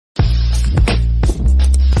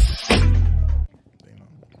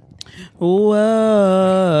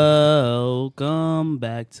Welcome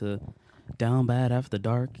back to Down Bad After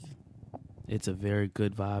Dark. It's a very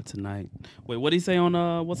good vibe tonight. Wait, what did he say on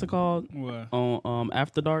what's it called? What? On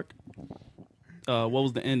After Dark? What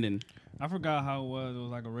was the ending? I forgot how it was. It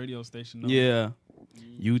was like a radio station. Though. Yeah.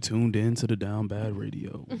 You tuned in to the Down Bad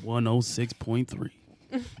Radio 106.3.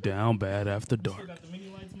 Down Bad After You Dark. got the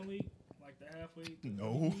mini lights, Malik? Like the halfway?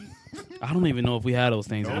 No. I don't even know if we had those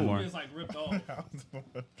things anymore. It's like ripped off.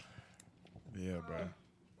 Yeah, bro.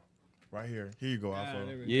 Right here. Here you go, Alpha.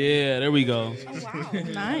 Yeah, there we go. Oh, wow.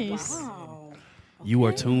 Nice. Wow. You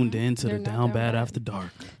are tuned in to the They're not Down that Bad bad. After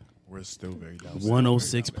Dark We're still very down.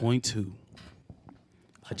 106.2.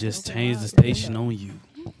 I just changed the station on you.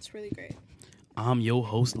 It's really great. I'm your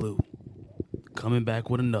host, Lou. Coming back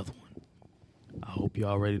with another one. I hope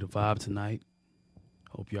y'all ready to vibe tonight.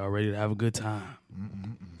 Hope y'all ready to have a good time.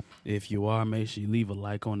 If you are, make sure you leave a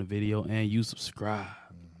like on the video and you subscribe.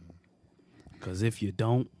 Because if you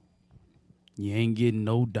don't, you ain't getting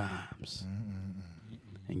no dimes.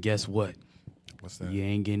 And guess what? What's that? You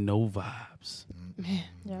ain't getting no vibes.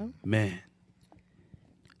 Yeah. Man,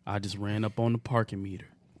 I just ran up on the parking meter.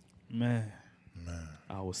 Man.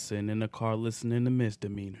 I was sitting in the car listening to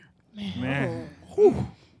Misdemeanor. Man.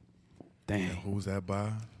 Dang, Who's that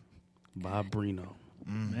by? by Brino.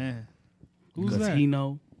 Man. Who's Because that? he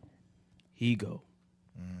know, he go.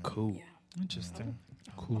 Cool. Interesting.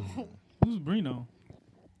 Cool. Who's Brino?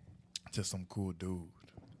 Just some cool dude.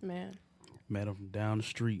 Man. Met him from down the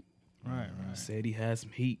street. Right. Said he had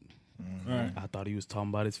some heat. Right. I thought he was talking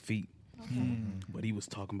about his feet. But he was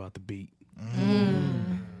talking about the beat.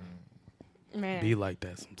 Man. Be like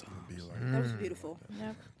that sometimes. Be like That was beautiful.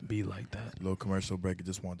 Yep. Be like that. little commercial break. I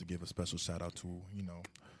just wanted to give a special shout out to,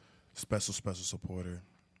 special supporter,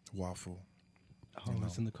 Waffle. Oh,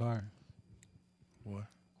 it's in the car. What?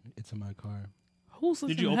 It's in my car. Who's Did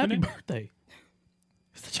listening? you Happy open it? birthday.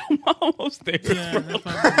 Is that your mom upstairs? Yeah, that's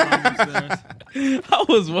my mom upstairs. I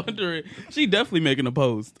was wondering. She definitely making a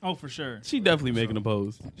post. Oh, for sure. She definitely making a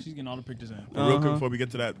post. She's getting all the pictures in. But real quick Uh-huh. before we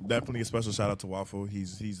get to that, definitely a special shout out to Waffle.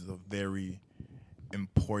 He's a very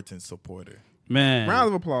important supporter. Man. Round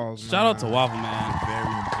of applause. Shout out to Waffle, man.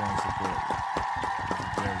 Very important supporter.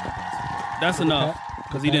 Very important supporter. That's enough.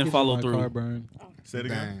 Because he didn't follow My car through. burned. Say it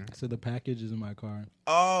again. Dang. So the package is in my car.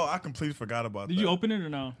 Oh, I completely forgot about that. Did you open it or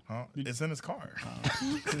no? Huh? It's in his car.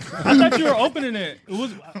 I thought you were opening it. It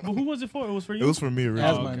was. But who was it for? It was for you. It was for me It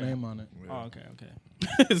has originally. my okay. name on it. Oh, okay.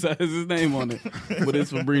 It has his name on it. But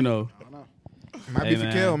it's for Brino. Might Hey, be for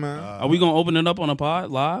man. Kill, man. Are we going to open it up on a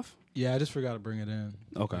pod live? Yeah, I just forgot to bring it in.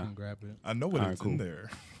 Okay. I can grab it. I know what All right, it's cool. in there.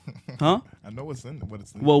 Huh? I know what's in what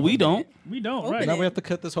it's in. Well, we don't. We don't, Open right? Now it. we have to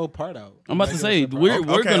cut this whole part out. I'm about to say, Make it a we're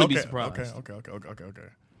surprise. going to be okay, surprised. Okay.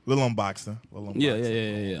 Little unboxing. Yeah.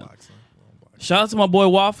 Unboxing. Shout out to my boy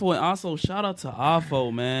Waffle, and also shout out to Afo,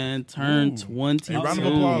 man. Turn 22, Hey, round of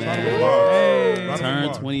applause. Round of man. applause. Round of Turn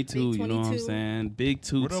applause. 22, Big you know what I'm 22. saying? Big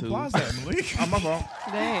Where the 22. applause at, Malik? Oh, my fault.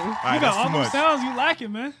 Dang. All You right, got that's all too those much. sounds you like it,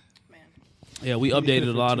 man. Yeah, we hit it updated a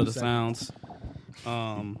for lot of 2 the sounds.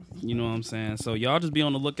 You know what I'm saying? So y'all just be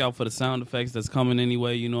on the lookout for the sound effects that's coming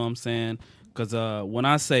anyway, you know what I'm saying? Because when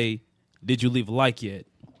I say, did you leave a like yet?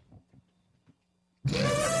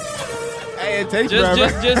 Hey, it takes Just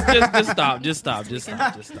forever. stop.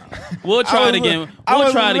 We'll try it again. I We'll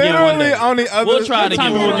was try it again one literally day. on the other We'll try it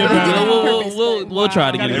Time again. we'll get back. We'll try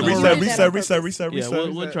it again. Gotta Hey, get one reset, day. reset. Yeah,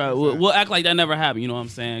 we'll try. We'll act like that never happened. You know what I'm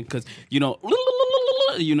saying? Because we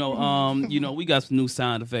got some new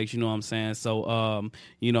sound effects. You know what I'm saying? So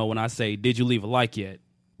when I say, did you leave a like yet?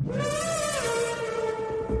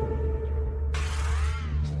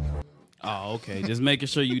 Oh, okay. Just making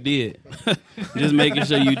sure you did. Just making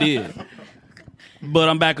sure you did. But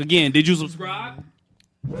I'm back again. Did you subscribe?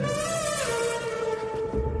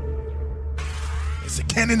 It's a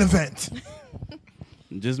canon event.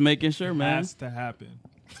 Just making sure, man. Has to happen.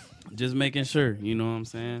 Just making sure, you know what I'm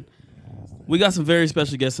saying? We got some very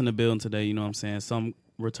special guests in the building today, you know what I'm saying? Some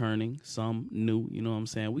returning, some new, you know what I'm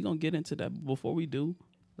saying? We're going to get into that, but before we do,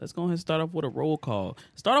 let's go ahead and start off with a roll call.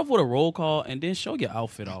 Start off with a roll call and then show your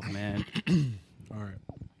outfit off, man. All right.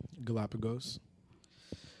 Galapagos.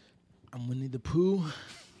 I'm Winnie the Pooh.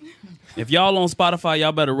 If y'all on Spotify,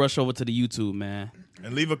 y'all better rush over to the YouTube, man.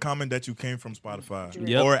 And leave a comment that you came from Spotify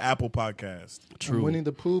Yep. or Apple Podcast. I'm Winnie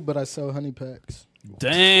the Pooh, but I sell honey packs.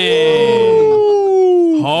 Dang.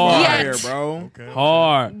 Hard. Fire, bro. Okay.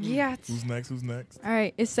 Hard. Yeah. Who's next? All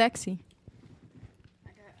right. It's sexy. I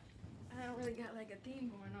don't really got like a theme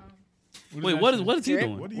going on. Wait, what is he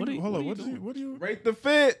doing? What do you? Hold on. What do you? Rate the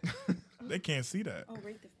fit. They can't see that. Oh,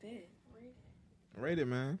 rate the fit. Rate it,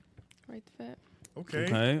 man. Right the fat.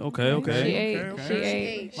 Okay. Okay. She ate. okay. She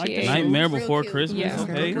ate. Like She the ate. Nightmare Real Before cute. Christmas. Yeah.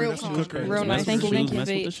 Okay. Real That's calm. good. Real nice. Mess Thank with you. the shoes. Thank you. Mess with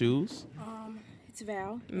the Vape. shoes. It's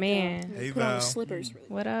Val. Man. Hey, Put on Val. the slippers. Really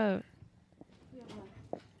What up?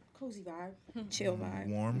 cozy vibe, chill vibe.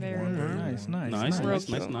 Warm. Very warm. nice. very Nice, warm. nice. Nice, Real nice,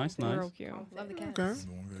 cute. nice. Real cute. Love the cat. Okay.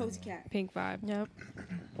 Doing very Cozy well. cat. Pink vibe. Yep.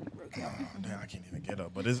 Real cute. Damn, I can't even get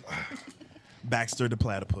up. But it's Baxter the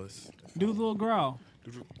platypus. Do the little growl.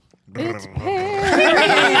 It's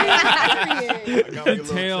The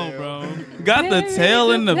tail, bro. Got the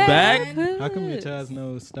tail in the back. How come your Chaz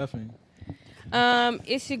knows stuffing?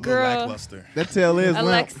 It's your Little girl lackluster. That tail is limp.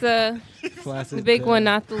 Alexa, Flaccid the big tail. one,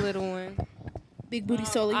 not the little one. Big booty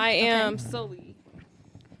Sully. I Okay. am Sully.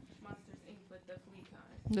 Monsters Inc. with the flea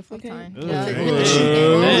kind. The flea Okay. kind. Ooh. Yeah. With the shoe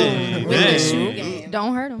game. Hey, With the hey. shoe game.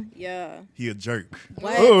 Don't hurt him. Yeah. He a jerk.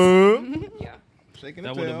 What? Yeah. Shaking the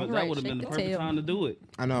That would tail. have Right, been shake the the perfect tail. time to do it.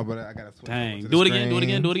 I know, but I gotta switch. Dang. over to Do the it again. Do it screen.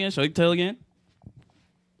 again. Do it again. Show your tail again.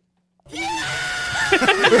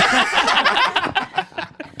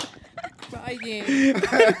 Try again.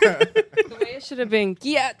 The way it should have been.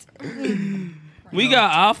 Get. We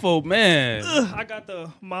got Afo, man. I got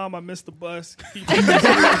the mom. I missed the bus.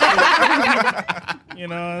 You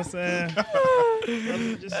know what I'm saying?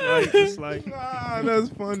 just like. Ah, that's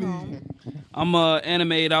funny. I'm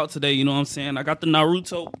animated out today, you know what I'm saying? I got the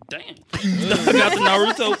Naruto. Damn. I got the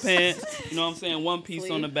Naruto pants. You know what I'm saying? One piece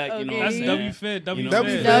on the back, you know what I'm That's saying? W fit. W You know,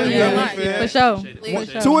 fit. W Yeah, fit. for sure. Appreciate it. One-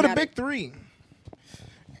 Appreciate it. Two of the Got big it. three.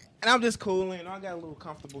 And I'm just cooling. I got a little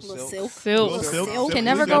comfortable Little silk. silk. Silk. Silk. Silk. Can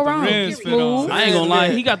never Got go the wrong. rims fit on. I ain't gonna lie,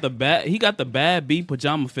 he got the bad B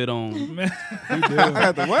pajama fit on. Man, I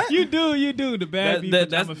got the what? you do the bad.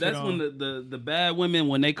 That's when the bad women,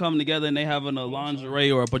 when they come together and they having a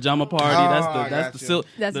lingerie or a pajama party. I That's got the you. silk.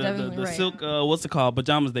 That's the definitely right. silk. What's it called?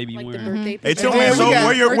 Pajamas they be Like the wearing. birthday. Hey, picture. chill, then man. we So got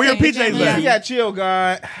where your birthday PJs pajamas. at? We got chill,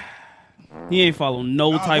 God. He ain't follow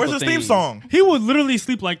no type Where's of his thing. theme song? He would literally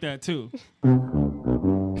sleep like that too.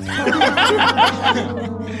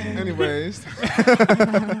 Anyways.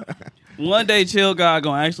 One day, Chill Guy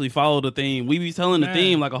gonna actually follow the theme. We be telling the Man.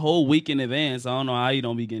 theme like a whole week in advance. I don't know how you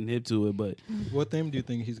don't be getting hip to it, but What theme do you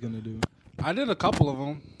think he's gonna do? I did a couple of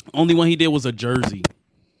them. only one he did was a jersey.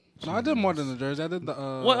 No, I did more than the jersey. I did the.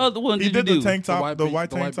 What other one He did you did the do? tank top, white the beat- white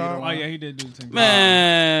the tank white beater top. Oh yeah, he did do the thing.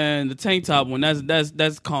 Man, the tank top one.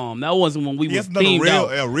 That's calm. That wasn't when we He was has done a themed real-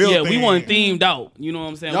 out. a real yeah, we thing. weren't themed out. You know what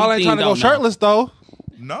I'm saying? Y'all We ain't trying to themed go out now. shirtless though.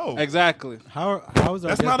 No. Exactly. How is our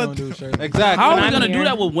That's guest not a- gonna do shirt? Exactly. How are we Not gonna here. do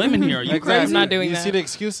that with women here? Are you Exactly. crazy? I'm not doing you that. see the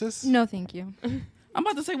excuses? No, thank you. I'm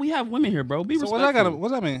about to say we have women here, bro. Be So respectful. what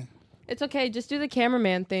does that mean? It's okay. Just do the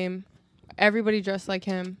cameraman theme. Everybody dressed like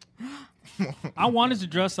him. I wanted to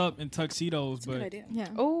dress up in tuxedos, That's a good but idea. Yeah.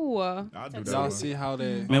 Oh, I'll do that. Y'all one. see how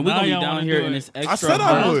they. Man, we're Now gonna be y'all down wanna here do in it. this extra. said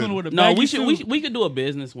I my would. husband with a No, baggy we should suit. we could do a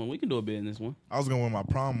business one. We can do a business one. I was gonna wear my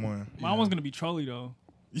prom one. Mine was gonna be trolley though.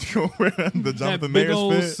 You gonna wear the That Jonathan big Mayers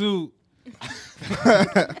old fit? suit.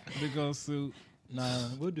 Big old suit. Nah,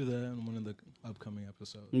 we'll do that in one of the upcoming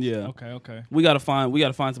episodes. Yeah. Okay. We gotta find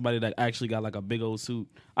somebody that actually got like a big old suit.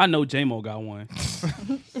 I know J-Mo got one.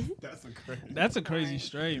 That's a crazy. That's a crazy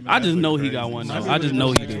straight, man. I just know he crazy. got one though. Might be I able just to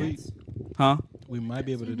know do he it next did. week. Huh? We might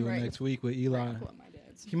be able to do it Right. next week with Eli.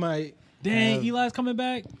 He might. Dang, have- Eli's coming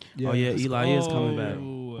back. Oh yeah, Eli is coming back.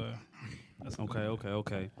 That's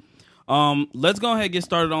Okay. Let's go ahead and get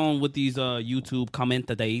started on with these YouTube comment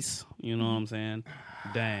days. You know what I'm saying?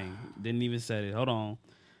 Dang, didn't even say it. Hold on.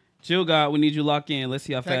 Chill God, we need you lock in. Let's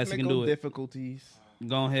see how fast you can do Technical it. difficulties.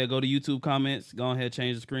 Go ahead, go to YouTube comments. Go ahead,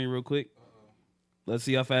 change the screen real quick. Let's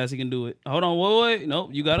see how fast he can do it. Hold on, wait. Nope,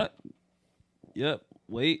 you got it. Yep,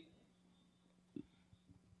 wait.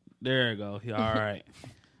 There you go. Yeah, all right.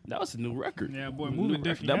 That was a new record. Yeah, boy, New moving record.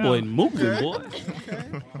 different. That now. boy moving, boy.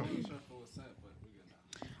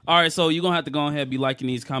 All right, so you're going to have to go ahead and be liking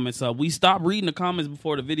these comments up. We stopped reading the comments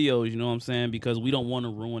before the videos, you know what I'm saying, because we don't want to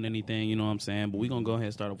ruin anything, you know what I'm saying, but we're going to go ahead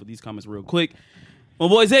and start off with these comments real quick. My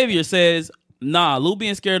boy Xavier says, nah, Lou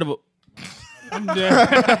being scared of a... I'm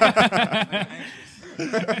dead.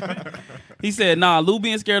 He said, nah, Lou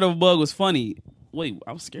being scared of a bug was funny. Wait,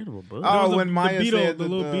 I was scared of a bug? Oh, There was when Maya the beetle, said the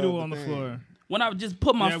little beetle on the thing. floor. When I just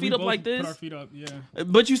put my Yeah, we feet up both like Put our this? feet up, yeah.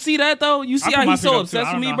 But you see that, though? You see I how put my he's feet so up, too. obsessed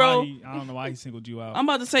I with don't me, know bro? I don't know why he singled you out. I'm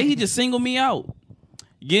about to say he just singled me out.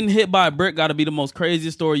 Getting hit by a brick got to be the most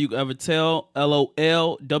craziest story you could ever tell.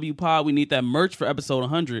 LOL. W Pod. We need that merch for episode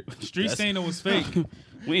 100. Street That's- Stainer was fake.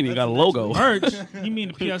 We ain't even got a logo. Merch? You mean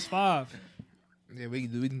the PS5? Yeah, we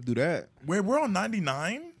can do that. We're on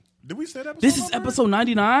 99. Did we say that? This is episode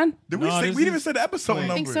 99? Did we No, say? this We didn't is- even say the episode Wait.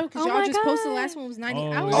 number. I think so because Oh y'all my just posted the God. last one was 90.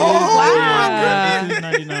 Oh, I was yeah. Wow. This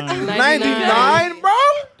is 99. 99, bro?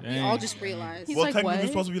 We all just realized. He's Well, like, technically, what? we're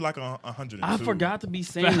supposed to be like 102. I forgot to be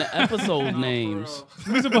saying the episode names.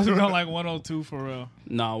 We supposed to be on like 102 for real.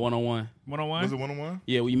 Nah, 101. 101. Was it 101?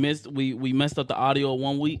 Yeah, we messed up the audio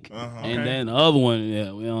 1 week, Uh-huh. and Okay. then the other one,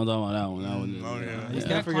 yeah, we don't talk about that one. That one, Oh, yeah. You yeah.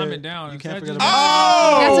 can't climb it down. You Is can't that forget just-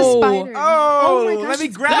 about. That's a Oh, spider. oh, my gosh, let me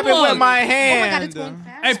it's grab it that with bug. my Oh my god, hand. it's going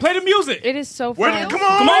fast. Hey, play the music. It is so Where, fast. come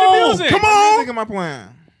on. Play the music. Come What on. music am I playing?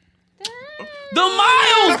 The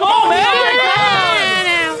miles, come on,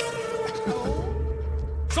 man.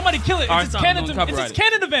 Somebody kill it. All right, It's its stop. canon. Don't It's copyright its it.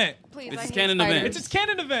 canon event. Please, It's I his hate canon spiders. event. It's its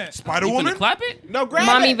canon event. Spider You finna Woman? clap it? No, grab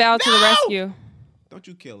Mommy it. vowed to the No! rescue. Don't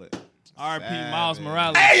you kill it. R.P. Savage. Miles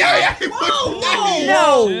Morales. No,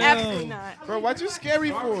 Chill. absolutely not. Bro, what you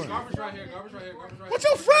scary for? Garbage right here. Garbage right here. Garbage right What's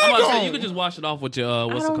your I'm friend about to say, on? you could just wash it off with your,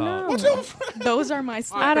 what's it don't called? know. What's your friend? Those are my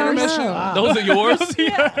I don't Intermission. know. Those are yours?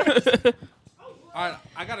 All right,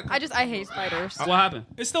 I got to. I hate spiders. What happened?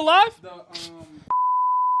 It's still live?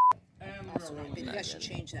 You guys should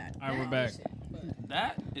change that. All right, we're back.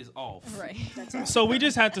 That is off. Right. So we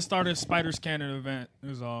just had to start a Spiders Canon event.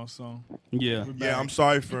 Is all. So Yeah. Yeah, I'm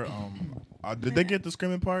sorry for. Did they get the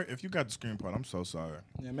screaming part? If you got the screaming part, I'm so sorry.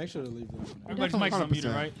 Yeah, make sure to leave them. everybody's mic's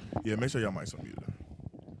unmuted, right? Yeah, make sure y'all mics unmuted.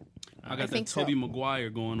 I got that think so. Toby Maguire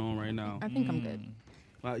going on right now. I think I'm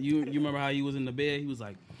good. You remember how he was in the bed? He was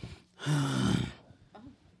like,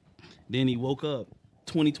 then he woke up,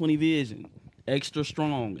 20/20 vision, extra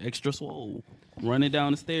strong, extra swole, running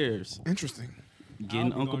down the stairs, Interesting.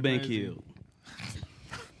 getting I'll be Uncle going Ben crazy. killed.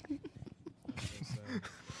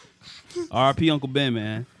 R.I.P. Uncle Ben,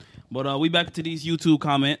 man. But we back to these YouTube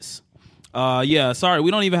comments. Yeah, sorry,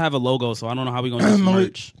 we don't even have a logo, so I don't know how we gonna use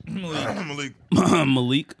merch. Malik,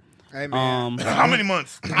 Malik. Hey, man. how many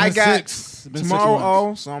months? I got It's been 6 tomorrow months.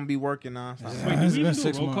 off, so I'm going to be working on. Wait, It's did we been even do a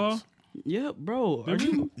 6 roll call? months. Yeah, bro. Are Did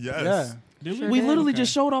we? you? Yes. Yeah. Did Sure We did. literally Okay.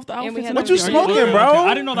 just showed off the And we outfits. had and the- What you everything. Are smoking, bro? Okay,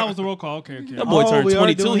 I didn't know that was the roll call. Okay. That boy turned we are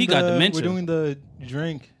 22. doing He got the- dementia. We're doing the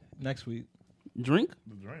drink next week. Drink?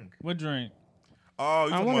 The drink. What drink? Oh, you I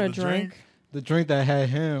talking want about a the drink. The drink that had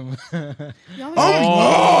him. Oh,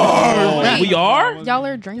 we are? Y'all are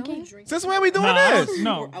Y'all drinking? drink. Since when we doing Nah, I this? don't-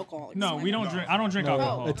 no, More alcoholics. no, we don't drink. I don't drink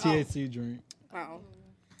alcohol. a THC drink. Wow.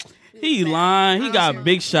 He lying. He got Honestly.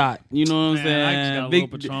 big shot. You know what I'm Man, I just got a saying? little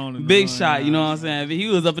Big, Patron in big the shot. joint, You know nah. what I'm saying? He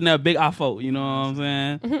was up in that big afo. You know what I'm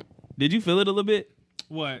saying? Did you feel it a little bit?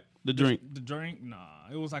 What? The drink. The drink? Nah.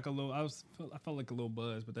 It was like a little. I felt like a little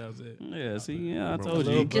buzz, but that was it. Yeah. See, yeah, I told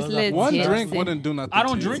Little you. Just buzz let off. One tipsy. drink wouldn't do nothing. I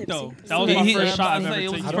don't to you. drink though. That was He- my he- first shot I've I'd ever say it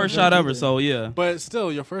was taken. his I don't first drink shot ever. either. So yeah. But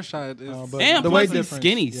still, your first shot is. But And the plus weight he's difference.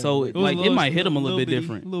 skinny, Yeah. so It was like it little- might hit him a little bit bitty-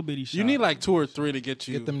 different. Little bitty shot. You need like 2 or 3 to get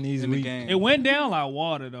you Get them knees in the weak. game. It went down like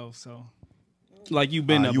water though. So Like you've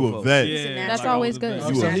been there You before. a vet. yeah, That's like I always was a good.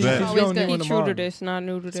 vet. You a vet. He's Always gonna good. need He one true tomorrow. to this, not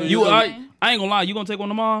new to this. So You, Okay. I ain't gonna lie. You gonna take one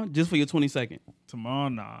tomorrow just for your 22nd? Tomorrow,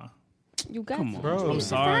 nah. You got Come on, Bro, I'm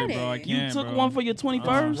sorry, bro. I Friday. You can't. took bro. one for your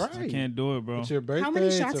 21st. Right. I can't do it, bro. It's your birthday. How many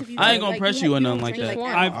it's shots a- have you? I ain't done? gonna Like, press you you or don't nothing like drink that.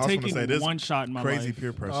 One. I've I was gonna taken say, this one shot in my Crazy life.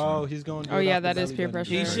 peer pressure. Oh, he's going. Oh yeah, that is peer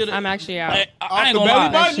pressure. He should've- I'm actually out. I ain't gonna the belly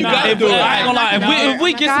lie. button, you Nah, gotta if, do it. I ain't gonna lie. If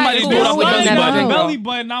we get Guys, somebody to do it no, off the no, belly no. button, Belly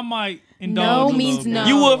button, I might indulge. No a means little no. bit.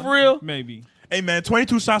 you would for real? Maybe. Hey man,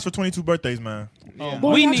 22 shots for 22 birthdays, man.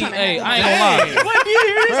 Boy, We y'all need. tryna Hey, have I ain't gonna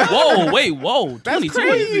lie. Whoa, wait, whoa. 22.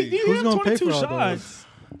 crazy. Who's gonna pay 22 for all those? shots.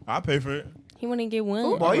 I'll pay for it. He wouldn't get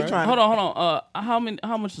one. Boy, you trying Hold on.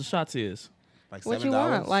 How much the shots is? like What $7? you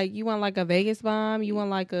want? Like you want like a Vegas bomb? You want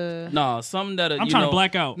like a No, something that I'm you trying know, to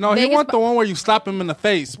black out. No, he Vegas want the one where you slap him in the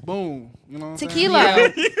face. Boom. You know what I'm saying?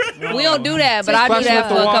 tequila? We don't do that, but I do Splash that with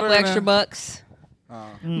for the a water couple and extra then- bucks.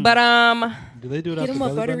 Mm. But Do they do it Get after him a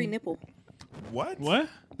belly buttery button? nipple. What? What?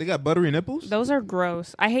 They got buttery nipples? those are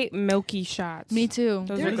gross. I hate milky shots. Me too.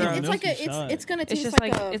 Those They're- are What is gross. a It's like milky a. shot? It's gonna It's taste just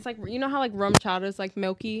like like a it's like you know how like rum chata is like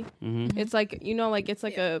milky. Mhm. It's like you know like it's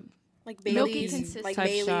like a like Milky Bailey's, consistency. like type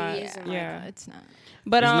Bailey's. shot. And Yeah. It's not.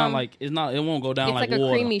 but It's not like it won't go down it's like like a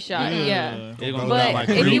water. creamy shot. Yeah. It gonna go But down like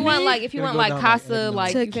if creamy. you want like It'll go like down like casa Eddie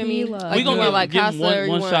like you feel me? Tequila. Like we you gonna want give, like give casa him or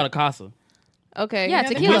you one want, shot of casa. Okay. Yeah, Yeah,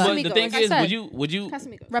 tequila. But Casamigos. the thing I is, said. would you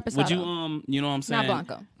Casamigos. Reposado. you know what I'm saying? Not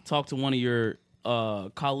Blanco. Talk to one of your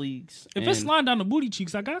colleagues. If it's and- sliding down the booty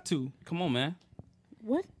cheeks, I got to. come on, man.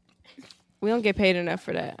 What? We don't get paid enough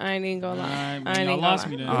for that. I ain't even gonna lie. Alright, I ain't y'all even gonna lost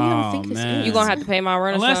lie. me then. What do you Oh, think this man. is? You gonna have to pay my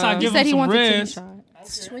rent. Unless I He give said him he some wanted two reds. shots.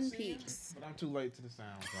 It's Twin Peaks. But I'm too late to the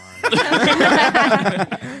sound. Sorry.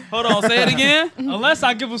 Hold on, say it again. Unless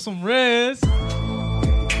I give him some reds. You know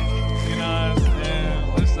what I'm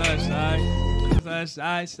saying? What's up, Shy? What's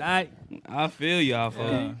up, Shy? I feel y'all,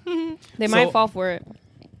 folks. They So- might fall for it.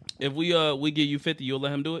 If we give you 50, you'll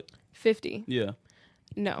let him do it? 50. Yeah.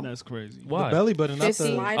 No. That's crazy. The Why? belly button, not Fifty.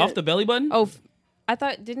 the. Slide Off it. the belly button? Oh, I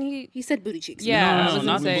thought, didn't he? He said booty cheeks. Yeah, I no, was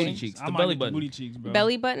not gonna the say booty cheeks, I the might belly get button. Booty cheeks, bro.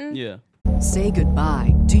 belly button. Yeah. Say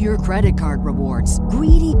goodbye to your credit card rewards.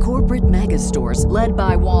 Greedy corporate mega stores, led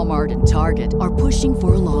by Walmart and Target, are pushing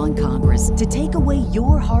for a law in Congress to take away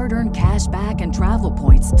your hard-earned cash back and travel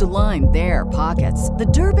points to line their pockets. The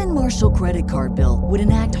Durbin-Marshall credit card bill would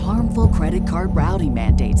enact harmful credit card routing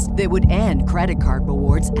mandates that would end credit card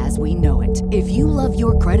rewards as we know it. If you love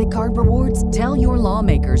your credit card rewards, tell your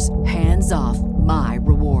lawmakers, hands off my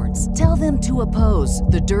rewards. Tell them to oppose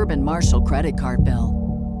the Durbin-Marshall credit card bill.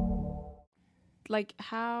 Like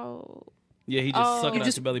how? Yeah, he just sucking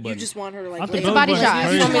out your belly You button. just want her to I like think lay the on body the shot.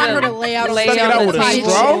 You You just want want her to lay out lay on the on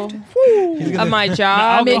table. the table of my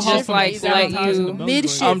job. It just like let you. Mid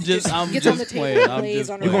shift. I'm just gets on the playing. table. I'm lays just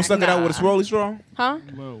on her You gonna back. suck it out with a swirly straw? Huh?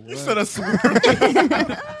 Whoa, You what? said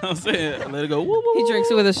a I'm saying, let it go. Woo, woo, He woo.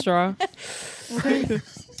 drinks it with a straw.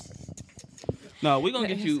 No, we gonna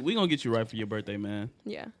get you. We gonna get you right for your birthday, man.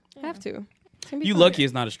 Yeah, have to. It's gonna be You fun. lucky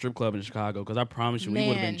it's not a strip club in Chicago, because I promise you, we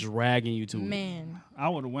would have been Man. dragging you to it. Man. I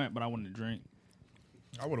would have went, but I wouldn't have drink.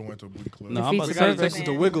 I would have went to a booty club. No, I'm Defeats about the to Gotta say purpose. take it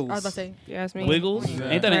to Man. Wiggles. I was about to say, You ask me. Wiggles. Yeah.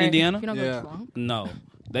 Ain't that in Right. Indiana? if you don't Yeah. go drunk. No,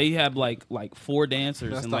 they have like 4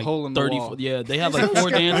 dancers That's and the like hole in the 30. wall. Yeah, they have like 4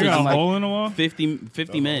 You dancers got and a like hole in the wall? 50 The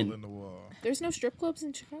hole men. in the wall. There's no strip clubs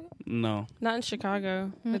in Chicago? No, Not in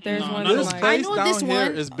Chicago, but there's No, one not in in This like. place know down this here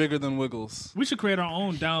one. is bigger than Wiggles. We should create our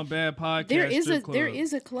own down bad podcast. There is strip club.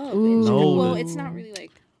 a club. Ooh. In Chicago. No. Well, it's not really like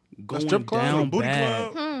going strip club? down Booty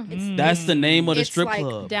bad. club? That's the name of the It's strip like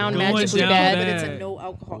club. Down Going magically down bad. but it's a bad. no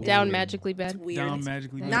alcohol. Down It's magically weird. bad. It's weird. Down It's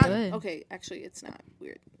magically not bad. okay. Actually, it's not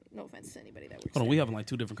weird. No offense to anybody that works. Hold on, there. we having like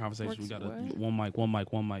 2 different conversations. Works We got what?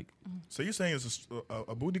 one mic. So you're saying it's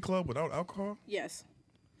a booty club without alcohol? Yes.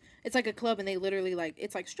 It's like a club, and they literally like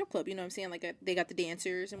it's like strip club. You know what I'm saying? Like they got the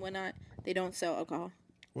dancers and whatnot. They don't sell alcohol.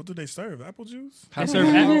 What do they serve? Apple juice? They serve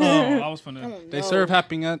I was finna. Oh, They no. serve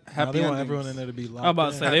happy Now happy they want endings. everyone in there to be locked I'm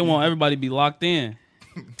about to say in. they want everybody to be locked in.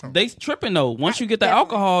 They tripping though. Once you get the Definitely.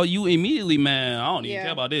 alcohol, you immediately, man. I don't even Yeah.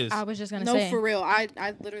 care about this. I was just gonna No, say. for real. I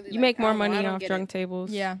literally. You like, make I more don't know, I money don't off get drunk it.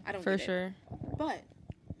 tables. Yeah. I don't for get it. sure. But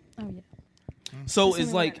Oh yeah. So Doesn't it's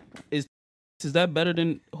really like matter. is that better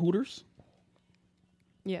than Hooters?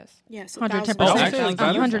 Yes. yes, 110%. Oh, 100%. actually,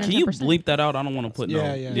 can you 110%. bleep that out? I don't want to put no.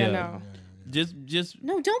 Yeah, yeah. Yeah, no. Just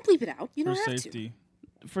No, don't bleep it out. You For don't have safety.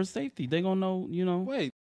 for safety, they gonna know. You know.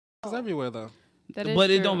 Wait, it's everywhere though. That is But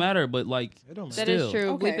true. it don't matter. But like, It don't That matter. is Still. true.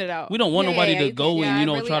 Okay. Bleep it out. we don't want Yeah, nobody yeah, to you go yeah, and I you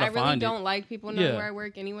know really, try to I really find don't it. like people knowing Yeah. where I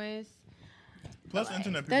work, anyways. Plus,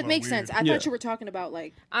 internet people That are makes weird. sense. I Yeah. thought you were talking about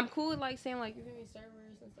like I'm cool with like saying like you give me servers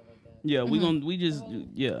and stuff like that. Yeah, we just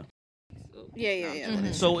yeah.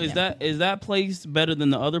 yeah. So is that place better than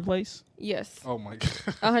the other place? Yes. Oh my god.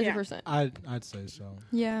 100%. I'd say so.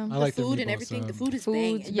 Yeah. I The like food the and meatball everything. The sub. food is Food's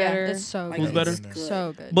banging. Yeah, better. it's so Like, Food's good. better? it's good.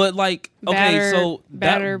 So good. But like, okay, Batter, so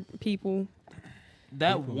batter people.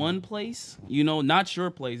 that one place, you know, not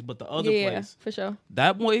your place, but the other Yeah, place. for sure.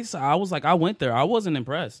 That place, I was like, I went there. I wasn't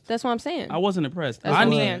impressed. That's what I'm saying. I wasn't impressed. That's I what I'm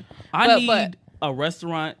need saying. I But- need but- a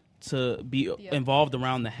restaurant to be involved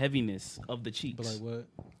around the heaviness of the But cheeks. like what?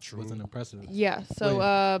 Wasn't impressive. Yeah. So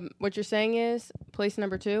Wait. what you're saying is place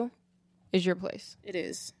number 2 is your place. It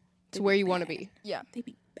is. It's where you want to be. Yeah. They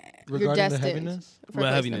be bad. You're Regarding the destined heaviness? for Well,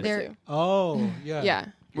 place heaviness. number 2. Oh, yeah. Yeah.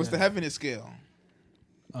 What's the heaviness scale?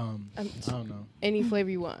 I don't know. Any flavor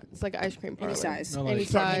you want. It's like an ice cream parlor. Any size. No, Any like-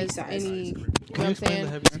 size. Any size. Any. You know Can what you I'm explain saying?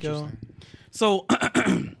 the heavy scale? So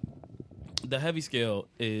the heavy scale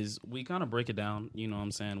is we kind of break it down, you know what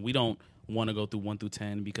I'm saying? We don't want to go through 1 through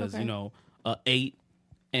 10 because, Okay. you know, 8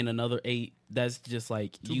 and another 8, that's just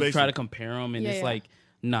like Too you basic. try to compare them and Yeah, it's yeah. like,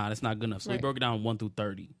 nah, that's not good enough. So we Right. broke it down 1 through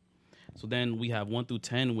 30. So then we have 1 through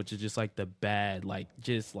 10, which is just like the bad, like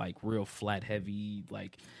just like real flat heavy,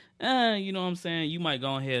 like, you know what I'm saying? You might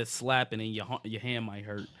go ahead slap and then your hand might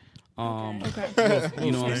hurt. You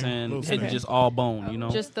know what I'm saying? Little It's sting. just all bone, you know?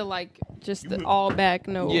 Just the all back,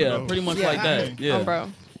 no. yeah, pretty much like that. Yeah. Oh,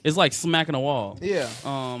 bro. It's like smacking a wall. Yeah,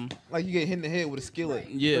 Um, like you get hit in the head with a skillet.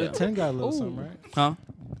 yeah. But a 10 got a little something, right? Huh?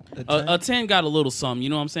 A 10? A 10 got a little something, you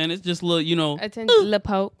know what I'm saying? It's just a little, you know. Attention, le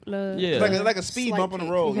poke, le. Yeah. Like a speed Slight bump on the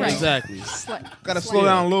kick. road. Right. Exactly. Got to slow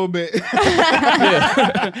down a little bit.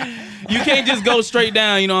 You can't just go straight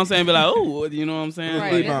down, you know what I'm saying? Be like, oh, you know what I'm saying? Right.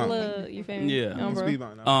 Speed It's bump. a little, you feel me? Yeah. No, bro. Speed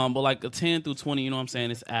bump now. But like a 10 through 20, you know what I'm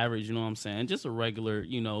saying? It's average, you know what I'm saying? Just a regular,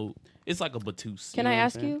 you know, it's like a Batuse. Can know I what I'm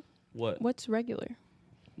ask saying? you, What? what's regular?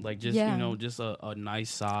 Like just, Yeah. you know, just a nice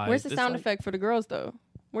size. Where's the It's sound like- effect for the girls, though?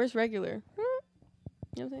 Where's regular?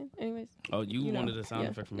 You know what I'm saying? Anyways. Oh, you know, wanted a sound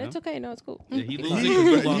effect from him? It's okay. No, it's cool. Yeah, he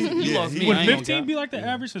losing because you lost me. Would I ain't gonna 15 cap. be like the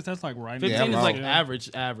average? Because that's like right. 15 is wrong. like average.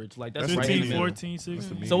 Like that's right in 15, the middle. 14,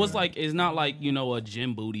 16. So it's like it's not like a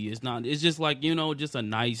gym booty. It's not. It's just like just a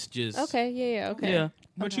nice Okay. Yeah. Okay. Yeah.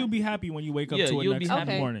 But you'll be happy when you wake up Yeah, to it you'll next be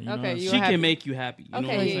happy. morning. You know? Okay, you She happy. can make you happy. You know what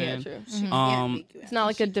I'm Okay. saying? True. She can't Um, make you It's not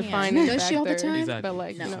like a happy. defining Does she all the factor, time? Exactly. but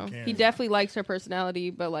like No. he definitely likes her personality,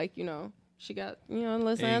 but like she got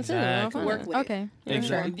listen to Exactly. Work with Okay. Yeah,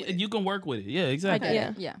 Exactly. You can work with it. Yeah, exactly.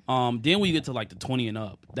 Yeah. Yeah. Then when you get to like the 20 and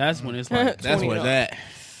up, that's when it's like That's 20 where up. that.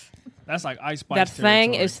 That's like Ice Spice That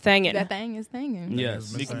thing territory. is thangin'. That thing is thinging.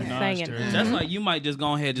 Yes. Nicki Thangin'. Minaj Thangin'. territory. That's like you might just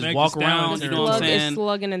go ahead just Meg walk Thee Stallion around. You know what I'm Slug saying? is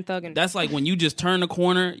slugging and thugging. That's like when you just turn the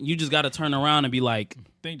corner, you just got to turn around and be like,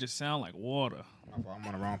 Thing just sound like water. I'm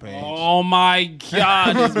on the wrong page. "Oh my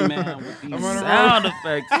god, this man with these sound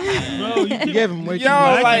effects." man. Bro, You gave him way too Yo,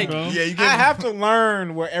 much. like, bro. Yeah, you I get have to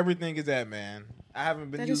learn where everything is at, man. I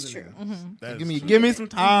haven't been That is using true. it. that Give is true. me some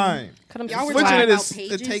time. Cut him Y'all some were Switching talking slack. it about is- it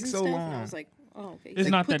pages takes and so stuff, and long. I was like, oh, okay. It's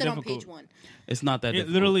not put that that on difficult. page 1. It's not that It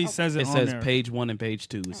difficult. literally says it It on says there. page 1 and page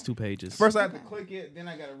 2. It's 2 pages. First, I have to click it, then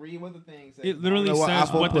I gotta read what the thing says. It literally I don't know says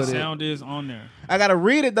Apple what the put it. sound is on there. I gotta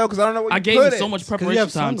read it though, because I don't know where you I gave put you so it. much 'Cause you preparation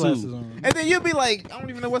have time sunglasses too. on. And then you'll be like, I don't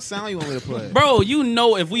even know what sound you want me to play. Bro, you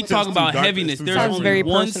know if we talk too about dark, heaviness, it's too there's dark. only Sounds very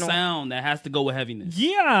one personal. sound that has to go with heaviness.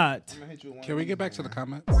 Yeah. Can we get back to the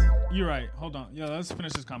comments? You're right. Hold on. Yeah, let's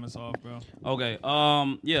finish this comments off, bro. Okay.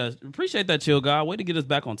 Yeah. Appreciate that, Chill Guy. Way to get us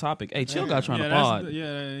back on topic. Hey, Chill Guy trying to pod.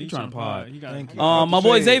 He's trying to pod. He got Thank you. My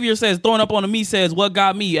boy Xavier says, throwing up on the me says, what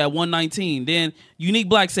got me at 119? Then Unique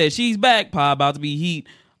Black says, she's back. Pod about to be heat.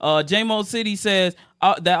 J-Mo City says,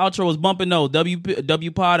 that outro was bumping though.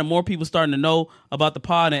 W pod and more people starting to know about the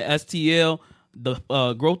pod and STL.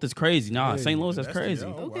 The growth is crazy. Nah, St. Louis, that's crazy.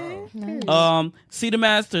 Oh, wow. See the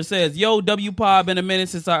Master says, yo, W Pod, been a minute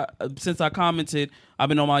since I commented. I've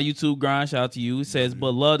been on my YouTube grind. Shout out to you. It says,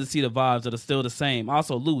 but love to see the vibes that are still the same.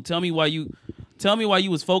 Also, Lou, tell me why you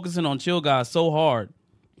was focusing on Chill Guys so hard.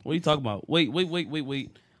 What are you talking about? Wait.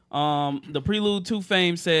 The Prelude to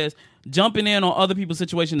Fame says, jumping in on other people's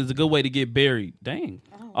situation is a good way to get buried. Dang.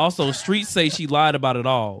 Also, Streets say she lied about it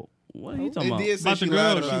all. What are you talking They about? did say About the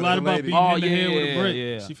girl. She lied about beating Oh, in the head with a yeah, brick.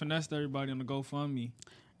 yeah. She finessed everybody on the GoFundMe.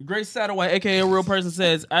 Grace Satterwhite, aka a real person,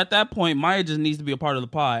 says, at that point, Maya just needs to be a part of the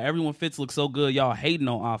pod. Everyone fits looks so good. Y'all hating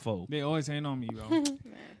on Afo. They always hate on me, bro.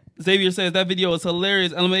 Xavier says, that video is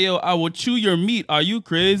hilarious. LMAO, I will chew your meat. Are you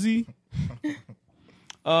crazy?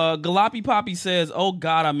 Galapi Poppy says, oh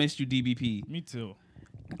God, I missed you, DBP. Me too.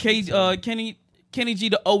 Kenny G,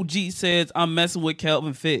 the OG, says, I'm messing with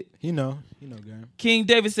Kelvin Fit. You know, game. King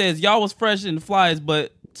David says, y'all was fresh in the flyers,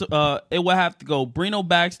 but it would have to go Brino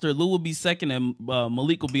Baxter, Lou will be second, and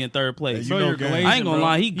Malik will be in third place. Hey, you know, you're gang. glazing, I ain't gonna bro.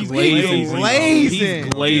 lie, he He's glazing. glazing.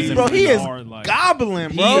 He's glazing. Bro, he is hard, like- gobbling,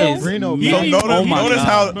 He bro. is- Reno, He So ain't- notice, oh my notice God.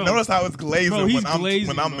 how Bro. notice how it's glazing Bro, he's when I'm glazing,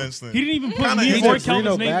 when I'm bro. mentioning. He didn't even put Kinda me interesting. or Reno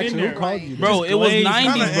Kelvin's name Baxter, in who there. called you? Bro, it was glazed. 90s,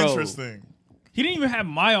 Kind of bro. interesting. He didn't even have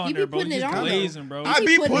Maya on He there, be bro. putting He's it just on, though. glazing, bro. I be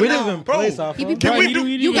putting putting We it didn't it even bro. place off. He be of. Can putting we it- do?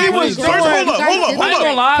 You He guys was was First, going. hold You up, guys hold up, did hold I ain't up,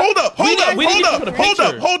 gonna lie. hold up, We hold didn't- up, we didn't hold get up, the hold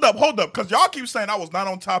up, picture. hold up, because y'all keep saying I was not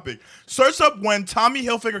on topic. Search up when Tommy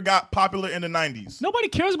Hilfiger got popular in the 90s. Nobody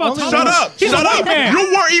cares about Tommy. Shut up! He's Shut a white up! man.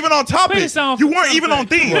 You weren't even on Play topic. the sound You for- weren't even on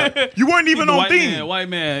theme. You weren't even on theme. White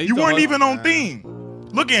man. You weren't even on theme.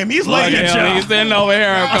 Look at him. He's like, He's sitting over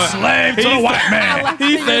here. Slave to the white man.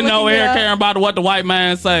 He's sitting over here caring about what the white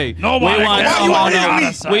man say. Nobody we want cares talking about about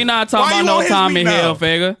his no- meat. We not talking Why about you no on his Tommy meat now?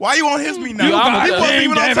 Hilfiger. Why you on his meat now? You got He wasn't King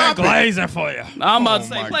even on David topic. glazing for you. I'm about to Oh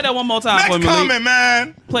say, my play that one more time for Next me. Malik. comment,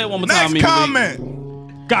 man. Play it one more time, Next Malik.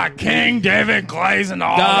 comment. Got King David glazing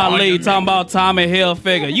all Golly, over talking about Tommy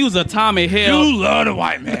Hilfiger. You's a Tommy Hill. You love the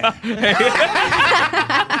white man.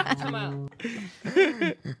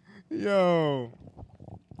 Yo.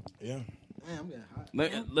 Yeah.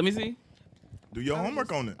 Let me see. Do your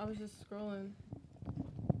homework on it. I was just scrolling.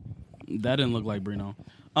 That didn't look like Brino.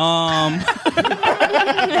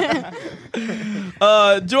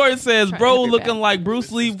 Jordan says, Trying to bro look it looking back. like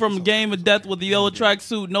Bruce Lee from Game of Death with the yellow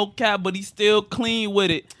tracksuit. No cap, but he's still clean with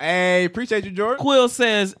it. Hey, appreciate you, Jordan. Quill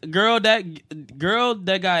says, girl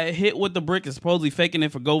that got hit with the brick is supposedly faking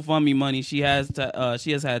it for GoFundMe money. She has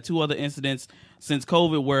had 2 other incidents since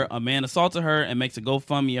COVID where a man assaulted her and makes a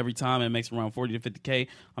GoFundMe every time and makes around 40 to 50K.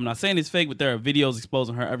 I'm not saying it's fake, but there are videos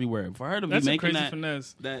exposing her everywhere. For her to That's be a making crazy that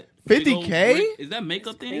finesse. 50K? is that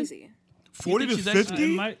makeup thing? Crazy. 40 to she's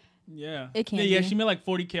actually- 50? Yeah. It can Yeah, be. she made like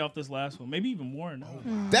 40K off this last one. Maybe even more. No.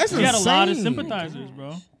 That's She had a lot of insane. sympathizers,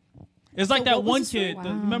 bro. It's like So that what was one the story? kid. Wow.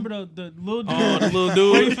 Remember the little dude? Oh, the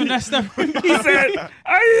little Where he dude. finessed that. He said,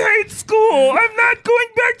 I hate school. I'm not going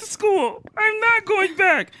back to school. I'm not going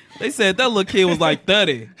back. They said that little kid was like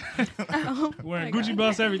 30. Wearing Gucci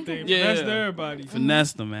belts, everything. Yeah. Finessed everybody.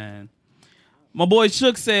 Finessed him, man. My boy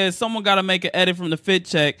Shook says someone got to make an edit from the fit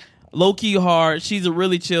check. Low key hard. She's a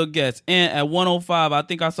really chill guest. And at 105, I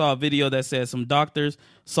think I saw a video that said some doctors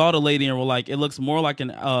saw the lady and were like, it looks more like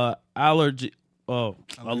an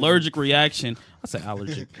allergic reaction. I said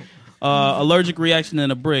allergic. Allergic reaction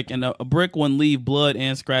than a brick. And a brick wouldn't leave blood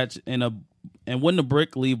and scratch. And wouldn't a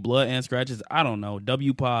brick leave blood and scratches? I don't know.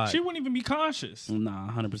 W pod. She wouldn't even be conscious. Nah,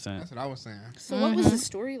 100%. That's what I was saying. So what was the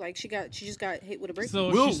story? Like she just got hit with a brick.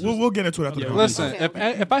 So We'll get into it after the comments. Listen,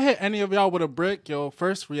 Okay. if I hit any of y'all with a brick, your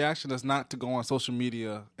first reaction is not to go on social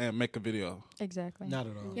media and make a video. Exactly. Not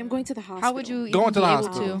at all. Yeah, I'm going to the hospital. How would you Go even into be the able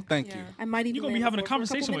hospital. to? Thank you. I might even. You're gonna be lay having a on the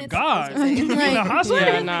floor for conversation with couple God. minutes. You in the hospital?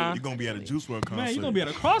 Yeah, nah. You're gonna be at a Juice WRLD concert. Man, you're gonna be at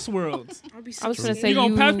a crossworlds. I'll be I was gonna scared. say You gonna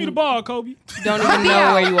you pass me the ball, Kobe? don't even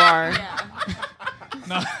know where you are.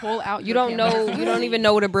 Nah. Pull out. You don't know. You don't even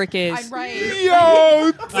know what a brick is. Yo,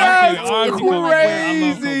 Okay, that's R.I.P. Kobe, man. I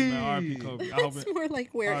love Kobe, crazy. man. R.I.p. Kobe. I hope It's it. more like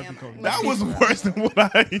where R.I.P. am Kobe. I? That was worse than what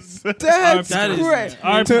I said. That's That is- crazy.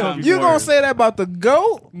 R.I.P. Kobe. You gonna say that about the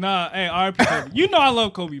GOAT? Nah, hey, R.I.P. Kobe. You know I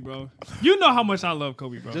love Kobe, bro. You know how much I love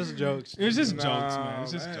Kobe, bro. Just jokes. It's just jokes, man.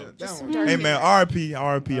 It's just man, jokes. that one- Hey man, RP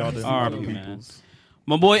all the R.I.P., peoples. man.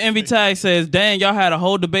 My boy Envy Tag says, dang, y'all had a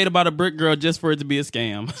whole debate about a brick girl just for it to be a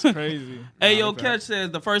scam. Crazy. Hey, yo, Catch says,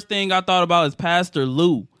 the first thing I thought about is Pastor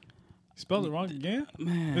Lou. Spelled it wrong again?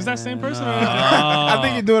 Is that same person? I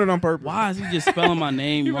think you're doing it on purpose. Why is he just spelling my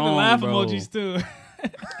name Even the wrong, laugh bro? emojis, too.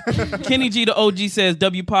 Kenny G the OG says,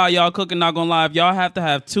 W Pie, y'all cooking, not gonna lie. If y'all have to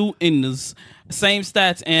have two in this same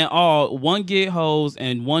stats and all, one get hoes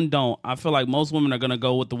and one don't. I feel like most women are gonna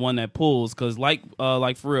go with the one that pulls, cause like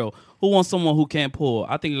for real, who wants someone who can't pull?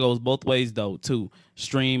 I think it goes both ways though, too.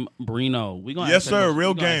 Stream Brino. We gonna Yes, ask that sir. question-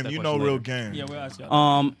 Real we gonna ask game. that You know, question real later. game. Yeah, we'll ask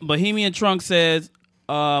y'all. Bohemian Trunk says,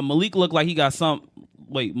 Malik looked like he got some.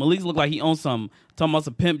 Wait, Malik looked like he owns something. Talking about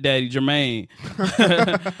some pimp daddy Jermaine.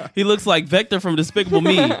 He looks like Vector from Despicable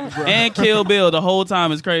Me and Kill Bill the whole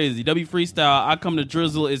time is crazy. W Freestyle, I Come to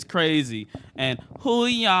Drizzle is crazy. And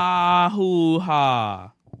hoo-ya,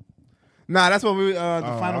 hoo-ha. Nah, that's what we the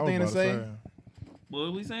Oh, final I thing to was say. about What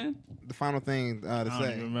are we saying? The final thing I to don't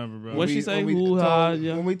say. even remember, bro. What she We- say? when we Hoo-ha, told-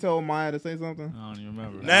 yeah. When we told Maya to say something. I don't even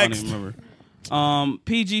remember. Next. I don't even remember.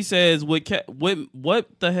 PG says, what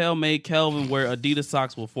the hell made Kelvin wear Adidas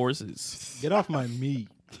socks with forces? Get off my meat.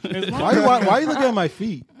 It's Why you looking at my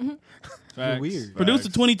feet? You're Facts. weird. Producer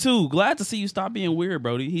 22, glad to see you stop being weird,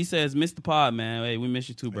 Brody. He says, Mr. Pod, man. Hey, we miss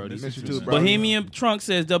you too, Brody. Miss you too, bro. Bohemian Trunk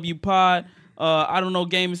says, W Pod. I don't know.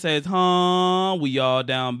 Gaming says, we all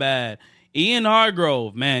down bad. Ian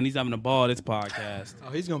Hargrove, man, he's having a ball this podcast.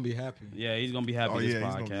 Oh, he's gonna be happy. Yeah, he's gonna be happy Oh this yeah,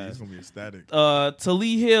 podcast. he's gonna be ecstatic.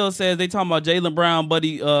 Talee Hill says they talking about Jaylen Brown, but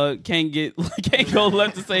he can't go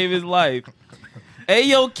left to save his life.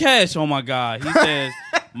 Ayo Cash, oh my God, he says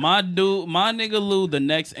my nigga Lou, the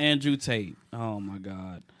next Andrew Tate. Oh my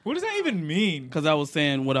God, What does that even mean? because I was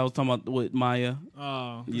saying what I was talking about with Maya.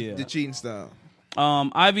 Oh. Yeah. The cheating stuff.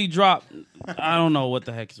 Ivy Drop, I don't know what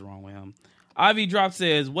the heck is wrong with him. Ivy Drop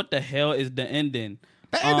says, what the hell is the ending?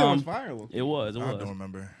 That ending was fire. It was. I don't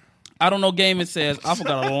remember. I don't know. Gaming says, I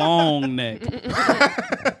forgot a long neck.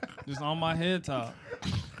 Just on my head top.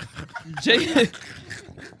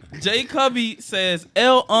 Jay Cubby says,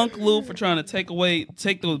 L Unc Lou for trying to take the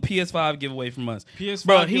PS5 giveaway from us. PS5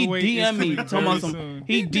 Bro, he giveaway is DM me coming talking about very some. soon.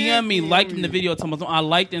 He DM me liking the video talking about some, I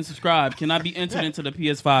liked and subscribed. Can I be entered into the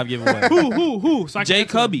PS5 giveaway? Who? So I can Jay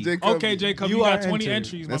enter. Cubby. Okay, Jay Cubby, you You got are 20 entered.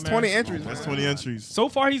 entries, That's my 20 man. entries. That's 20 entries. So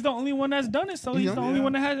far, he's the only one that's done it, so he's the only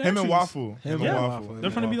one that has Him entries. and Waffle. Him Yeah, and Waffle. they're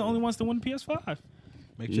going to be the only ones to win the PS5.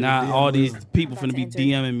 Make sure Nah, you DM all Lou. these people About finna to be enter.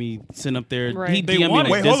 DMing me, sitting up there. Right. He They DM me want on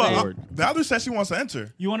it. Wait, hold Discord. on. The other said she wants to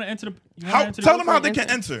enter. You want to enter the? You wanna How? enter the Tell them how PS5? they can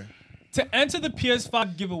enter. To enter the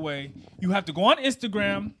PS5 giveaway, you have to go on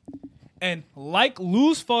Instagram and like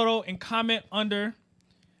Lou's photo and comment under,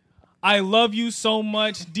 I love you so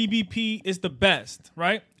much, DBP is the best,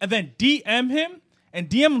 right? And then DM him and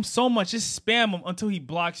DM him so much, just spam him until he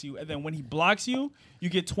blocks you. And then when he blocks you, you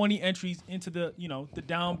get 20 entries into the, the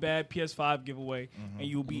down bad PS5 giveaway, and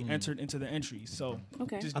you'll be entered into the entries. So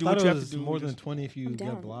Okay. just I do thought what it you have was to do. more than Just- 20 if you I'm down.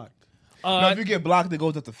 get blocked. No, if you get blocked, it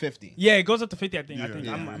goes up to 50. yeah, it goes up to 50, I think. Yeah. I think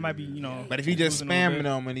Yeah. I might be, But if you just losing a little spamming bit.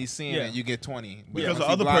 them and he's seeing Yeah. it, you get 20. But Because once the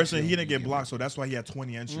he other blocks person, you, he didn't get you blocked, so that's why he had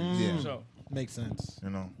 20 entries. Yeah. So, Makes sense. You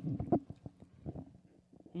know.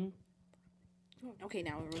 Okay,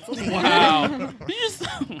 now everyone's listening. Wow. You just,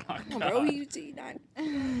 oh my Come on, God. bro, you not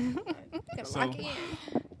gotta lock in.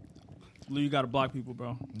 Lou, you gotta block people,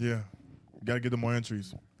 bro. Yeah. Got to get them more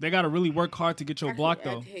entries. They gotta really work hard to get your block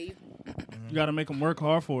though. Hey, You gotta make them work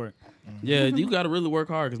hard for it. Yeah, you got to really work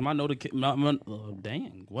hard because my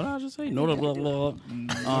dang, what did I just say? My I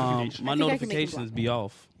can make notifications them be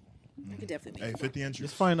off. I could definitely Hey, make 50 entries.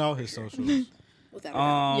 Just find out his socials. without a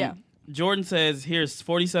doubt. Yeah. Jordan says, here's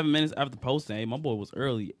 47 minutes after posting. Hey, my boy was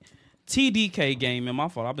early. TDK game, and my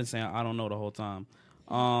fault. I've been saying I don't know the whole time.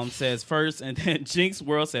 Says first, and then Jinx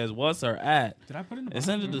World says, what's her at? Did I put in the It's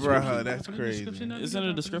in the box? description. Bruh, that's Put in the crazy. description? It's in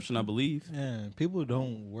the description, I believe. Man, people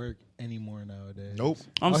don't work anymore nowadays. Nope.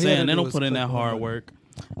 I'm All he had saying to they do don't was put in click that one hard button. work.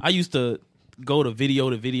 I used to go to video,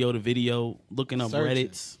 looking up Searching.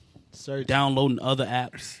 Reddits, Search. downloading other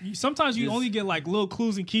apps. Sometimes you Just- only get like little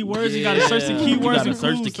clues and keywords. You gotta search the Yeah. You keywords gotta and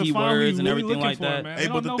search the clues to find what keywords you and really everything looking like for, that. man. Hey, They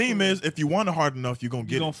but don't the know theme for- is, if you want it hard enough, you're going to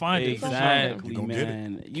you get gonna it. find it. Exactly, You gonna get it.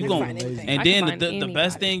 man. You Can gonna find anything. and I then can find the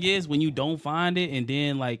best anybody. thing is when you don't find it, and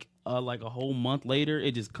then like a whole month later,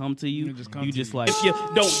 it just come to you. It just come You to just you. like if you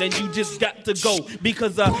don't, then you just got to go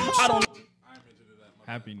because I don't.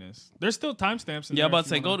 Happiness. There's still timestamps. in Yeah, I'm there about to if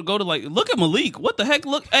say you go to like look at Malik. What the heck?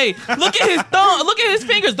 Look, hey, look at his thumb. Look at his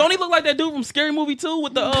fingers. Don't he look like that dude from Scary Movie 2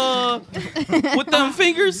 with the with them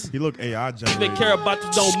fingers? He look AI They generated. care about you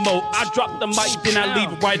no more. I drop the mic, then I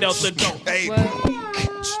leave right out the door. Hey, What?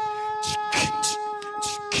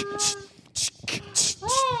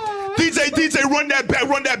 DJ, run that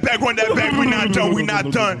back. We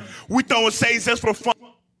not done. We throwing saves just for fun.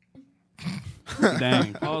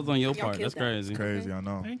 Dang, pause on your Y'all part. killed That's that. crazy. crazy, I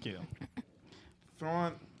know. wanna- Thank you.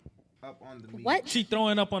 Throwing up on the meat. What? She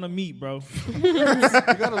throwing up on a meat, bro. You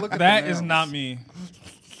gotta look at That the is nails. not me.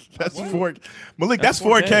 That's 4K. Malik, that's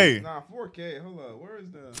 4K. Nah, 4K. Hold up. Where is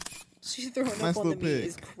the? She's throwing Nice up on the little meat pig.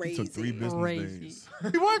 is He crazy. took 3 business Crazy.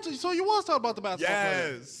 days. So you was talking about the basketball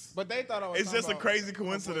player. Yes. But they thought I was. It's just a talking crazy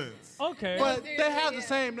coincidence. Okay. But they have the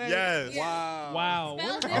same name. Yes. Wow. Wow.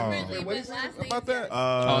 Spelled differently, Wait, what but is last it name about that?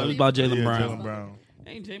 Oh, it was about Jaylen yeah, Brown. Jaylen Brown.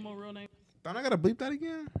 Ain't J-Mo real name? Don't I gotta bleep that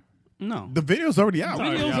again? No. The video's already out.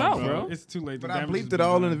 Sorry, Video's out, bro. It's too late. The But I damage has bleeped it been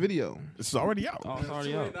all in done. the video. It's already out. Oh, it's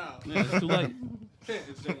already out. Yeah, it's too late.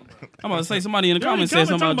 I'm about to say somebody in the You already comments said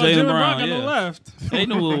something about Jaylen Brown. got no Yeah, left. they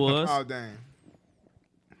knew who it was. Oh dang.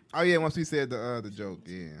 Oh yeah, once we said the joke,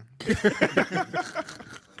 yeah.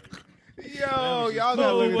 Yo, y'all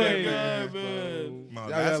gotta look way. at that, man. No, Y'all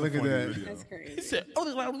that's gotta a look at funny that. video. That's crazy. He said,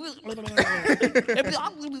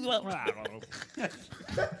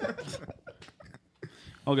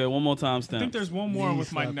 okay, one more time, I Stamp. think there's one more Knee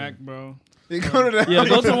with my slapping. neck, bro. They go to that. Yeah,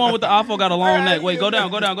 go to the one with the iPhone got a long Alright, neck. Wait, go yeah. down.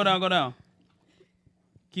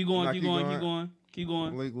 Keep Nah, going, keep keep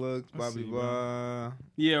going. Link looks, blah see, blah.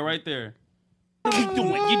 Yeah, right there. What we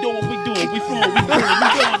doing? You know what we doing? We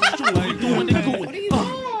doing it good. What are you doing?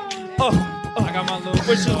 I got my little.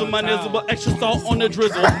 Put shoes on my towel. nizzle, but extra salt on the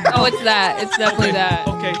drizzle. Oh, it's that. It's definitely that.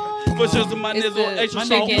 Okay, put shoes on my It's nizzle, the extra My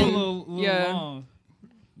salt neck is a chicken. on. little Yeah. long.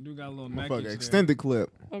 You got a little neck. Fuck, extended clip.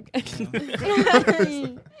 Okay.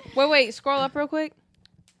 Wait. Scroll up real quick.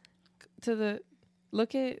 To the.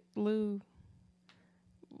 Look at Lou.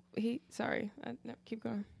 Sorry. No, keep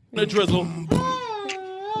going. The drizzle.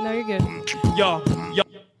 No, you're good. Y'all.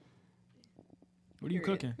 What are you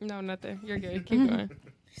cooking? No, nothing. You're good. Keep going.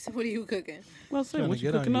 So what are you cooking? Well, say, Trying what to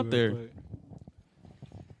you get on cooking up real there? quick.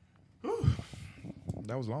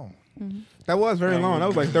 That was long. That was very long. That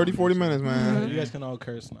was like 30, 40 minutes, man. You guys can all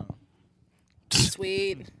curse now.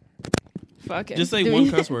 Sweet. Fuck it. Just say Do one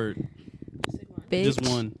we- cuss word. Bitch. Just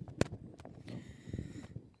one.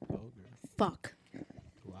 Fuck.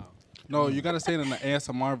 No, you gotta say it in the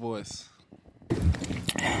ASMR voice.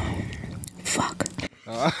 Fuck.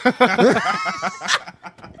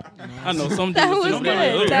 I know some That dudes. was you know,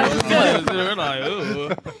 they're good. That was good. They're like, ooh.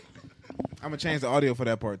 I'm gonna change the audio for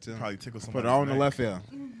that part too. Probably tickle Put somebody. it all in the left ear.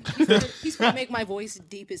 He's gonna make my voice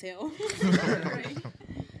deep as hell.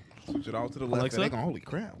 Switch it all to the left Alexa? ear. They going, holy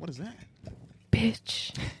crap, what is that?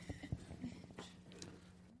 Bitch.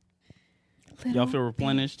 Y'all feel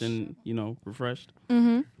replenished and, refreshed?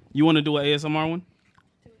 Mm-hmm. You want to do an ASMR one?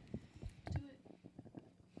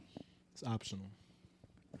 It's optional.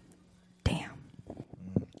 Damn.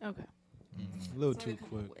 Okay. A little too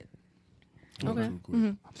quick. Okay.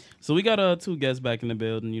 Mm-hmm. So we got 2 guests back in the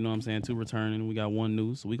building, you know what I'm saying? 2 returning. We got 1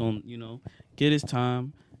 new. So we going to, get his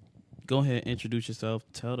time. Go ahead, introduce yourself.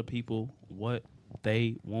 Tell the people what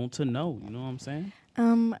they want to know. You know what I'm saying?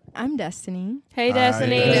 I'm Destiny. Hey,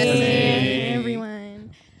 Destiny. Destiny. Hey,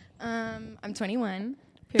 everyone. I'm 21.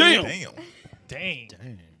 Damn. Damn.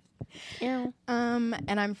 Dang.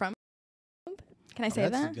 And I'm from. Can I say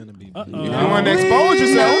That's that? gonna be. Uh-oh. big. You want to expose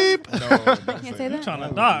yourself? No, I can't say that. Trying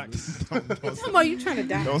to dock. Come on, you trying to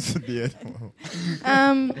die?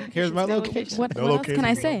 Here's my location. What No else can I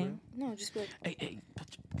location, say? No, just be like, Hey, there you go.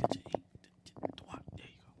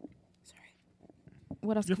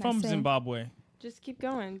 What else You're can I from say? Zimbabwe. Just keep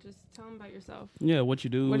going. Just tell them about yourself. Yeah, what you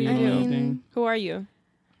do. What do you know, do? everything. Who are you?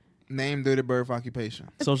 Name, date of birth, occupation.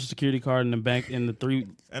 Social security card in the bank and the three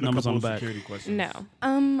And a numbers couple on of the back. security questions. No.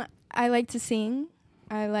 I like to sing.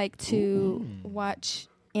 I like to watch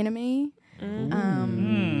anime.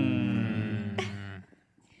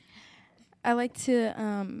 I like to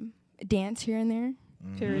dance here and there.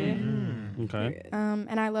 Period. Okay.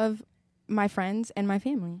 And I love my friends and my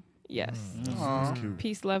family. Yes. That's cute.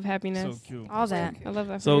 Peace, love, happiness. So cute. All that. I love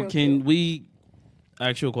that. So can we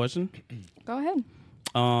ask you a question? Go ahead.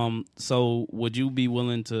 So would you be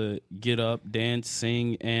willing to get up, dance,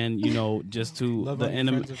 sing, and just to Love the on your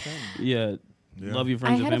enemy? friends and family. Yeah, Yeah. love your I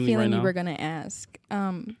friends and had a family feeling right you now. were gonna ask.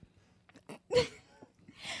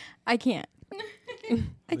 I can't. I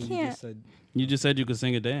But you can't. just said- You just said you could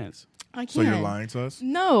sing and dance. I can't. So you're lying to us?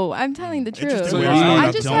 No, I'm telling the truth. Interesting way So to start I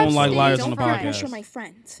up just the don't whole like thing. liars don't on the feel podcast. pressure, my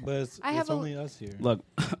friends. But it's, I have it's a- only us here. Look,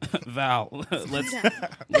 Val,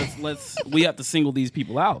 let's we have to single these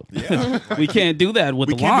people out. Yeah. We can't do that with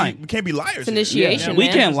We the can't line. be, we can't be liars. It's here. initiation. We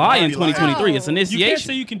man. can't lie in Can't be lying. 2023. It's No. You can't say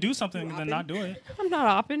initiation. you can do something and then not do it. I'm not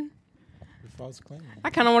hopping. False claim. I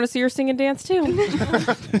kind of want to see her sing and dance too.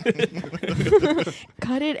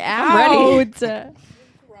 Cut it I'm out.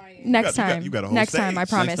 Next You got- time. you got a whole Next time, I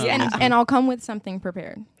stage. promise. Next time. And I'll come with something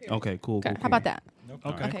prepared. Okay, cool. Okay. Cool, How about that?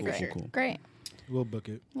 Okay. Okay, great. cool. Great. We'll book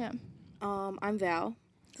it. Yeah. I'm Val.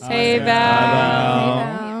 Hey,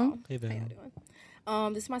 Val. Hey, Val.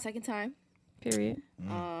 This is my second time. Period.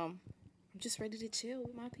 I'm just ready to chill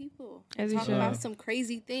with my people. As you Talk should. about some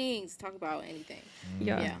crazy things. Talk about anything.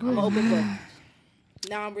 Yeah. Yeah, I'm an open book.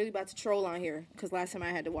 Now I'm really about to troll on here because last time I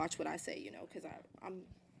had to watch what I say, because I'm,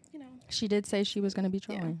 She did say she was going to be yeah,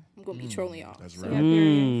 trolling. I'm gonna be trolling y'all. That's So, real.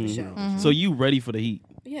 Yeah, for sure. Mm-hmm. So you ready for the heat?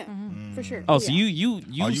 Yeah, for sure. Oh, so yeah. you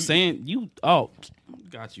Are you- saying you? Oh,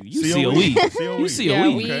 got you. You COE. COE. You COE. Yeah,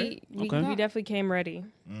 Okay. we Okay. definitely came ready.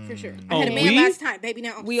 For sure. Oh, I had a man we? last time, baby.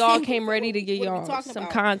 Now I'm We all single, came so ready to get what are we y'all talking some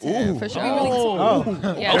about? content Ooh. for sure.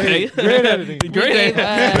 Oh, Yeah. Okay. Great editing. Great,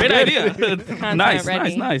 gave, great idea. nice,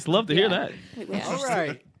 ready. nice. Love to hear Yeah. that. Wait, what? All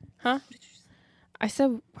right. Huh? I said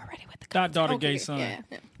we're ready with the God, daughter, Okay, gay son. yeah,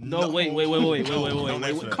 yeah. No, wait. Don't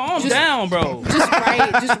answer that. Calm down, bro. Just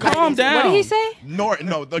right. Just Calm down. What did he say? No,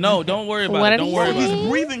 No, don't worry about What it. did Don't he worry say? about it. He's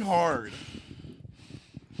breathing hard.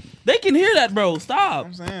 They can hear that, bro. Stop.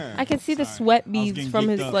 I'm saying. I can see the sweat was beads getting from geeked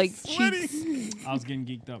his up. like cheeks. I was getting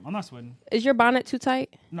geeked up. I'm not sweating. Is your bonnet too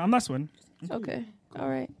tight? No, I'm not sweating. Okay. All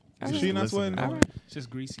right. All Is right. she not sweating? All right. It's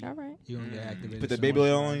just greasy. All right. You gonna get activated. Put the so baby much.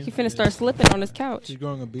 oil on He you. finna start slipping on his couch. She's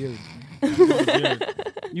growing a beard.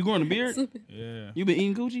 You growing a beard? Yeah, You been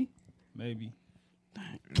eating Gucci? maybe.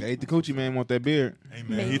 They ate the coochie man want that beard. Hey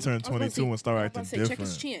man, he turned 22 and started acting Check his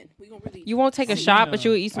different. chin. We gonna really. You won't take a shot, but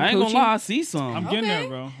you will eat some I ain't gonna coochie. lie. I see some. I'm getting Okay. there,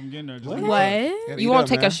 bro. I'm getting there. Just What? What? You won't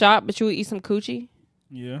take a shot, but you will eat some coochie.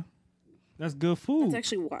 Yeah, that's good That's food.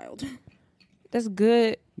 actually wild. That's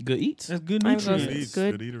good. Good eats. That's good I'm gonna nutrients. say- Eats,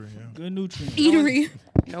 good. eater, yeah. Good nutrients. Eatery.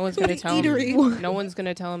 No one's gonna tell him. Eatery. No one's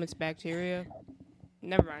gonna tell him it's bacteria.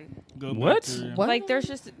 Never mind. Good What? bacteria. What? Like there's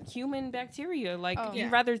just human bacteria. Like Oh. you Yeah.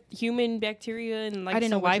 rather human bacteria and like I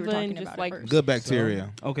didn't know what you saliva were and talking just about like at first. Good bacteria.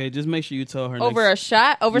 Okay, just make sure you tell her over a next.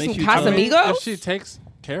 shot, over Make some sure you tell her- Casamigos. If she takes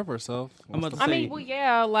care of herself. I'm about to I say. mean, well,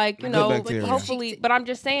 yeah, like you Good know, bacteria. hopefully. But I'm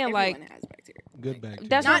just saying, like Everyone has bacteria. Good bacteria.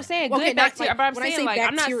 that's what I'm Not- saying. okay, Good not bacteria. like- But I'm when I saying say like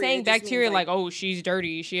I'm not bacteria, saying it just bacteria means, like oh she's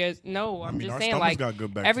dirty. She has no. I'm I mean, just our saying stomach's like got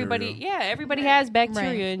good bacteria. everybody. Yeah, everybody has bacteria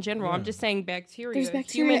Right. in general. I'm just saying bacteria. There's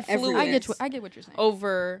bacteria human everywhere. fluids I get what you're saying.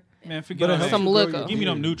 over Man, forget But it all helps that. some you grow liquor. your Give me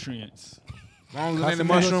them beard. nutrients. As long as it ain't the Casamigos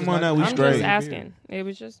mushroom is on not that, we good. I'm straight. just asking. It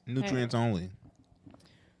was just Nutrients only.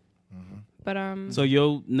 But So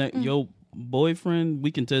your boyfriend,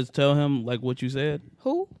 we can just tell him like what you said.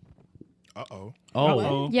 who? Uh-oh. Oh.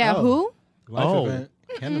 Uh-oh. Yeah, Oh. who? Life Oh. event.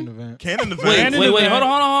 Canon event. Canon the Wait, van. Canon wait, event. hold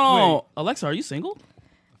on. Alexa, are you single?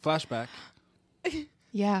 Flashback.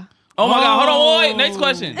 Yeah. Oh my God, hold on, wait. Next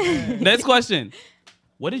question. Next question.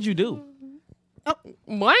 What did you do?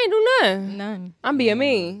 Well, I ain't do nothing. None. I'm being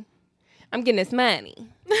mean. I'm getting this money.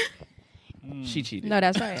 She cheated. No,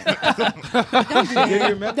 that's right.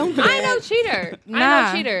 Don't do I ain't no that. cheater. I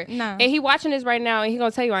Nah, ain't no cheater. nah. And he watching this right now, and he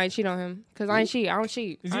gonna tell you I ain't cheat on him because I ain't cheat. I don't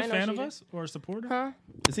cheat. Is I he a ain't no fan of cheater. us or a supporter? Huh?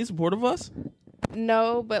 Is he supportive of us?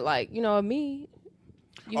 No, but like you know of me.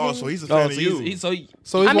 You Oh, feel so me? he's a fan of you. So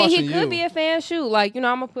he's I mean, he watching could you. be a fan. Shoot, like, you know,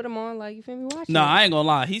 I'm gonna put him on. Like, you feel me? Watch. No, him. I ain't gonna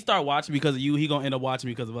lie. He start watching because of you. He gonna end up watching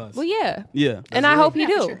because of us. Well, yeah. Yeah. And I hope he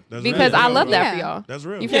do That's because real. I love that Yeah. for y'all. That's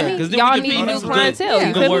real. You feel Yeah, me? 'cause then Y'all we can need feed new him some clientele. good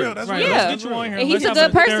You feel me? work. That's Right. real. Yeah. Let's get you on here. And he's Let's a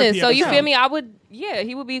have good person, therapy so you episode. feel me? I would, yeah,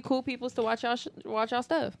 he would be cool people to watch y'all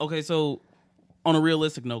stuff. Okay, so on a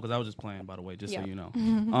realistic note, because I was just playing, by the way, just so Yeah. you know.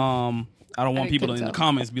 I don't want people to, in the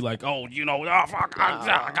comments be like, oh, you know, oh, fuck, God.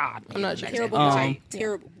 I'm not trying Terrible to. guy.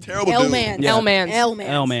 Terrible. Terrible L dude. man. Yeah. L-mans.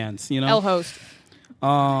 L-mans, you know? L host.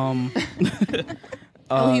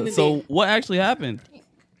 human So being. what actually happened?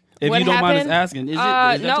 If What you don't mind us happened? asking, is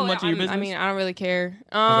that too much of your business? I mean, I don't really care.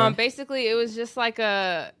 Basically, it was just like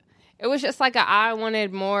I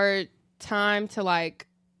wanted more time to like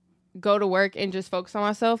go to work and just focus on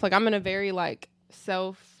myself. Like I'm in a very like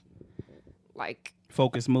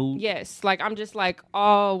Focus mood. yes, like I'm just like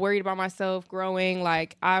all worried about myself growing.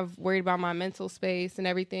 Like I've worried about my mental space and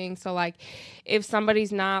everything. So like if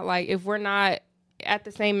somebody's not like, if we're not at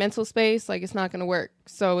the same mental space, like it's not gonna work.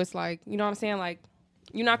 So it's like, you know what I'm saying? Like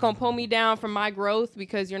you're not gonna pull me down from my growth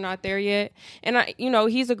because you're not there yet. And I, you know,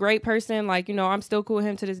 he's a great person. Like, you know, I'm still cool with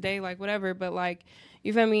him to this day, like whatever. But like,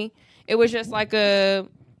 you feel me? It was just like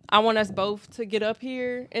I want us both to get up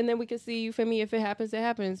here and then we can see, you feel me? If it happens, it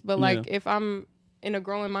happens. But like if I'm in a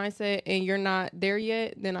growing mindset and you're not there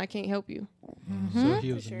yet, then I can't help you. So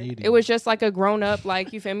he was needy. It was just like a grown up,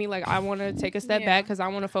 like, you feel me? Like I want to take a step back because I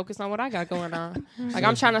want to focus on what I got going on. Like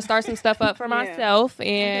I'm trying to start some stuff up for myself,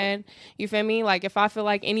 and you feel me? Like if I feel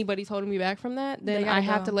like anybody's holding me back from that, then They gotta I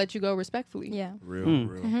have go. to let you go respectfully. Yeah. Real,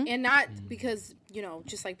 real. And not because, you know,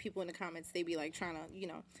 just like people in the comments, they be like trying to, you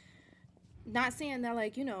know, not saying that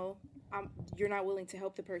like, you know, you're not willing to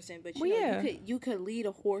help the person, but you know, you could lead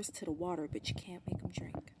a horse to the water, but you can't make him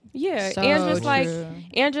drink. Yeah, So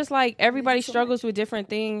and just like everybody so struggles with different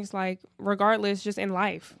things, like regardless, just in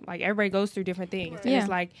life, like everybody goes through different things. And Yeah. it's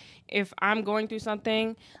like if I'm going through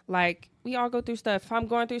something, like we all go through stuff. If I'm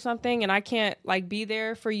going through something and I can't like be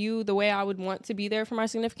there for you the way I would want to be there for my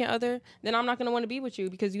significant other, then I'm not going to want to be with you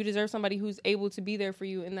because you deserve somebody who's able to be there for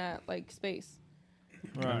you in that like space.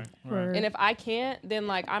 Right. And if I can't, then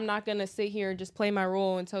like I'm not gonna sit here and just play my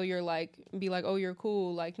role until you're like be like, oh, you're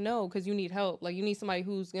cool. Like no, because you need help. Like you need somebody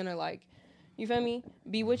who's gonna like, you feel me,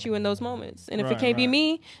 be with you in those moments. And if it can't be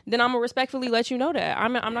me, then I'm gonna respectfully let you know that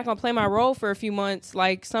I'm not gonna play my role for a few months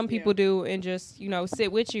like some people do and just, you know,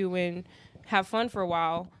 sit with you and have fun for a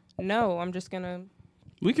while. No, I'm just gonna.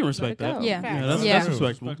 We can respect Let it that. go. Yeah. That's Yeah.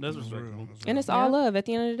 respectable. That's respectable. And it's all love at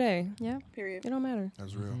the end of the day. Yeah. Period. It don't matter.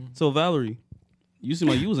 That's real. So Valerie, you seem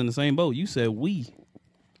like you was in the same boat. You said we.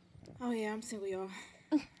 Oh yeah, I'm single, y'all.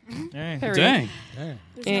 Dang. Period. Dang. Damn.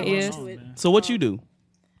 There's It not much is. to it. So what you do?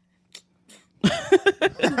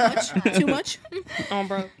 Too much? Oh,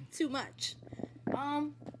 bro. Too much.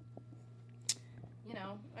 You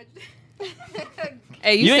know,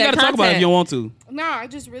 Hey, You ain't said got to talk about it if you don't want to. no, I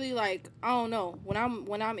just really like, I don't know. When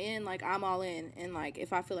I'm in, like I'm all in, and like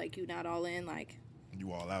if I feel like you not all in, like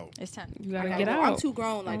You all out. It's time. You I gotta gotta get go. out. I'm too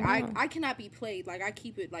grown. Like I cannot be played. Like I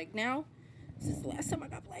keep it like now. Since the last time I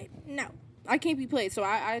got played, no, I can't be played. So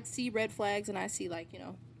I see red flags and I see like, you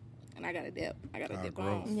know, and I gotta dip. I gotta dip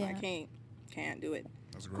growth. on. Yeah. I can't do it.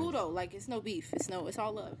 That's Cool growth. though. Like it's no beef. It's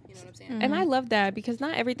all love. You know what I'm saying? And I love that because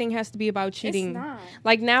not everything has to be about cheating. It's not.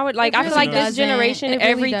 Like now, I really feel like this doesn't. generation, It really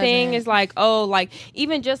everything doesn't. is like, oh, like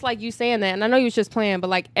even just like you saying that, and I know you was just playing, but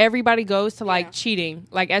like everybody goes to like cheating.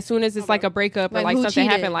 Like as soon as it's like a breakup or Like, like who something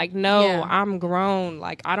cheated? happened, like no, Yeah. I'm grown.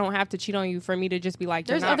 Like I don't have to cheat on you for me to just be like,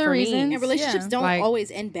 There's you're not other for reasons. me. And relationships don't Like-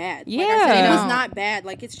 always end bad. Yeah. Like I said, it was No. not bad.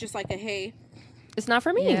 Like it's just like a hey. It's not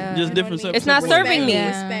for me. Yeah. Just You know different. what I mean? It's not separate- serving me. Yeah.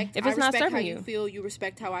 Respect. If it's I not respect serving how you. you feel. You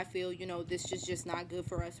respect how I feel. You know, this is just not good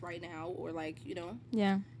for us right now. Or like, you know,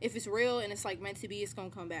 Yeah. if it's real and it's like meant to be, it's gonna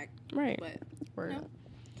come back. Right. But Word. no,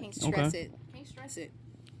 can't stress Okay. it. Can't stress it.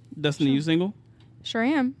 Destiny, you single? Sure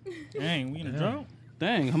am. Dang, we in a drought.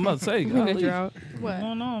 Dang, I'm about to say. Good golly. drought. What's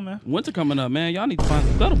going on, man? Winter coming up, man. Y'all need to find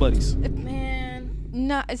some cuddle buddies. Man,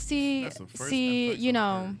 No, see, That's the first see, episode you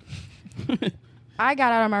know, I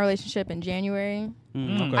got out of my relationship in January.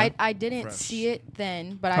 Okay. I didn't Fresh. see it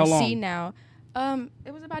then, but How I long? see now.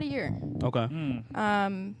 It was about a year. Okay.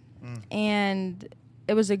 And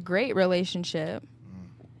it was a great relationship.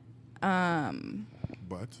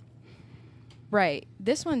 But Right.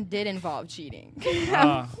 This one did involve cheating.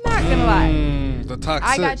 Ah. I'm not gonna lie. The toxic.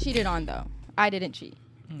 I got cheated on though. I didn't cheat.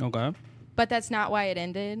 Okay. But that's not why it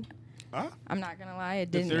ended. Huh? I'm not gonna lie,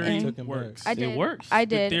 it The didn't theory end. Took him works. I did. It works. I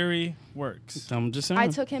The did. theory works. I'm just saying. I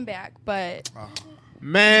took him back, but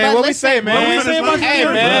Man, what we say, man? Hey,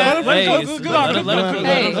 man. Hey,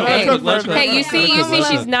 you see,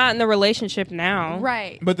 she's not in the relationship now.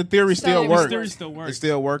 Right. But the theory still works. It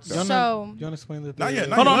still works. Though. So You want to explain the Not theory?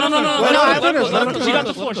 yet. Hold on, no. She got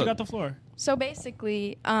the floor. She got the floor. So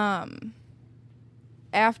basically,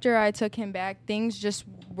 after I took him back, things just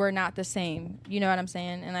were not the same. You know what I'm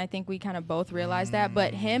saying? And I think we kind of both realized that,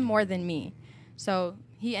 but him more than me. So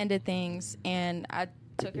he ended things, and I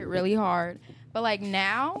took it really hard. But like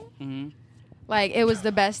now, like it was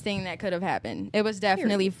the best thing that could have happened. It was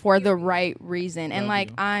definitely for the right reason. And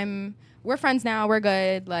like we're friends now. We're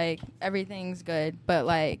good. Like everything's good. But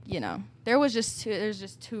like there's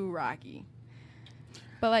just too rocky.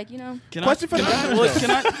 But like Question for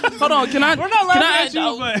the hold on. Can I? We're not laughing at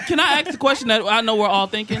you, but Can I ask the question that I know we're all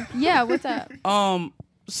thinking? Yeah, what's up?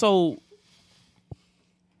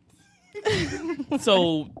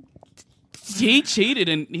 So he cheated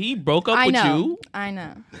and he broke up with you. I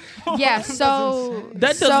know. Yeah. So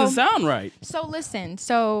that doesn't sound right. So listen.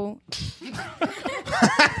 So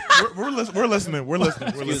We're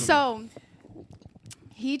listening. So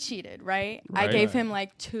he cheated, right? I gave him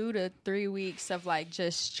like 2 to 3 weeks of like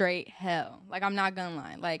just straight hell. Like I'm not gonna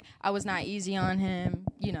lie. Like I was not easy on him.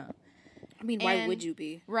 I mean, why would you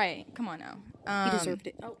be? Right. Come on now. He deserved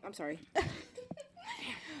it. Oh, I'm sorry.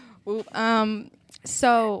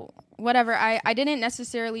 So whatever. I didn't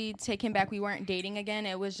necessarily take him back. We weren't dating again.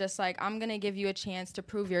 It was just like, I'm gonna give you a chance to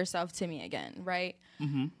prove yourself to me again, right?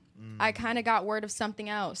 Mm-hmm. I kind of got word of something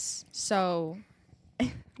else. So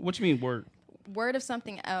What you mean word? Word of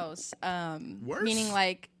something else. Meaning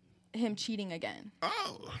like him cheating again.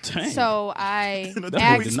 Oh, dang. So I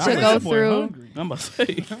asked to go through. I'm about to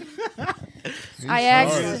say. I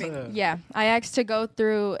asked to go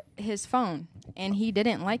through his phone, and he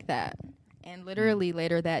didn't like that. And literally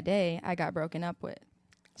later that day, I got broken up with.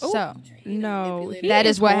 So No, that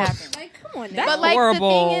is what happened. Like, come on now. But like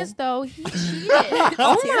horrible. the thing is, though, he cheated.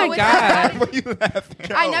 Oh my god!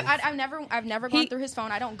 I've never gone through his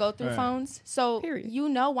phone. I don't go through phones, so Period. you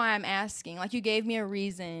know why I'm asking. Like you gave me a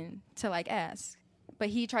reason to like ask, but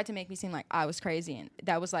he tried to make me seem like I was crazy, and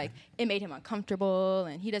that was like it made him uncomfortable,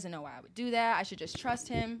 and he doesn't know why I would do that. I should just trust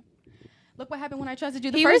him. Look what happened when I tried to do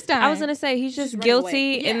the first time. I was gonna say he's just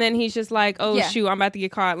guilty, and then he's just like, "Oh shoot, I'm about to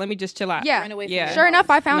get caught. Let me just chill out." Yeah, Run away from Sure enough,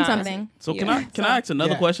 I found something. So can I ask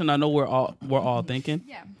another question? I know we're all thinking.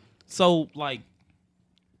 Yeah. So like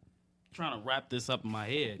trying to wrap this up in my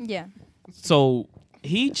head. Yeah. So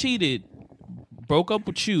he cheated, broke up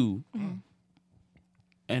with you,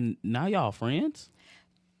 and now y'all friends?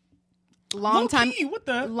 Long time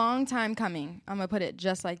coming. I'm gonna put it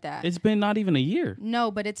just like that. It's been not even a year. No,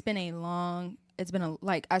 but it's been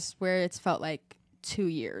like I swear it's felt like 2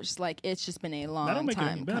 years. Like it's just been a long That don't make it time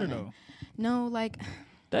any better coming. though. No, like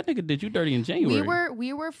That nigga did you dirty in January.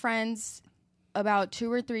 we were friends about 2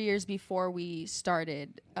 or 3 years before we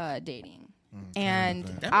started dating. And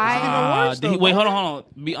wait, hold on.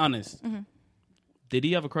 Be honest. Did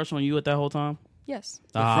he have a crush on you at that whole time? Yes.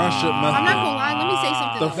 The friendship method. I'm not gonna lie. Let me say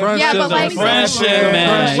something. The though. friendship. Yeah, but like- The friendship,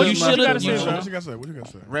 man. What You you should gotta have. say, bro? What you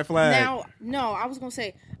gotta say? Red flag. Now, no, I was gonna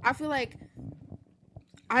say. I feel like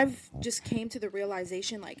I've just came to the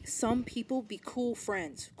realization like some people be cool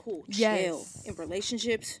friends, cool, chill Yes. in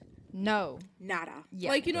relationships. No. nada. Yeah.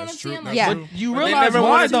 Like you know That's what I'm saying? true. Like, Yeah. That's true. You But they realize never why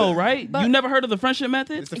wanted to. though, right? But- You never heard of the friendship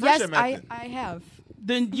method? It's the Yes, friendship I method. have.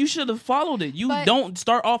 Then you should have followed it. You But- don't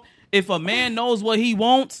start off. If a man knows what he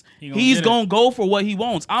wants, gonna he's get it. gonna go for what he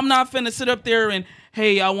wants. I'm not finna sit up there and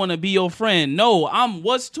hey, I want to be your friend. No,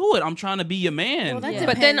 what's to it? I'm trying to be your man. Well, that Yeah.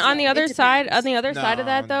 But then depends, on the though. other It side, depends. of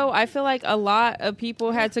that though, I feel like a lot of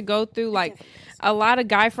people had to go through like a lot of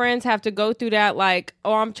guy friends have to go through that like,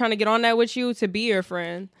 oh, I'm trying to get on that with you to be your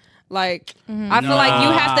friend. Like I feel like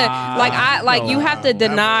you have to you have to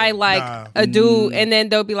deny like a dude and then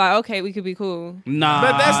they'll be like, okay, we could be cool. Nah,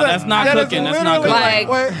 But that's not that is cooking. That's not literally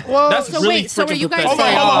cooking. like, That's So really wait, so are freaking you guys pathetic.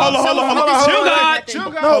 saying? Hold on.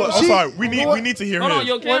 Chill, God. No, I'm sorry. We need to hear Hold his. on,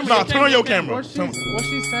 your camera, Nah, your turn on your camera. camera. What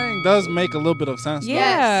she's saying does make a little bit of sense. though.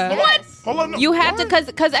 Yeah. Yes. Hold on. No. You have to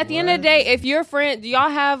because at the end of the day, if your friend, do y'all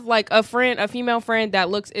have like a female friend that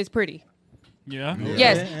is pretty? Yeah.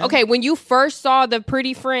 Yes. Okay. When you first saw the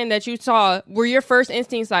pretty friend that you saw, were your first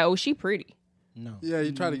instincts like, oh, she pretty? No. Yeah,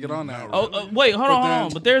 you try to get on that. Oh, wait, hold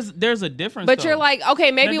on. But there's a difference. But though. you're like, okay,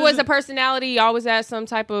 maybe That it was doesn't- a personality. Y'all was at some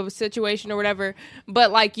type of situation or whatever.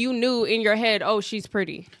 But like you knew in your head, oh, she's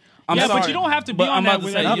pretty. I'm Yeah, sorry, but you don't have to be but on I'm that about to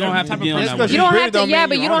with say, that you don't have to type be of on that. person. with You You don't pretty have to, don't yeah, mean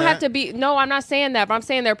but you you on don't have that. to be. No, I'm not saying that. But I'm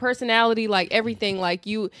saying their personality, like everything, like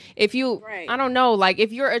if you, Right. I don't know, like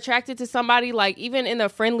if you're attracted to somebody, like even in a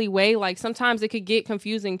friendly way, like sometimes it could get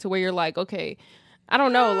confusing to where you're like, okay, I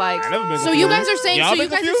don't know, like. So you guys are saying,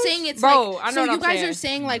 it's bro. Like, I know so what you I'm guys saying. are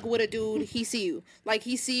saying like, what a dude he see you, like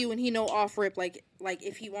he see you and he know off rip, like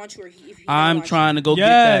if he wants you or if he I'm trying to go get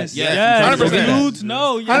that. Yes, 100%. dudes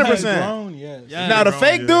know. 100%. Yes. Now the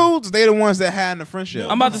fake dudes, they the ones that had the friendship.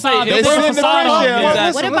 I'm about to say They sit in the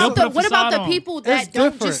friendship. What about the people that It's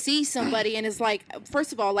don't different. just see somebody and it's like,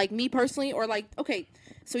 first of all, like me personally, or like, okay,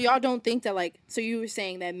 so y'all don't think that like, so you were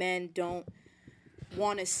saying that men don't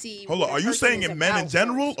want to see. Hold on, are you saying it men in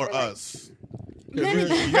general or us? Men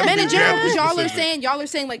in general, because y'all are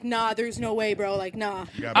saying like, nah, there's no way, bro, like, nah.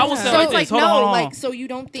 I will say So like it's like, this. Hold no, on. like, so you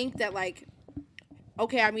don't think that like,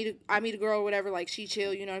 okay, I meet a girl or whatever, like she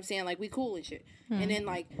chill, you know what I'm saying, like we cool and shit, and then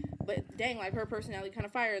like, but dang, like her personality kind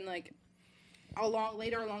of fire, and like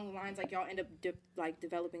later along the lines, like y'all end up like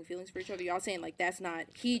developing feelings for each other. Y'all saying like that's not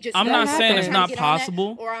he just. I'm not saying it's trying to not get on that,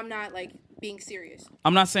 possible. or I'm not like being serious.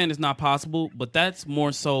 I'm not saying it's not possible, but that's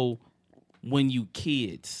more so when you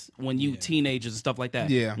kids, when you teenagers and stuff like that.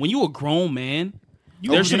 Yeah. When you a grown man,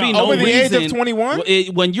 there should be no over the reason. age of 21?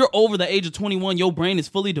 When you're over the age of 21, your brain is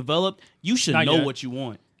fully developed. You should Not know yet. what you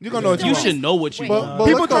want. You're gonna know what You should know what you want. But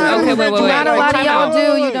people trying to Okay, wait. Not a lot of y'all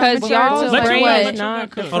do. You Because y'all's Let brain you- is let you-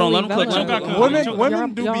 not. Hold on, let him fully cook. developed.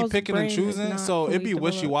 Women do be Y'all's picking and brain is choosing, not so it fully be developed.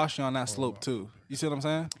 wishy-washy on that slope too. You see what I'm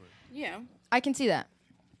saying? Yeah. I can see that.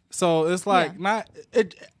 So it's like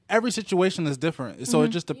every situation is different. So it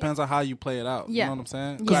just depends on how you play it out. Yeah. You know what I'm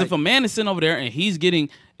saying? Because if a man is sitting over there and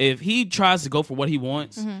if he tries to go for what he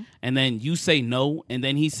wants, and then you say no, and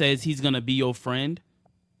then he says he's gonna be your friend,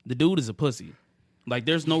 the dude is a pussy. Like,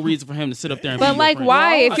 there's no reason for him to sit up there and be But your like, friend.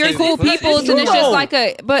 why? If you're cool people, then it's just like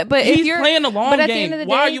a. But if He's you're playing the long but at the game. end of the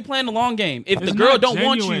Why are day- you playing the long game? If It's the girl not don't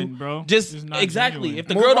want genuine, you, bro. just It's not exactly. genuine. If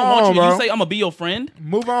the Move girl don't want on, you, bro. you say I'm gonna be your friend.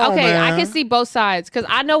 Move on. Okay, man. I can see both sides because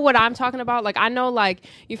I know what I'm talking about. Like, I know, like,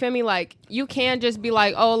 you feel me? Like, you can just be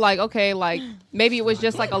like, oh, like, okay, like, maybe it was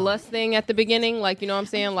just like a lust thing at the beginning. Like, you know what I'm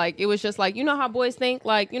saying? Like, it was just like, you know how boys think?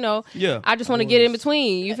 Like, you know, Yeah. I just want to get in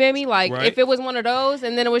between. You feel me? Like, Right. if it was one of those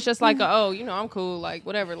and then it was just like, oh, you know, I'm cool. Like,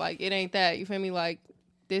 whatever. Like, it ain't that. You feel me? Like,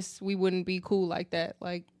 this, we wouldn't be cool like that.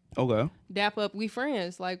 Like, Okay. dap up, we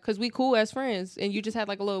friends. Like, because we cool as friends. And you just had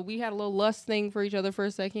like we had a little lust thing for each other for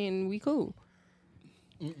a second and we cool.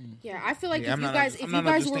 Yeah, I feel like Yeah, if I'm you not- guys, I'm if not you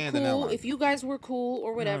guys were understanding that cool, one. if you guys were cool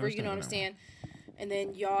or whatever, you know what I'm saying, and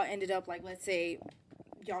then y'all ended up like, let's say,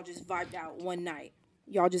 y'all just vibed out one night.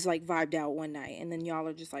 Y'all just like vibed out one night, and then y'all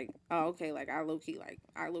are just like, oh, okay, like I low key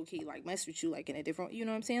like mess with you like in a different, you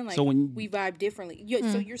know what I'm saying? Like, So when- we vibe differently.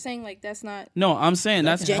 So you're saying like that's not No, I'm saying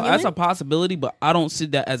that's genuine? a possibility, but I don't see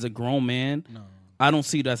that as a grown man. No. I don't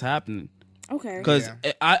see that's happening. okay. Because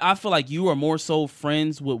I feel like you are more so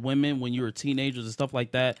friends with women when you were teenagers and stuff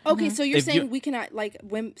like that. Okay, so you're If saying you're- we cannot like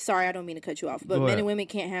women. Sorry, I don't mean to cut you off, but Go men ahead. and women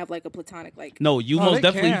can't have like a platonic like. No, you Oh, most they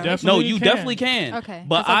definitely, can. no, Definitely you can. definitely can. Okay.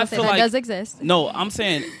 But That's all I I'm saying. feel That like does exist. No, I'm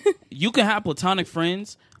saying you can have platonic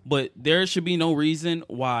friends, but there should be no reason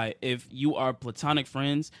why if you are platonic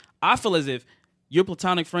friends. I feel as if your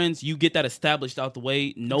platonic friends, you get that established out the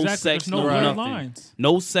way. No Exactly. sex, There's no no red nothing. lines.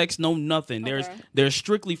 No sex, no nothing. There's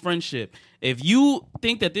strictly friendship. If you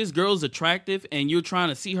think that this girl's attractive and you're trying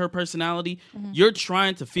to see her personality, you're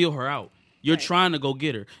trying to feel her out. You're trying to go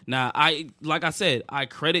get her. Now, like I said, I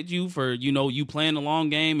credit you for, you playing the long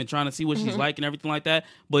game and trying to see what she's like and everything like that.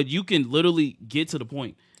 But you can literally get to the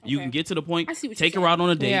point. You can get to the point, I see what take you're her saying. out on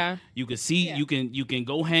a date. Yeah. You can see, you can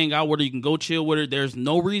go hang out with her. You can go chill with her. There's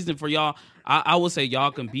no reason for y'all. I would say y'all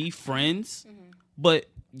can be friends, but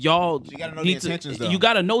y'all You gotta know the intentions, though. You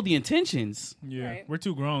got to know the intentions. Yeah, Right. we're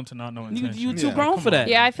too grown to not know You intentions. too grown for that.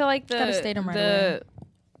 Yeah, I feel like Gotta state 'em right the away.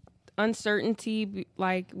 uncertainty,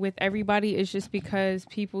 like with everybody, is just because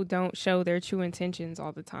people don't show their true intentions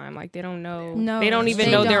all the time. Like they don't know, No, they don't even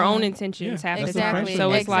they know their don't. own intentions half the Exactly. time.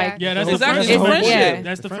 So it's like, Yeah, that's Exactly. the It's friendship. friendship. Yeah,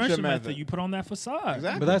 that's the Friendship friendship method. method. You put on that facade.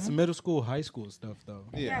 Exactly. But that's middle school, high school stuff, though.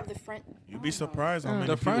 Yeah, the friend. You'd be surprised how many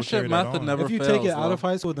The people friendship carry that method on. never If you fails, take it out though. of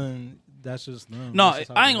high school, then that's just them. No, That's just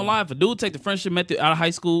how I they ain't gonna roll. lie. If a dude take the friendship method out of high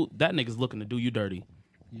school, that nigga's looking to do you dirty.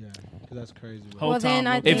 Yeah, 'cause that's crazy. bro. Whole Well, then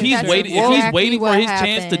time I looking. think If he's that's waiting, exactly for what his chance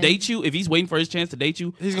to happened. date you, if he's waiting for his chance to date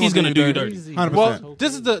you, He's he's gonna gonna do do you you dirty. Easy. 100%. Well,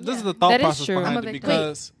 this is the thought That is process true. behind I'm a it victim.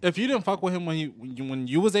 because if you didn't fuck with him when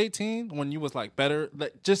you was 18, when you was like better,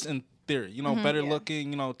 like, just in theory, better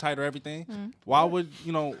looking, tighter everything. Why would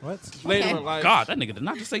What? later Okay. in life? God, that nigga did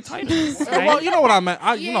not just say tight. Well, you know what I meant.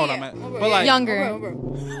 You know what I meant. But like Younger.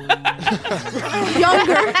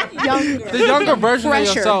 younger. the younger version Fresher.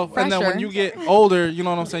 of yourself, and then when Fresher. you get older, you know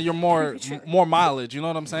what I'm saying. You're more mileage. You know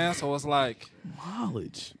what I'm saying. So it's like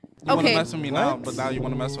Knowledge. you want to Okay. mess with me now, but now you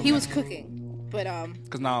want to mess with He me was cooking, but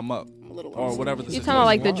because now I'm up. a little or lost. whatever the You situation talking about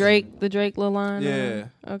like was. the Drake Lil Line? Yeah.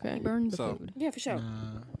 Okay. Burn the So- food. Yeah, for sure.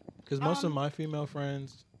 Because most of my female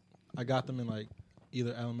friends, I got them in like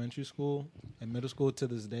either elementary school and middle school to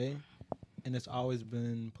this day, and it's always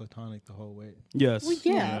been platonic the whole way. Yes. Well,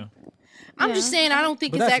 yeah. I'm just saying, I don't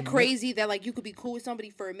think But it's that's that crazy that like you could be cool with somebody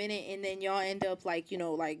for a minute and then y'all end up like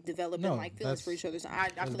like developing No, like feelings that's- for each other. So I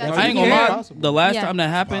feel that's that's I ain't gonna Yeah. lie. Possible. The last Yeah. time that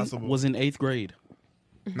happened Possible. was in 8th grade.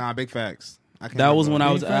 Big facts. I can't That was remember. when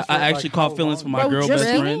I was. Being friends I for, like, actually how caught feelings long? for my Bro, girl just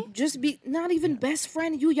best friend. Just be not even best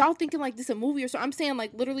friend. Y'all thinking like this a movie or so. I'm saying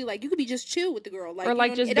like literally like you could be just chill with the girl, like Or, you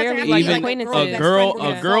like, know, just it doesn't barely, have to like, be, acquaintances. A best girl, friend, we're a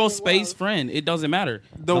gonna girl fall in space love. friend. It doesn't matter.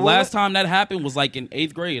 The rela- last time that happened was like in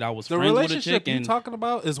 8th grade. I was The friends with a relationship chick, you and talking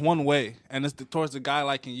about is one way, and it's towards the guy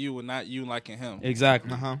liking you and not you liking him.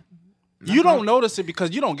 exactly. You don't notice it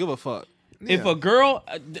because you don't give a fuck. If a girl,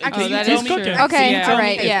 Oh, can you that tell is me? true. Okay, Yeah. all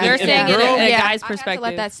right, If yeah. they're if saying a it girl- in a Yeah, guy's I have to perspective.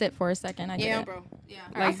 let that sit for a second. I get Yeah, it. bro. Yeah,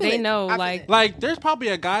 Like, they know, I feel like- it. Like, there's probably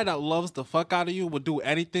a guy that loves the fuck out of you, would do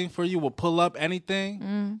anything for you, will pull up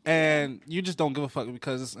anything, and you just don't give a fuck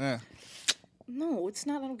because it's no, it's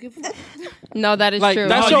not. I don't give a fuck. No, that is like true.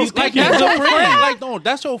 that's Oh, your you like think that's you're your friend. Like no,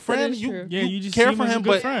 that's your friend. is You true. Yeah, you just care see him for as a him, good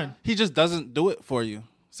but friend. he just doesn't do it for you.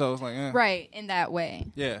 So it's like, Right, in that way.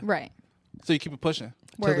 yeah, Right. So you keep it pushing.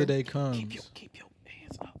 Till the Word. day comes, Keep your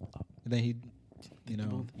hands up. and then he, you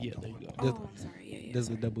know, Yeah, there you go. does, Oh, I'm sorry. Yeah. does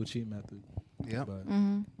the double cheat method. Yeah. But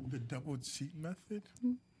The double cheat method.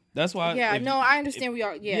 That's why. Yeah, if- no, I understand. We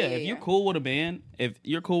are. Yeah, yeah. if you're cool with a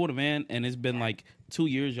man, and it's been like 2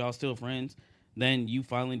 years, y'all still friends, then you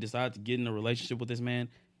finally decide to get in a relationship with this man.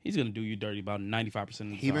 He's gonna do you dirty about 95% of the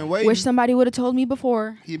time. He been waiting. Wish somebody would have told me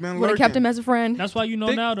before. He been Would have kept lurking. him as a friend. That's why you know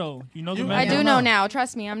Think- now, though. You know the you- man. I do hell know no. now.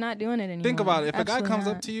 Trust me, I'm not doing it anymore. Think about it. If a guy Absolutely comes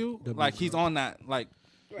not. up to you, Double like he's cross. on that, like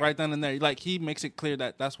right then and there, like he makes it clear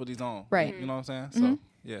that that's what he's on. Right. You know what I'm saying? So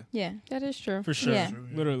yeah. Yeah. That is true. For sure. Yeah.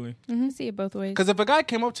 Literally. I see it both ways. Because if a guy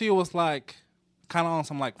came up to you was like kind of on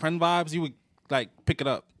some like friend vibes, you would like pick it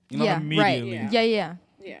up. You know? Yeah. Right. Immediately. Yeah. Yeah.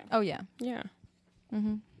 Yeah. Oh yeah. Yeah.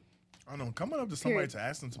 I don't know. Coming up to somebody to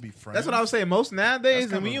ask them to be friends. That's what I was saying. Most nowadays,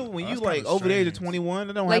 That's and when you kinda- when you that's like kinda over the age of strange. 21,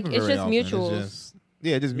 it don't Like, happen it's very just often. mutuals. It's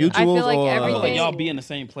just, just mutuals. I feel like or, everything- Like y'all be in the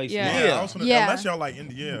same place. Yeah. together. Yeah, I was gonna, Yeah. unless y'all like in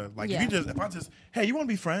the air. Like Yeah. if I just, hey, you want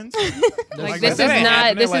to be friends? Like, this is that ain't not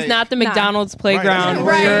happening, this like- is not the Nah. McDonald's playground that's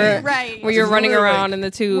where you're Right. where you're It's running literally around like- in the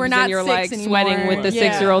tubes We're not and you're like 6 sweating anymore. with the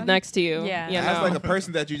Yeah. 6-year-old next to you. Yeah. You That's know? like a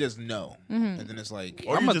person that you just know, and then it's like,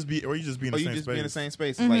 Or I'm you a- just be, or you just be in or the you same just space. be in the same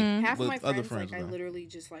space, like Half of with my other friends, friends. like I though. literally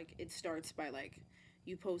just like it starts by like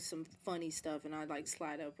you post some funny stuff and I like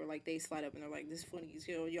slide up or like they slide up and they're like this funny,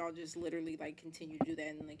 y'all just literally like continue to do that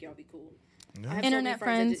and like y'all be cool. I have Internet so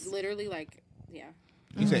many friends. friends. That literally like yeah.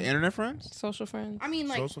 You say internet friends? Social friends. I mean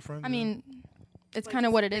like Social friends. I mean, it's like, kind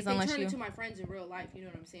of what it like, is they unless turn you. into my friends in real life. You know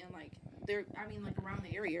what I'm saying? Like they're I mean like around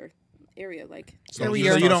the area like so you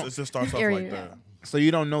it just don't- starts- it just starts off area. like that. So you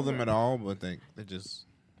don't know them at all, but they just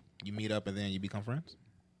you meet up and then you become friends.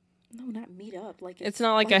 no, not meet up. Like It's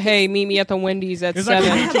not like a hey, meet me at the Wendy's at It's like a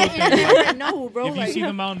 7. mutual thing. Like, no, bro. if you like, see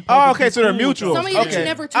them out in Oh, public, okay, be so they're cool with them. mutuals. somebody that Okay. you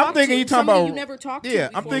never I'm talked thinking to, you talking somebody about- you never talked to. Yeah,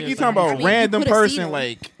 I'm before. thinking you it's talking like- about I mean, you random coulda seen person them.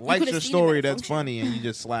 like You likes coulda your seen them story at a that's function. funny and you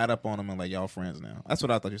just slide up on them and like y'all friends now. That's what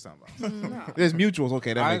I thought you were talking about. No. There's mutuals.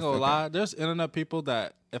 Okay, that I makes ain't gonna okay. lie. There's internet people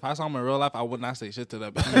that if I saw them in real life, I would not say shit to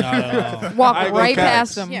them. Not at all. Walk I go right facts.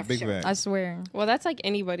 past them. Yeah, for Big sure. bag. I swear. Well, that's like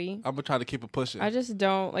anybody. I'm gonna try to keep it pushing. I just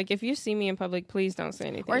don't like if you see me in public, please don't say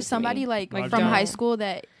anything. Or to somebody me. like Like, from don't. high school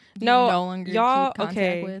that you No, no longer y'all keep contact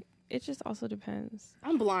okay. with. It just also depends.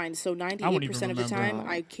 I'm blind, so 98% of the remember. time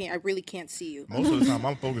I really can't see you. Most of the time,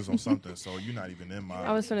 I'm focused on something, so you're not even in my.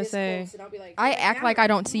 I was gonna This say close, and I'll be like, I "Hey, act now like we're-" I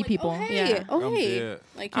don't I'm see like, people. Oh hey, Yeah. oh I'm hey, dead.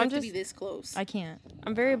 like you I'm have to be just- this close. I can't.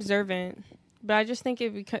 I'm very observant, but I just think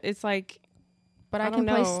it's like But I, don't can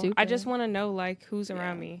play know. stupid. I just want to know like who's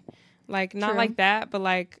around me, like not True. like that, but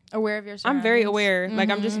like aware of your surroundings. I'm very aware. Like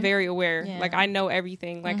I'm just Mhm. very aware. Yeah. Like I know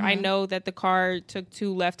everything. Like I Mhm. know that the car took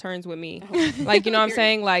 2 left turns with me. Like you know what I'm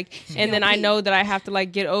saying? Like and then I know that I have to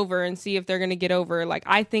like get over and see if they're gonna get over. Like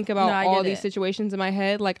I think about No, I all get these it. situations in my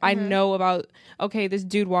head. Like I know about okay, this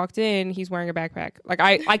dude walked in, he's wearing a backpack. Like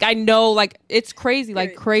I know like it's crazy, like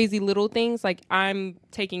Right. crazy little things. Like I'm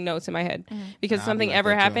taking notes in my head because Nah, I be something like ever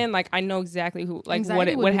that, too. happened. Like I know exactly who, like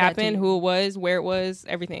Anxiety would what do that happened, too. who it was, where it was,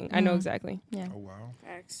 everything. I know exactly. Yeah. Oh wow.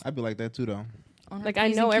 Facts. I'd be like that too though. On her Like I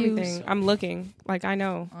P's know and Q's. everything. I'm looking. Like I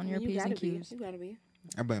know. On your You P's gotta and be. Q's. You gotta be.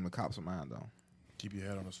 I blame the cops on mine though. Keep your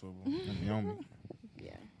head on a swivel. You know me. Yeah.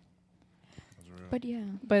 That's real. But yeah.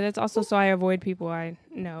 But it's also so I avoid people I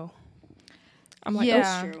know. I'm like,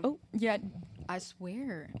 Yeah. True. oh, Yeah. I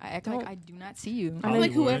swear. I act like Don't- I do not see you. I feel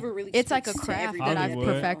like Hollywood. whoever really. It's like a speaks to craft everybody. that I've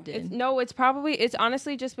Hollywood. perfected. no, it's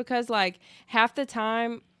honestly just because like half the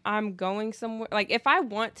time I'm going somewhere, like if I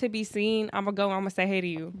want to be seen, I'm gonna say hey to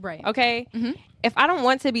you. Right. Okay. Mm-hmm. If I don't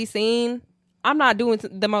want to be seen, I'm not doing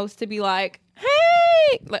the most to be like,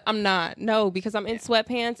 hey, like I'm not. No, because I'm in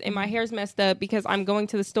sweatpants and my hair's messed up because I'm going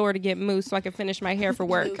to the store to get mousse so I can finish my hair for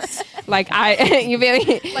work. Like you feel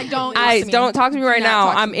me? Like don't talk to me right now.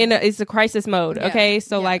 I'm in it's a crisis mode. Yeah. Okay,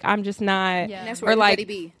 so like I'm just not. Yeah. That's where everybody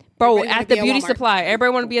be. Bro, at the beauty supply.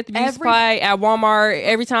 Everybody want to be at the beauty supply, at Walmart.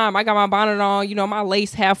 Every time I got my bonnet on, you know, my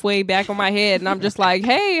lace halfway back on my head. And I'm just like,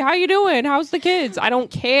 hey, how you doing? How's the kids? I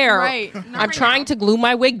don't care. Right. I'm trying to glue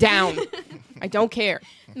my wig down. I don't care.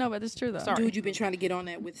 No, but it's true, though. Sorry. Dude, you've been trying to get on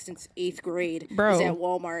that with since 8th grade. Bro. He's at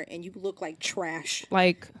Walmart, and you look like trash.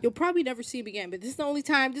 Like. You'll probably never see him again, but this is the only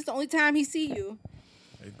time he see you.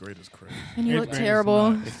 8th grade is crazy. And you look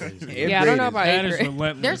terrible. Yeah, I don't know about 8th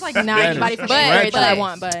grade. There's like 90 from 8th grade that I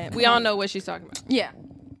want, but we all know what she's talking about. Yeah.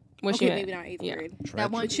 What okay, maybe not 8th grade.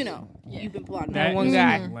 That one, but you know, you've been plotting. That one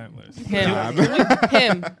guy. Him.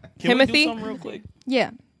 Can we do Timothy. something real quick?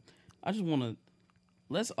 Yeah. I just want to.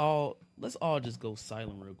 Let's all just go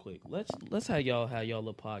silent real quick. Let's have y'all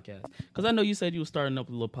little podcast, because I know you said you were starting up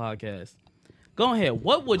a little podcast. Go ahead.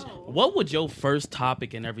 What would your first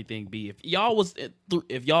topic and everything be if y'all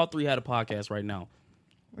three had a podcast right now?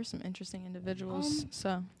 We're some interesting individuals.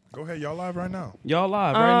 So go ahead, y'all live right now. Y'all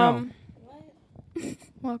live right now.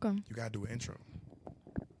 Welcome. You gotta do an intro.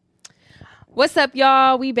 What's up,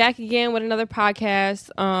 y'all? We back again with another podcast.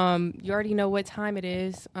 You already know what time it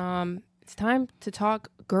is. It's time to talk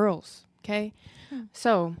girls. Okay.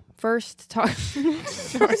 So first topic.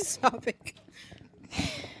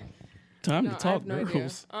 Time to talk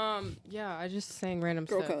girls. Yeah, I just sang random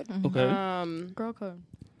girl stuff. Code. Okay. Girl code.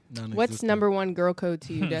 What's number one girl code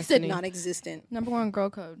to you, Destiny? Said non-existent. Number one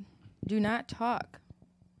girl code. Do not talk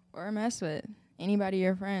or mess with anybody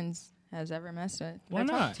your friends has ever messed with. Why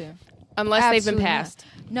not? To. Unless Absolutely they've been passed.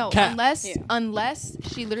 Not. No, unless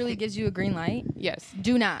she literally gives you a green light. Yes.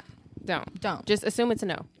 Do not. Don't. Just assume it's a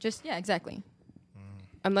no. Just exactly.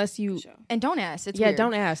 Unless you and don't ask. It's weird.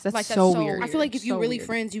 Don't ask. That's, like, so weird. I feel like if you're really weird.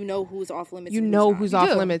 friends, you know who's off limits. You know who's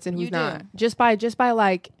off limits and who's not. Just by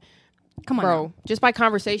like, come on, bro. Now. Just by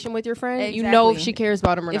conversation with your friend, exactly. you know if she cares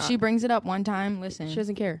about him or not. If she brings it up one time, listen. She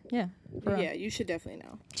doesn't care. Yeah. Bro. Yeah, you should definitely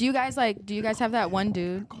know. Do you guys have that one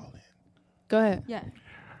dude? Go ahead. Yeah.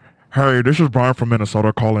 Hey, this is Brian from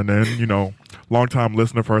Minnesota calling in. You know, long time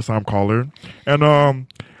listener, first time caller, and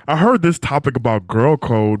I heard this topic about girl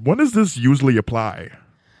code. When does this usually apply?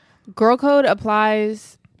 Girl code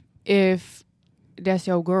applies if that's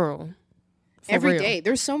your girl. Every day.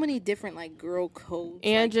 There's so many different like girl codes.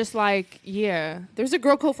 And like, just like, yeah. There's a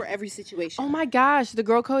girl code for every situation. Oh my gosh, the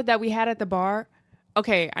girl code that we had at the bar.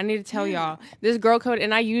 Okay, I need to tell y'all. This girl code,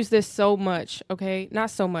 and I use this so much, okay? Not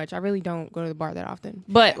so much. I really don't go to the bar that often.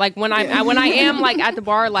 But like when I am like at the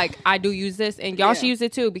bar, like I do use this, and y'all should use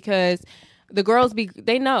it too, because the girls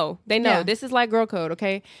they know. Yeah. This is like girl code,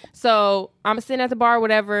 okay? So I'm sitting at the bar,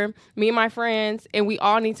 whatever, me and my friends, and we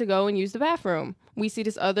all need to go and use the bathroom. We see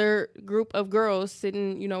this other group of girls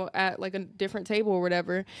sitting, you know, at like a different table or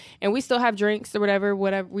whatever, and we still have drinks or whatever.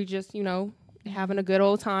 We just, you know, having a good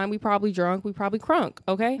old time. We probably drunk. We probably crunk,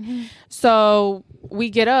 okay? Mm-hmm. So we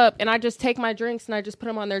get up, and I just take my drinks, and I just put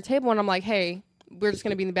them on their table, and I'm like, hey, we're just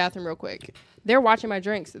going to be in the bathroom real quick. They're watching my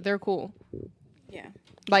drinks. They're cool. Yeah.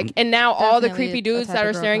 Like, and now all the Definitely creepy dudes that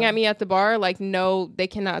are staring at me at the bar, like, no, they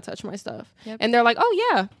cannot touch my stuff. Yep. And they're like, oh,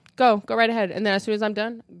 yeah, go right ahead. And then as soon as I'm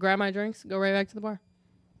done, grab my drinks, go right back to the bar.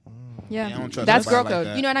 Yeah, that's girl code.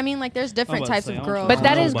 Like you know what I mean? Like, there's different types of girls. But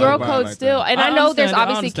that is girl code still. And I know there's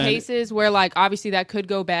obviously understand cases where, like, obviously that could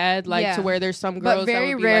go bad, like, to where there's some girls that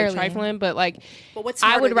would be, like, trifling. But, like, what's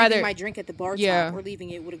I would rather my drink at the bar top or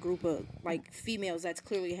leaving it with a group of, like, females that's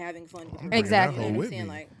clearly having fun. Exactly. You know what I'm saying?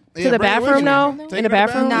 Like, to the bathroom, though? In the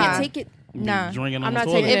bathroom? Nah. Take it. Nah, drinking I'm not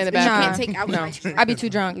taking it in the bathroom. You can't take out my drink. I'd be too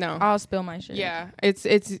drunk. No, I'll spill my shit. Yeah,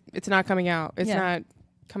 it's not coming out. It's not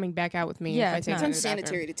coming back out with me. Yeah, if I take it's it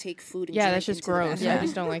unsanitary to take food. And that's just gross. I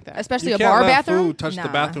just don't like that. Especially you a can't bar let bathroom. Food touch the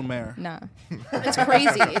bathroom mirror. Nah, it's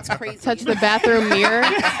crazy. It's crazy. Touch the bathroom mirror.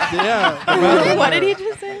 Yeah. What did he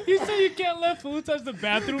just say? You said you can't let food touch the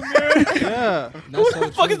bathroom mirror. Yeah. Who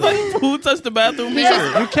the fuck is letting food touch the bathroom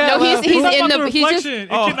mirror? You can't. No, he's in the. He's just. It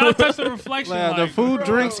cannot touch the reflection. The food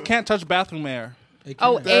drinks can't touch bathroom mirror.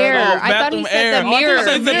 Oh, air. I thought he said the mirror.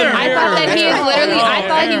 I thought that he is literally. I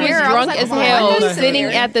thought he was drunk as hell, sitting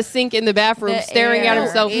at the sink in the bathroom, staring at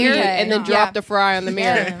himself eat, and then dropped a fry on the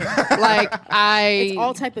mirror. Like it's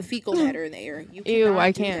all type of fecal matter in the air. Ew,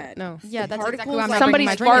 I can't. No. Yeah, that's exactly what I'm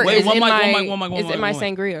Somebody's fart is in my mic.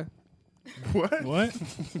 sangria. What?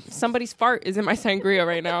 Somebody's fart is in my sangria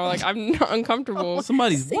right now. Like, I'm uncomfortable.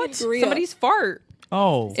 Somebody's what? Somebody's fart.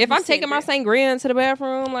 Oh, If I'm taking my sangria into the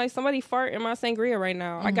bathroom, like somebody fart in my sangria right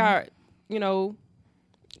now. I got,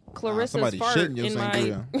 Clarissa's somebody fart shitting your in my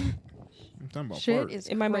sangria. I'm talking about Shit fart. is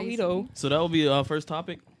in my crazy. mojito. so that will be our first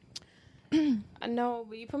topic. I know,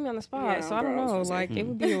 but you put me on the spot, Yeah, so I don't bro, I was know. gonna say. Like it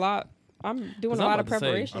would be a lot. I'm doing 'Cause a I'm lot of about to say,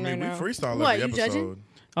 preparation I mean, we right now. freestyle What, every you judging? episode.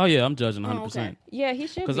 Oh yeah, I'm judging 100. Oh, okay. percent Yeah, he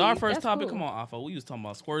should. Because be. our first That's topic, cool. come on, Alpha. We was talking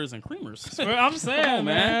about squirters and creamers. I'm saying, Come on,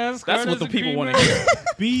 man. man. That's what the people want to hear.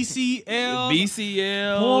 BCL,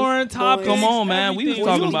 BCL, porn topics. Come on, man. We was everything.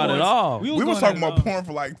 talking about it all. We was going talking at it about all. porn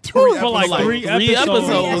for like 3 episodes. For like three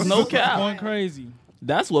episodes, no cap. Going crazy.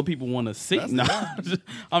 That's what people want to see. No,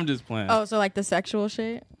 I'm just playing. Oh, so like the sexual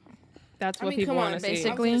shit? That's I what mean, people come want on, to see.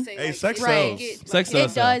 basically. Hey, sex Right. sells. Sex It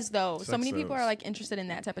does. does though. So Sex many people sells. are like interested in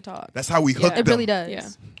that type of talk. That's how we hooked It them. really does. Yeah.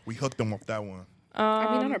 We hooked them off that one.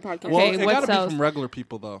 I mean, on our podcast. Well, Okay, it what gotta be sells? from regular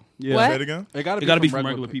people though. Yeah. What? Say it again. It gotta It gotta be from from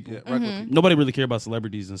regular people. Yeah, regular people. Nobody really care about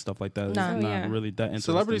celebrities and stuff like that. It's No. not Yeah. really that interesting.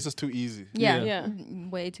 Celebrities is too easy. Yeah. Yeah.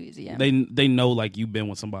 Way too easy. Yeah. They know like you've been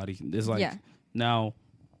with somebody. It's like Yeah. now,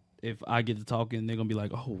 if I get to talking, they're gonna be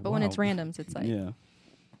like, oh. But when wow. it's randoms, it's like, Yeah.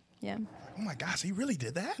 yeah. Oh my gosh, he really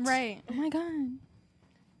did that. Right. Oh my god.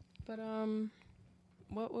 But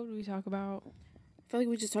what would we talk about? I feel like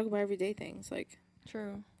we just talk about everyday things. Like,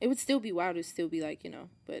 True. it would still be wild to still be like,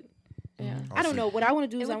 but Yeah. I don't know. What I want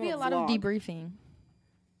to do It is I would be a want lot to of debriefing.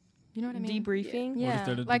 You know what I mean? Debriefing. Yeah.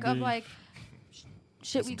 they're the Like of debrief? like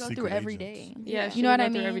shit we Some go through secret every agents. day. Yeah. You know what I we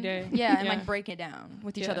go through mean? every day. Yeah, and Yeah. like break it down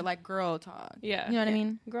with each Yeah. other, like girl talk. Yeah. You know what I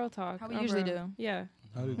mean? Girl talk. How we Oh, usually bro. do. Yeah.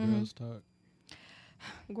 How do girls talk?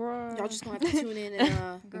 Girl. y'all just gonna have to tune in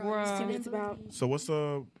and Girl. see what it's about. So what's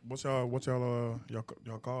y'all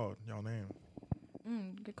called? Y'all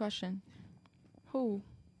name? Good question. Who?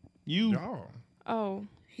 You. Y'all. Oh.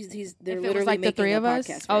 They're If it was literally like the making three a of us?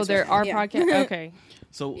 podcast Oh, for us they're right our now. podcast. Okay.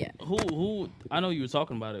 So Yeah. who? I know you were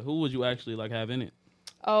talking about it. Who would you actually like have in it?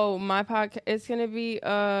 Oh, my podcast. It's gonna be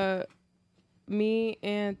me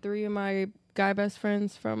and 3 of my guy best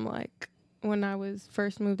friends from like when I was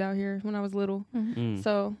first moved out here when I was little. Mm.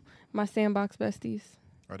 So my sandbox besties.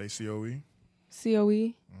 Are they COE?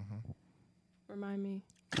 COE. Remind me.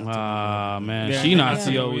 Ah man, Yeah. she not Yeah.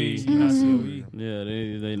 COE. She not COE. Yeah,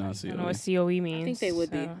 they not I don't know COE. what COE means. I think they would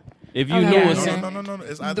be. so. If you Okay. knew Yeah. it's No.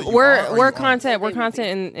 It's either you are or We're you aren't. content. We're They would be.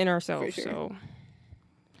 content in ourselves. For sure. So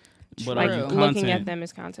but like are you looking content at them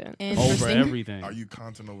is content. over Interesting. everything? Are you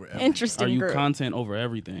content over everything? Interesting. Are you group. content over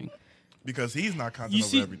everything? Because he's not content You over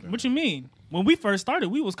see everything. what you mean? When we first started,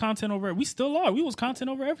 we was content over. We still are. We was content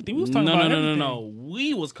over everything. We was talking No, about no, no, everything. no.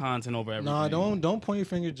 We was content over everything. Nah, don't point your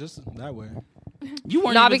finger just that way. You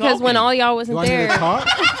weren't Nah, even because when talking. all y'all You wasn't want me to there.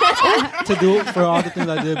 talk to do it for all the things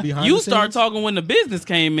I did behind You the start scenes? talking when the business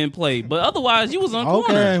came in play, but otherwise you was on Okay,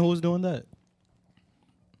 corner. who's doing that?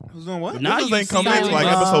 Who's doing what? Now This you ain't come see in it. like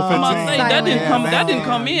episode I'm about to 15. say, that didn't come. That man. didn't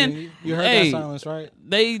come in. You heard Hey. that silence, right?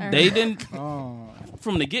 They didn't Oh.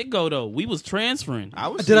 from the get go though. We was transferring. I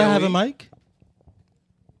was Did I have COE. a mic?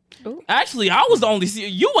 Actually, I was the only.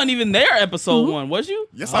 You wasn't even there. Episode 1, was you?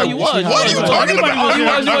 Yes, Oh, I you was. was. What are you Oh, talking everybody about? was You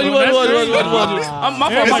there. was. That's crazy. My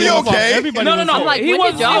fault. Is my he fault. okay? Everybody No. was I'm there. like, he when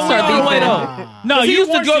was. did y'all he was start all the way beefing? though. No, He you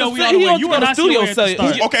used to weren't go to. COE all the He way. used You to were go to not studio COE at the say.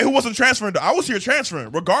 start. Okay, who wasn't transferring? I was here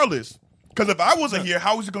transferring, regardless. Because if I wasn't here,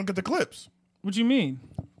 how was he going to get the clips? What you mean?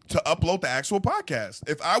 To upload the actual podcast.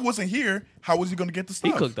 If I wasn't here, how was he going to get the He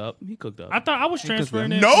stuff? cooked up. He cooked up. I thought I was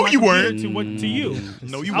transferring it. No, from my you computer weren't. To you.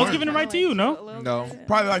 No, you I was weren't. giving it right to you. No. No.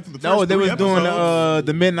 Probably like the first No, they 3 was doing episodes.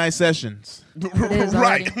 the midnight sessions.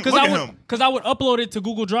 Right. Because Look I at would, him. because I would upload it to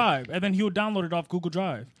Google Drive, and then he would download it off Google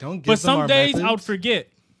Drive. Don't give But them some our days methods. I would forget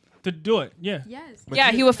to do it. Yeah. Yes.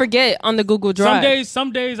 Yeah, he would forget on the Google Drive.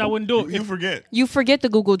 Some days I wouldn't do it. You forget. You forget the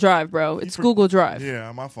Google Drive, bro. It's Google Drive.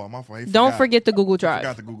 Yeah, my fault. He Don't forgot. forget the Google He forgot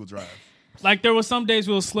Drive. the Google Drive. Like there was some days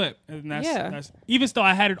we'll slip, and that's even still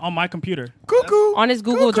I had it on my computer. Cuckoo. On his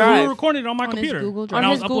Google We were Drive. recording it on my On his computer, Google and Drive. I On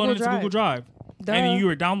was his uploading Google it to Google Drive, Duh. and then you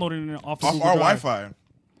were downloading it off, of Off Google our Drive. Wi-Fi.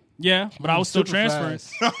 Yeah, but I was still Super transferring.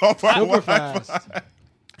 fast. Off our Super Wi-Fi. fast.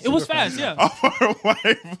 It was fast, yeah. Off our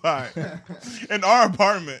Wi-Fi. In our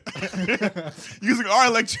apartment. Using our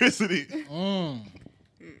electricity.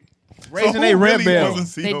 Raising who their rent really bill.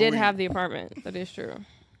 wasn't They did COE? have the apartment. That is true.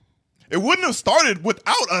 It wouldn't have started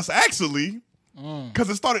without us, actually. Because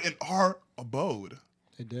it started in our abode.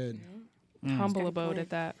 It did. Humble abode at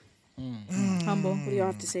that. Humble. What do y'all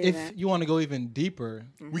have to say to If that? you want to go even deeper,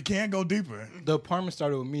 We can't go deeper. the apartment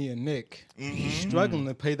started with me and Nick struggling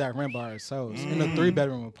to pay that rent by ourselves in a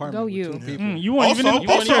 3-bedroom apartment. Go with you. 2 people. You weren't even in the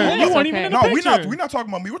Also- picture. also- You weren't even okay. in the No, picture. we're not talking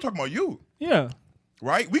about me. We're talking about you. Yeah,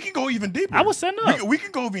 Right? We can go even deeper. I was setting up. We can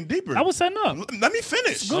go even deeper. I was setting up. Let me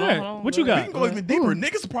finish. Go Hold on, ahead. hold on, What go you We got? can go even deeper.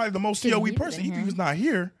 Nick is probably the most COE heated person. in If here. he's not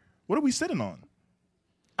here, what are we sitting on?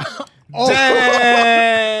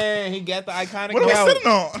 Dang, he got the iconic What am I couch. sitting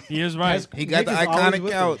on? He is right. He got the Niggas always iconic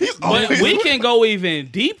with couch. He's But always we can go even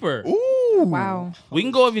deeper. Ooh. Wow. We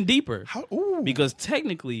can go even deeper. Ooh. Because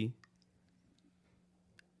technically,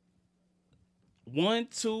 1,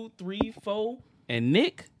 2, 3, 4, and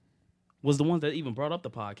Nick was the ones that even brought up the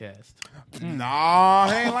podcast. Nah,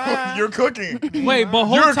 he ain't lying. You're cooking. Wait, but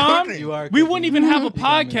whole You're time cooking. You are we cooking. wouldn't even have a got me.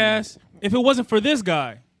 podcast if it wasn't for this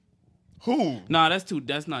guy. Who? Nah,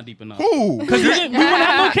 that's not deep enough. Who? Because we wouldn't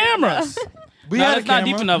have no cameras. We Nah, had a that's not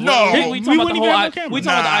camera. deep enough. No. we We talking about wouldn't the even whole. have no camera. We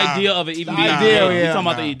talking about the Nah. idea of it even The being idea, deep. We yeah. talking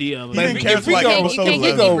about the Nah. idea of He it. didn't if catch we like go- You episodes can't get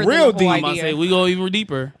left. go deeper than real the whole deep. I'm about to say idea. we go even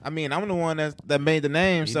deeper. I mean, I'm the one that made the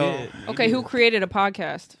name, He so did. Okay, who created a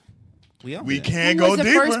podcast? We can. can't Who go was the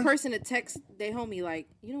deeper. first person to text they homie like,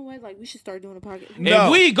 you know what, like we should start doing a podcast? No.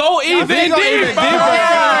 If we go even we go even deeper, deeper.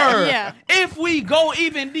 Yeah. if we go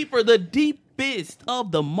even deeper, the deepest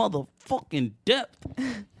of the motherfucking depth.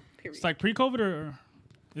 It's like pre-COVID or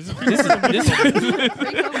is it This is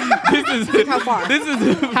this is How far? this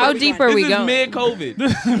is How deep are this we is going? mid-COVID.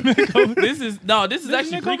 This is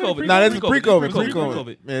actually pre-COVID. No, this is pre-COVID.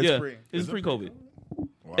 Pre-COVID. Yeah, it's Yeah, pre. this is pre-COVID.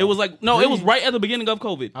 Wow. It was like no, it was right at the beginning of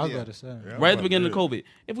COVID. I was about to say. Yeah, Right at the but beginning yeah. of COVID.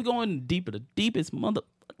 If we go in deeper, the deepest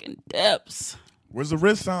motherfucking depths. Where's the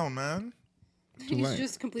wrist sound, man? He's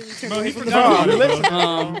just completely turned Bro, away he from the forgot.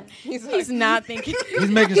 phone. He's not thinking. He's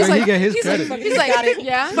making sure he get his credit. He's like,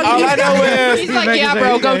 yeah. All I know is He's like, making yeah, sure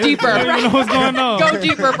bro, he go get his deeper. I don't even know what's going on. Go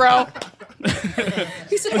deeper, bro.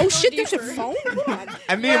 He said, "Oh shit, there's your phone. Hold on."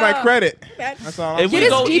 I need my credit. That's all. I'm If we Get as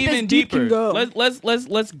go deep as even deep can deeper, go.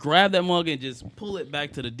 let's grab that mug and just pull it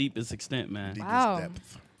back to the deepest extent, man. Deepest Wow.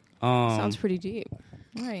 depth. Sounds pretty deep.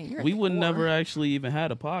 Right. You're We would poor. never actually even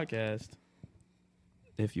had a podcast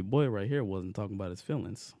if your boy right here wasn't talking about his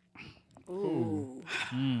feelings. Ooh.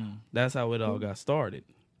 That's how it all got started.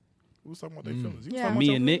 Who's talking about their feelings? You Yeah. talking Me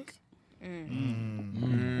about and your Nick.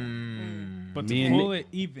 But Me to and pull Nick. it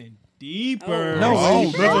even deeper. No way.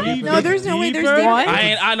 Oh, brother. No, there's no way there's Deeper? deeper.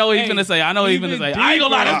 I know what he's Hey, finna say. I know what he's even finna say. I ain't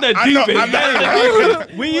gonna lie, that's the I know, deepest. I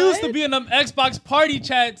know. We used to be in them Xbox party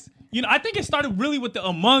chats. You know, I think it started really with the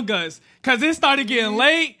Among Us because it started getting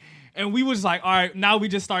late. And we was like, all right, now we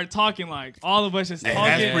just started talking like all of us just talking.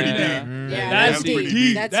 that's pretty Yeah. deep. Yeah, That's that's deep. pretty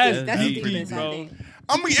deep. That's That's deep. That's deep, deepest, bro. I think.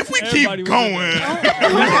 I mean, if we Everybody keep was in going,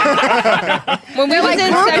 When we was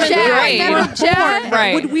in group seventh chat, grade, group chat.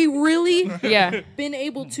 right? Would we really Yeah. been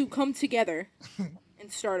able to come together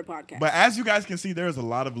and start a podcast? but as you guys can see, there's a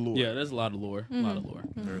lot of lure. Yeah, there's a lot of lore. A lot of lore.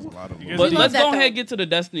 There's a lot of lure. But We let's love go that, ahead and though. get to the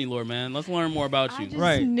Destiny lore, man. Let's learn more about you.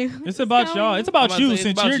 Right. Knew It's about y'all. It's about I'm you about to say,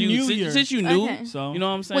 since it's you're about you. new here. Since you knew, Okay. you know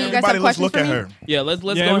what I'm saying? Well, you guys Everybody, have let's questions look for at me? her. Yeah, let's Yeah,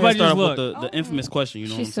 go ahead and everybody start just off with the infamous question. You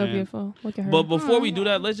know what I'm She's so saying? beautiful. Look at her. But before we do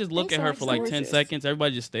that, let's just look Thanks, at her for like 10 Alexis. seconds.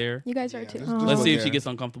 Everybody just stare. You guys are too. Let's see if look she at gets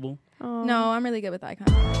uncomfortable. No, I'm really good with eye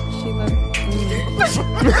contact. She looked.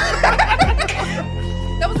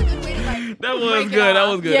 That was a good way to like. That was good. That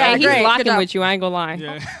was good. Yeah, Hey, he's great. Good locking job. with you. I ain't gonna lie.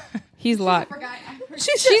 Yeah. He's locked.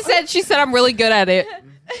 She said I'm really good at it. I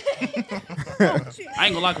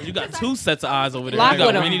ain't gonna lie, 'cause you got two sets of eyes over there. Lock you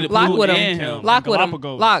got with Winnie him. the Lock Pooh with and him. him. Lock with him.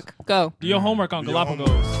 Galapagos. Lock. Go. Do your homework on Do your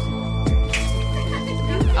Galapagos.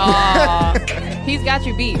 He's got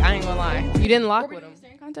you beat. I ain't gonna lie. You didn't lock with him.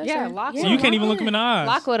 Yeah, lock. So with you him. can't even look him in the eyes.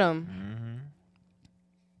 Lock with him.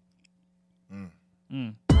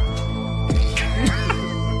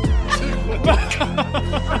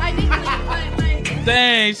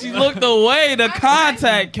 Dang, she looked away. The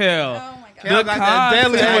contact, Kel. Kel got that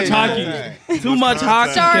deadly Too much hockey. Too much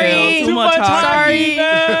hockey, Sorry. Kel. Too much hockey. Sorry,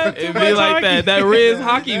 man. It be like that. That Riz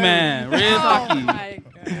hockey, man. Riz hockey.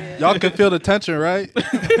 Y'all can feel the tension, right?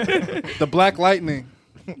 The black lightning.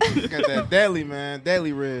 Got that deadly, man.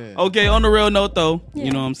 Deadly red. Okay, on the real note, though,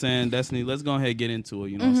 you know what I'm saying, Destiny, let's go ahead and get into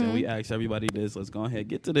it. You know what I'm saying? We asked everybody this. Let's go ahead and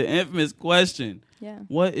get to the infamous question. Yeah.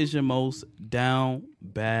 What is your most down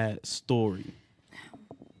bad story?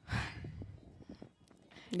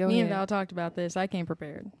 Go Me and ahead. Val talked about this. I came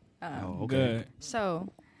prepared. Oh, okay. Good. So,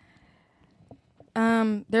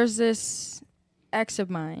 there's this ex of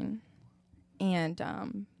mine, and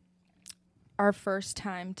our first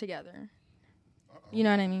time together. You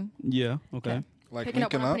know what I mean? Yeah, okay. Like Picking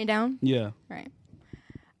up linking when I'm up. putting down. Yeah. Right.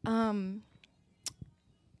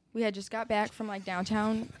 We had just got back from like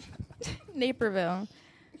downtown Naperville.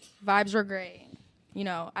 Vibes were great. You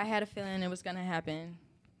know, I had a feeling it was gonna happen.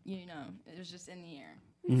 You know, it was just in the air.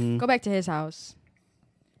 Mm-hmm. Go back to his house.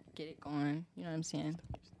 Get it going. You know what I'm saying?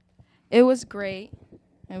 It was great.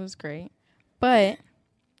 It was great. But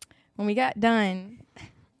when we got done,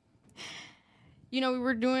 you know, we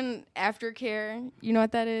were doing aftercare. You know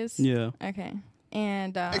what that is? Yeah. Okay.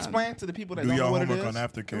 And explain to the people that Do don't know your what it homework is. on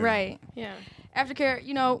aftercare. right. Yeah.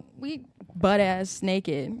 Aftercare, we butt ass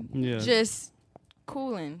naked, Yeah. just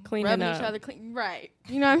cooling, Cleaning rubbing up. each other clean. Right.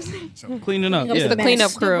 You know what I'm saying? Cleaning up. It's Yeah. the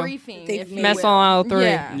cleanup The crew. briefing, They if you Mess will. on aisle 3.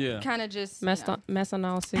 Yeah. Yeah. Kind of just Mess on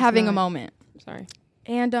all 6. having a moment. Sorry.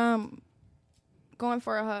 And going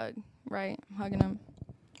for a hug, right? Hugging him.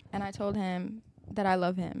 And I told him that I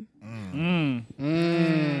love him.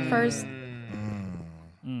 First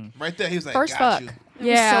Right there, he was like, first got fuck. you.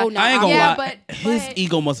 Yeah. so not- I ain't gonna Yeah, lie. but His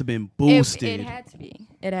ego must have been boosted. It had to be.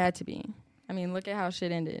 It had to be. I mean, look at how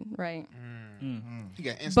shit ended, right? He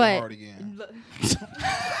got instant But- hard again.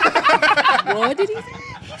 What did he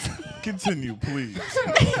say? Continue, please.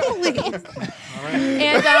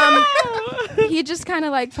 And he just kind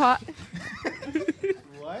of like paused.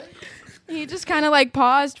 What? He just kind of like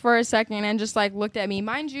paused for a second and just like looked at me.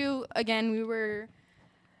 Mind you, again, we were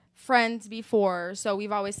friends before, so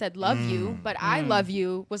we've always said love you, but I love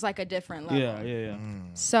you was like a different level. Yeah.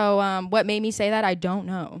 So what made me say that, I don't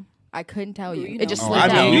know. I couldn't tell you. you It just know. slipped I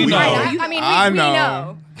know. out. We know. Right, I mean, I we know.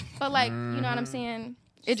 know. But like, you know what I'm saying?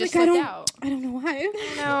 It just Like, slipped out. I don't know why.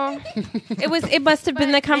 No. It must have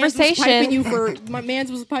been the Mans was piping you conversation. for my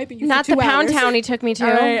man's was piping you Not for the 2 pound hours. town he took me to.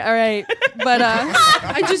 All right. But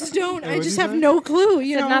I just don't. I just have no clue.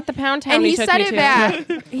 You Said know. not the pound town and he took said me it to.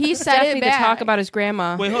 back. He said Definitely it to back. talk about his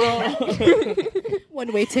grandma. Wait, hold on.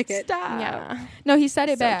 One-way ticket. Yeah. No, he said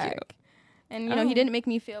it So back. cute. And he Oh. didn't make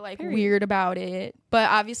me feel like Period. weird about it. But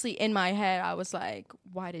obviously in my head I was like,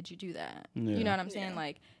 why did you do that? Yeah. You know what I'm saying?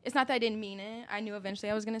 Like, it's not that I didn't mean it. I knew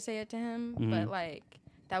eventually I was gonna say it to him, but like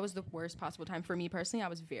that was the worst possible time for me personally. I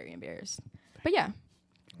was very embarrassed. But yeah.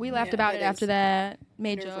 We laughed Yeah, about it it after is. that,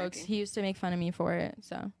 made jokes. Nerve-wracking. He used to make fun of me for it,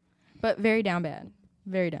 so but very down bad.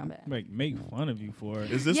 Very down bad. Make fun of you for it.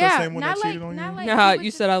 Is this yeah, the same one that not like, cheated on not you? like Nah, he was you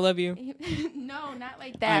just- said I love you. no, not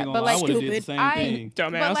like I that. ain't gonna But lie, I like would have did the stupid. same I, thing.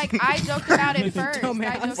 but like I joked about it first.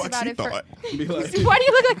 I joked Fuck, about she it first. thought. Be like, Why do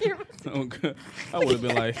you look like you're? oh, God. I would have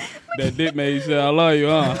been like, that dick made you say I love you,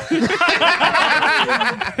 huh?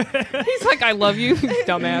 He's like, I love you,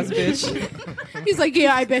 dumbass bitch. He's like,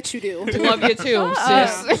 yeah, I bet you do. Love you too,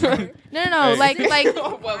 sis. No. Like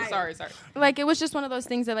Well, sorry. like it was just one of those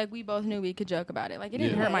things that like we both knew we could joke about it. Like it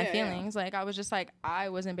didn't Yeah. hurt my Yeah. feelings. Like I was just like I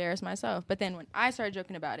was embarrassed myself. But then when I started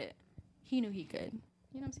joking about it, he knew he could.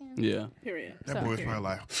 You know what I'm saying? Yeah. Period. That So- boy's probably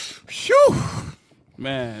like, phew.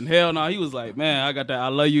 Man, hell no. He was like, man, I got that I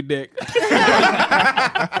love you dick.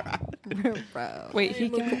 Bro. Wait, he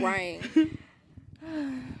Look can. crying.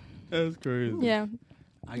 That's crazy. Yeah.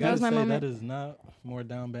 I That gotta was my say moment. that is not more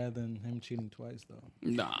down bad than him cheating twice though.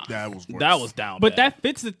 Nah. That was worse. That was down But bad. that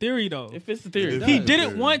fits the theory though. It fits the theory. It He does, did it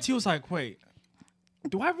dude. once. He was like, "Wait,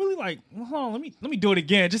 do I really like? Well, hold on, let me do it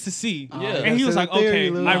again just to see." Yeah. And he was like, That's the theory, "Okay,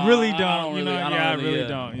 Lou. I really I don't. don't You know, really- I don't yeah, I really, really yeah.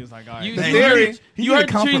 don't." He was like, "All right." You Dang. heard Theory. it. He You got heard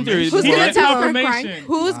the cheating theory. Who's He gonna had tell him? confirmation.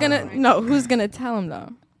 Who's gonna tell him though?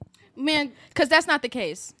 Man, Because that's not the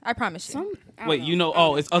case. I promise you. some. I don't Wait, know. you know?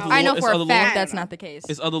 Oh, it's other. I know lore? It's for other a fact lore? that's not the case.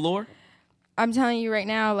 It's other lore. I'm telling you right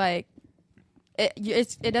now, like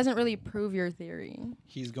it doesn't really prove your theory.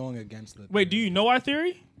 He's going against the. Wait, do you know our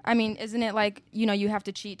theory? I mean, isn't it like you have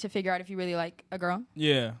to cheat to figure out if you really like a girl?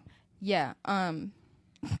 Yeah. Yeah. So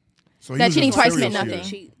he That was cheating just a twice serial meant cheater. nothing.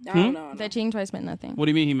 Cheat. I don't know. That cheating twice meant nothing. What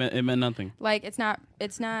do you mean? It meant nothing. Like it's not. How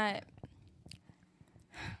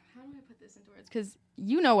do I put this into words? Because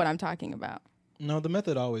you know what I'm talking about. No, the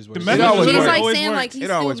method always works. method always He's works. like Always saying works. like he's It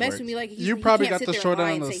still always messing works. with me. Like he, You he probably can't got the sit there short and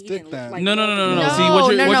lie end and of say the he stick didn't, then. like, No. No, See, what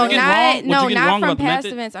you're getting wrong. not What you're getting wrong from about the past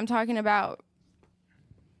method. events. I'm talking about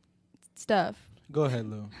stuff. Go ahead,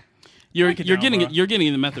 Lou. You're Break it down, bro.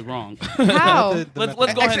 getting the method wrong. How? The Let's method. go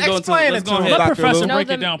ahead and go into. Explain Let's it go to him, ahead. Let Dr. Professor Lou. break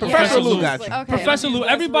No, it down. the- Professor Professor Lou Lou. got you. Okay. Professor Lou.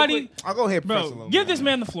 Everybody, I'll go ahead, Professor bro, Lou. give this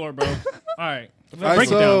man the floor, bro. All right. right, Break it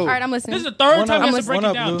so- down. All right, I'm listening. This is the third One time up, you have to break one it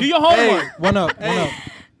up, down. Lou. Do your homework. One up.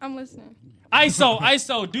 I'm listening.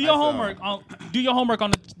 ISO. Do your homework. Do your homework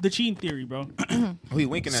on the cheating theory, bro. Oh, he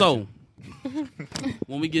winking at So, you.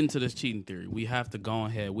 when we get into this cheating theory, we have to go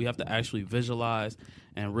ahead. We have to actually visualize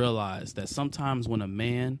and realize that sometimes when a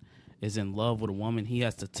man is in love with a woman, he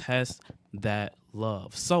has to test that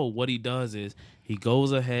love. So what he does is he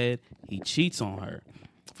goes ahead, he cheats on her.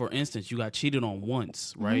 For instance, you got cheated on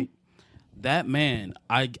once, right? That man,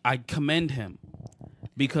 I commend him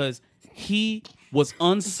because he was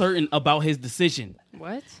uncertain about his decision.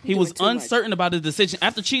 What? He was uncertain about his decision.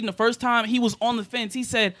 After cheating the first time, he was on the fence. He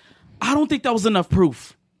said, I don't think that was enough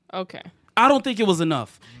proof. Okay. I don't think it was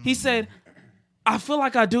enough. He said, I feel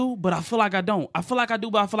like I do, but I feel like I don't. I feel like I do,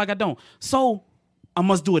 but I feel like I don't. So I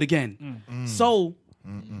must do it again. So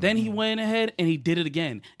then he went ahead and he did it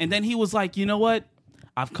again. And then he was like, you know what?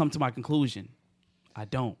 I've come to my conclusion. I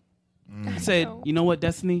don't. I said, you know what,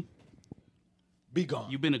 Destiny? Be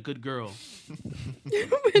gone. You've been a good girl.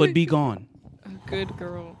 But be gone. A good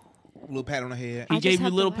girl. Little pat on the head. He gave you a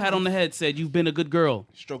little pat on the head, said, you've been a good girl.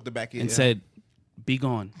 Stroke the back of and said, be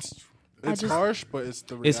gone. It's harsh, but it's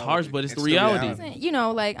the reality. It's harsh, but it's the reality. You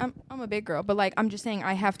know, like I'm a big girl, but like I'm just saying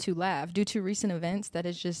I have to laugh due to recent events. That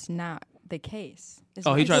is just not the case.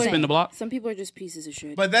 Oh, he tried to spin the block? Some people are just pieces of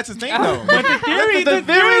shit. But that's the thing, though. But the theory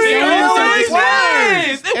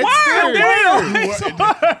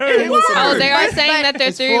It works. Oh, they are saying that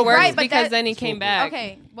their theory works right, because then he came back.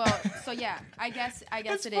 Okay, well, so yeah, I guess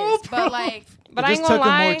it is. But like, but I ain't gonna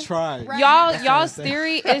lie, Right. y'all's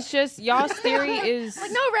theory is just y'all's theory is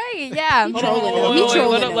like no right, yeah. Hold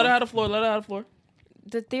on. Let her out of the floor. Let her out of the floor.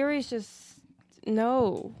 The theory is just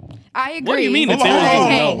no. I agree. What do you mean? Hold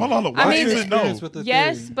on. I mean, is it no?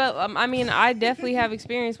 yes, but I mean, I definitely have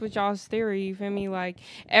experience with y'all's theory. You feel me? Like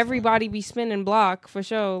everybody be spinning block for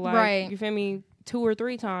sure. Like, right. You feel me? 2 or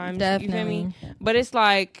 3 times. Definitely. You feel me? But it's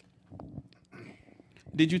like.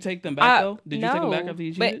 Did you take them back though? Did you take them No, back after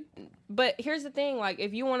you cheated? But here's the thing, like,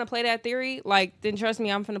 if you want to play that theory, like, then trust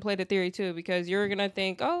me, I'm finna play the theory too, because you're gonna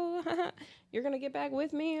think, oh, you're gonna get back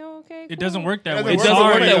with me, okay? It doesn't work that way. It doesn't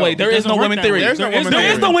work that way. There is no women theory. There is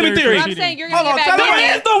no women theory. I'm saying you're gonna get back with me.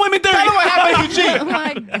 There is no women theory. Tell them what happened if you cheat. Oh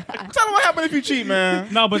my God. Tell them what happened if you cheat,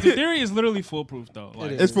 man. No, but the theory is literally foolproof though.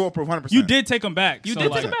 Like, It's foolproof, 100%. you did take them back. You so,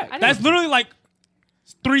 did like, take them back. That's literally like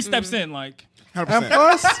 3 steps in. Like, 100%.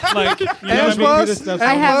 Plus, like you know and what I mean? plus,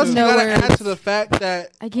 I have you no gotta words. add to the fact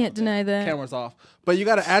that I can't deny that. camera's off. But you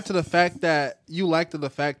got to add to the fact that you liked the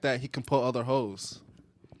fact that he can pull other hoes.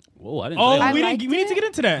 Whoa, I didn't Oh, say that. we liked need to get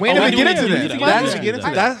into that. We didn't even get into that. that. We didn't even get into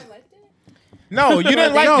that. That's No, you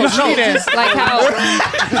didn't like the cheating. Like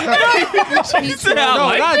how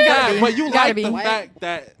no, not that. But you Gotta like be. the fact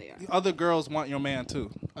that other girls want your man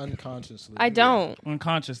too. Unconsciously. I don't.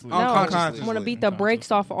 Unconsciously. No, Unconsciously. I want to beat the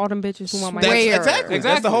brakes off of all them bitches who want my That's, dick. exactly.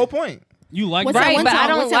 That's the whole point. You like What's that Right, one but I time?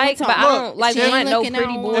 don't What's that like, one but time? I don't like She ain't want no looking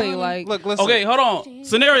pretty out. boy. Like, Look, listen. Okay, hold on.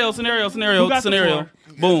 Scenario. Who got the floor?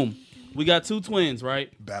 Boom. We got 2 twins, right?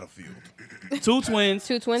 Battlefield. 2 twins.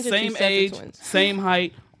 2 twins or same 2 separate age, twins? same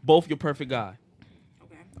height, both your perfect guy.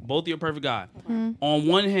 Both your perfect guy. On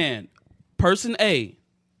one hand, person A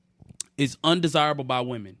is undesirable by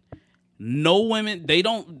women. No women, they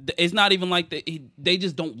don't. It's not even like they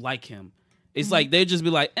just don't like him. It's like they just be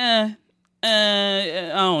like, I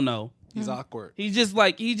don't know. He's awkward. He's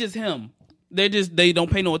just him. They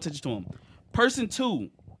don't pay no attention to him. Person 2,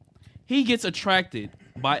 he gets attracted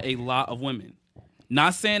by a lot of women.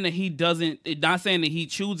 Not saying that he doesn't. Not saying that he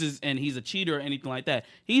chooses and he's a cheater or anything like that.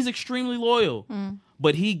 He's extremely loyal,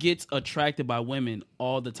 but he gets attracted by women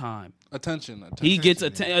all the time. Attention. He gets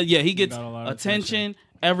he gets got a lot of attention,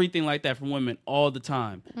 everything like that from women all the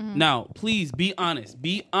time. Now, please be honest.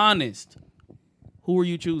 Be honest. Who are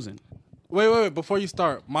you choosing? Wait. Before you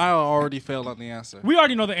start, Maya already failed on the answer. We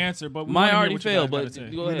already know the answer, but we Mine wanna hear already what you failed, guys but gotta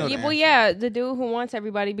say. go ahead. yeah, well, yeah, the dude who wants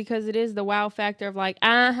everybody because it is the wow factor of like,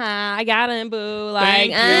 I got him, boo.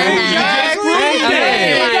 Like, I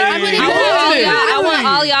want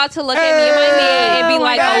all y'all to look at me and my man and be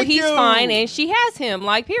like, oh, he's fine, and she has him.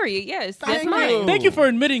 Like, period. Yes, that's mine. Thank you for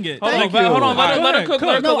admitting it. Hold Thank on, you. hold on. Let her Go cook.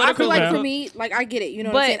 ahead. No, Let I her feel cook, like man. for me, like I get it. You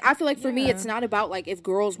know what I'm But- saying? I feel like for me, it's not about like if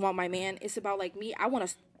girls want my man. It's about like me. I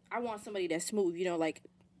want somebody that's smooth. You know, like,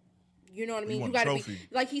 you know what I mean. You want a gotta trophy. be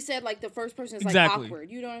like he said. Like the first person is like Exactly. awkward.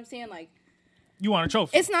 You know what I'm saying? Like You want a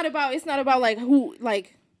trophy? it's not about like who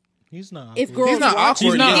like He's not. if awkward. girls He's not want awkward.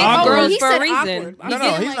 He's not Yeah, awkward. oh, he Girls for a said reason. awkward. I'm No,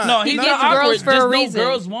 saying, he's like, not. No, He he's gets not awkward. girls for a Just reason. No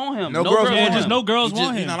girls want him. No girls Yeah, want just him. no girls He's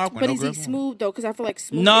want He's him. not awkward. But No is he girls want him. smooth though? Because I feel like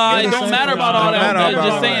smooth. Nah, it Yeah, don't that's matter it. about all Don't that. matter I'm just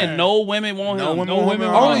about saying, that. no women want him. No women No want women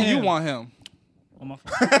him. want Only him. you want him. Oh, my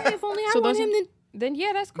If only I want him, Then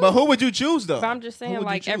yeah, that's cool. But who would you choose though? But I'm just Who saying, would you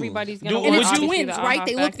like, choose? everybody's Dude, gonna and would it's you- obviously twins, the right? aha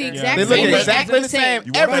They look the factor. exact They same. look They exactly act the same. You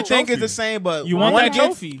want that Everything is trophy. the same, but You want one that gets-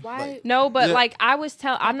 trophy? Why? No, but Yeah. like I was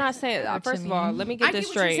I'm not saying. First of all, let me I get get this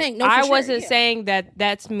what you're straight. saying. No, for I sure, wasn't yeah. saying that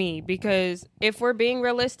that's me, because if we're being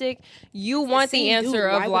realistic, you want the same answer dude.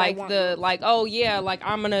 Why of would I like want the one? like, oh yeah, like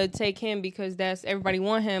I'm gonna take him because that's everybody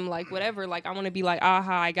want him, like whatever. Like I want to be like,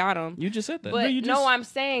 aha, I got him. You just said that. But you no, just- I'm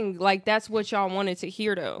saying like that's what y'all wanted to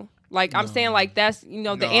hear though. Like I'm saying like that's the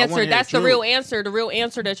No, I wanna answer. hear That's the the real truth. answer. The real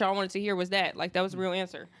answer that y'all wanted to hear was that. Like that was the real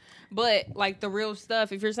answer. But like the real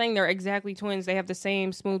stuff, if you're saying they're exactly twins, they have the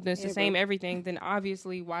same smoothness, the same everything, then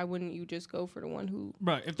obviously why wouldn't you just go for the one who?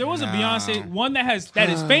 Bro, if there was a Beyonce, one that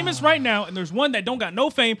is famous right now, and there's one that don't got no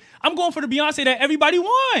fame, I'm going for the Beyonce that everybody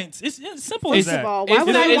wants. It's simple as It's- that. First of all, why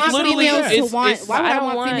would I it's want literally- females to it's- want? it's- Why would I I don't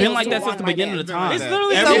want want- females Been like to that since want the my beginning man? of the time. It's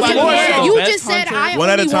literally Everybody simple. wants the You best just said hunter. I One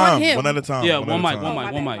at a only want time. him. One at a time. Yeah, One one at a mic, time. one My mic,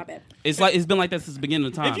 bad, one my mic. bad. It's been like that since the beginning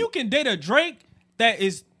of time. If you can date a Drake that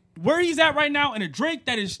is where he's at right now, and a Drake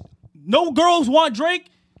that is no girls want Drake.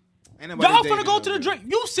 Y'all finna go to the Drake.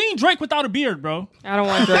 You've seen Drake without a beard, bro. I don't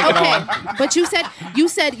want Drake at all. But you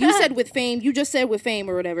said with fame. You just said with fame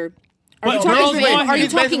or whatever. Are you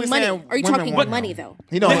talking money? Are you talking money though?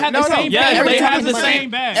 They have the same bag. They have the same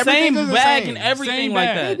bag. Same bag and everything like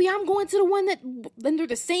that. Maybe I'm going to the one that, then they're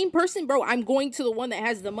the same person, bro. I'm going to the one that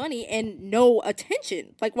has the money and no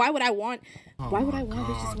attention. Like, why would I want a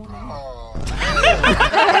bitch's woman?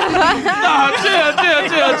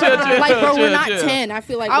 Chill. Like, bro, we're not 10. I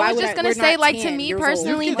feel like I was just gonna say, like, to me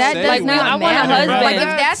personally, that does not matter. I want a husband. Like, if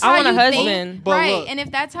that's how you think, right? Look. And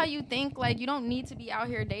if that's how you think, like, you don't need to be out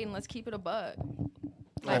here dating. Let's keep it a bug.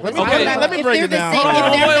 Like, let me break it down.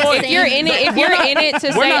 If you're in it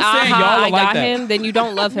to say, I got him, then you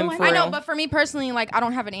don't love him for real. I know, but for me personally, like, I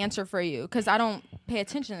don't have an answer for you because I don't pay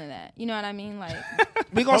attention to that. You know what I mean? Like,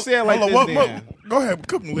 we gonna say it like this. Go ahead,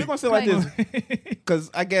 we're gonna say it like this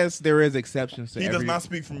because I guess there is exceptions to He does not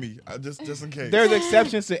speak for me. Just in case. There's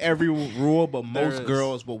exceptions to every rule, but most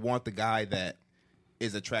girls will want the guy that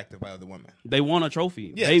is attractive by other women. They want a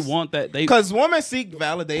trophy. Yes. They want that. Because women seek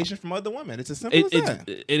validation from other women. It's as simple as that.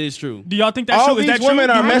 It is true. Do y'all think that's true? Is that true? All these women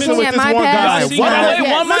are messing with this one guy.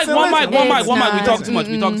 One mic. We talk too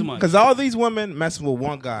much. Because all these women messing with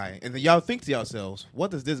one guy, and then y'all think to yourselves, what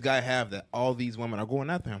does this guy have that all these women are going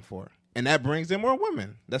after him for? And that brings in more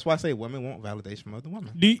women. That's why I say women want validation from other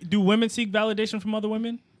women. Do women seek validation from other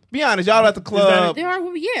women? Be honest, y'all at the club. There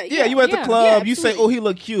are, yeah. You at the club. You say, "Oh, he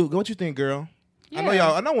look cute." What you think, girl?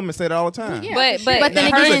 Yeah. I know women say that all the time. Yeah, but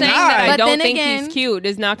then her saying that I don't think he's cute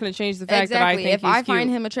is not going to change the fact that I think he's cute. If I find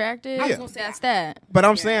him attractive, that's that. But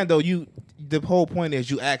I'm saying though, the whole point is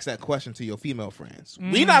you ask that question to your female friends.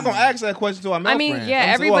 We're not gonna ask that question to our male friends.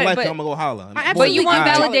 Everybody. I'm gonna go holler. But you want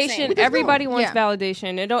validation. Everybody wants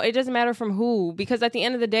validation. It doesn't matter from who, because at the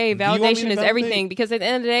end of the day, validation is everything. Because at the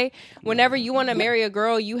end of the day, whenever you want to marry a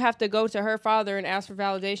girl, you have to go to her father and ask for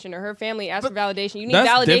validation, or her family ask for validation. You need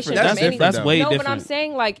validation. That's way different. But I'm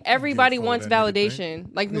saying, like, everybody wants validation.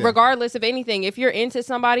 Like, regardless of anything, if you're into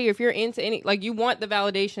somebody, if you're into any, like, you want the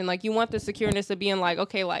validation. Like, you want the secureness of being like,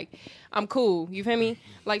 okay, like, I'm cool. You feel me?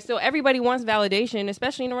 Like, so everybody wants validation,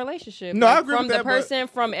 especially in a relationship. No, like, I agree from with the that, person,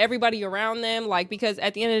 from everybody around them. Like, because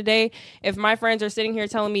at the end of the day, if my friends are sitting here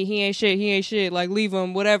telling me he ain't shit, like, leave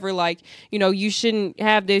him, whatever, like, you know, you shouldn't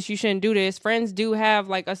have this, you shouldn't do this. Friends do have,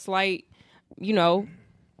 like, a slight,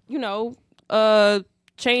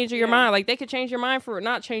 change of your mind. Like, they could change your mind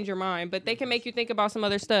not change your mind, but they can make you think about some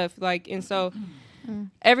other stuff. Like, and so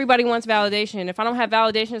everybody wants validation. If I don't have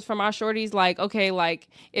validations from my shorties, like, okay, like,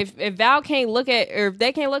 if Val can't look at, or if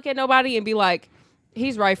they can't look at nobody and be like,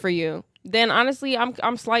 he's right for you, then honestly,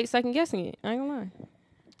 I'm slight second guessing it. I ain't gonna lie.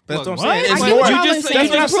 That's what I'm saying. It's more. more. That's what I'm saying.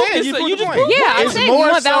 You just I'm saying you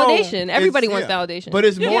want validation. Everybody wants validation. But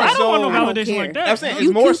it's more I don't so. want no validation like that. I'm saying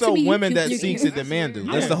it's more so women that seeks it than men do.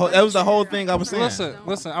 That was the whole thing I was saying.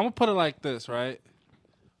 Listen. I'm gonna put it like this, right?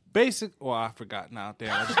 Well, I forgot now.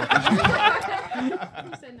 Damn.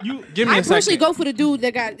 You give me I a second. personally go for the dude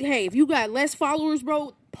that got. Hey, if you got less followers,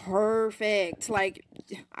 bro, perfect. Like,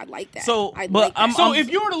 I like that. So,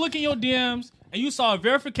 if you were to look in your DMs and you saw a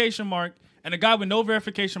verification mark and a guy with no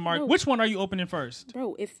verification mark, which one are you opening first?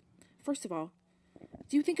 Bro, first of all,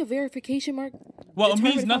 do you think a verification mark? Well, it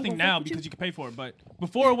means nothing now because you can pay for it, but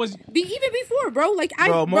before it was even before, bro. Like,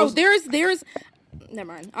 there's.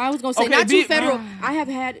 Never mind. I was gonna say not too federal. I have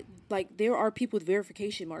had, like, there are people with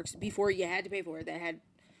verification marks before you had to pay for it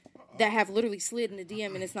that have literally slid in the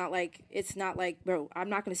DM, and it's not like, bro, I'm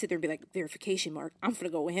not gonna sit there and be like, verification mark, I'm gonna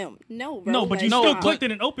go with him. No, bro. No, but you still clicked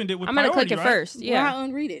it and opened it with priority, I'm gonna click it first. Yeah, I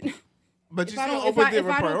unread it. But you still opened it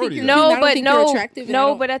with priority.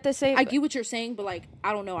 But at the same, I get what you're saying, but, like,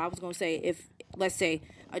 I don't know. I was gonna say, if, let's say,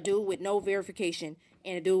 a dude with no verification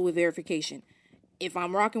and a dude with verification. If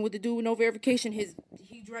I'm rocking with the dude with no verification,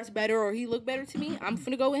 he dressed better or he looked better to me, I'm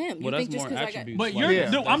finna go with him. Well, that's more attributes.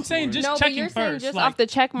 But I'm saying just checking first. Just off the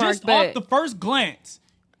check mark, just off the first glance,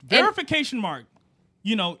 verification mark.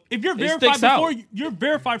 You know, if you're verified before, you're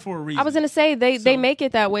verified for a reason. I was gonna say they make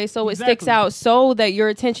it that way so it sticks out, so that your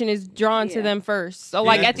attention is drawn to them first. So,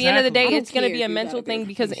 like, at the end of the day, it's gonna be a mental thing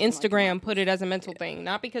because Instagram put it as a mental thing,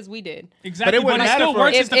 not because we did. Exactly, but it still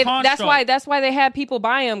works as the construct. That's why they had people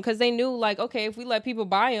buy them, because they knew, like, okay, if we let people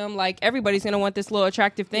buy them, like, everybody's gonna want this little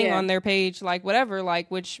attractive thing on their page, like, whatever, like,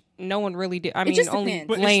 which no one really did. I mean, only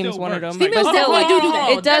lames wanted them. Females definitely do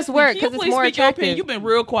that. It does work because it's more attractive. You've been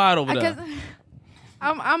real quiet over there.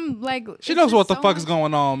 I'm like, she knows what the fuck is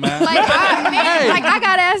going on, man. Like, I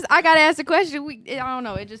gotta ask the question. I don't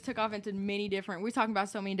know. It just took off into many different. We're talking about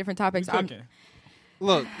so many different topics.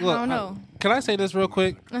 Look. I don't know. Can I say this real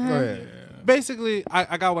quick? Uh-huh. Go ahead. Basically,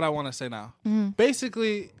 I got what I want to say now. Mm-hmm.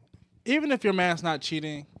 Basically, even if your man's not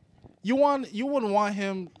cheating, you wouldn't want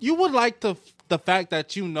him. You would like the fact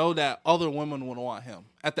that you know that other women would want him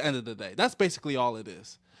at the end of the day. That's basically all it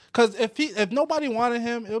is. Because if nobody wanted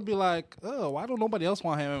him, it would be like, oh, why don't nobody else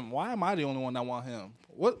want him? Why am I the only one that want him?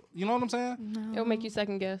 What, you know what I'm saying? No. It'll make you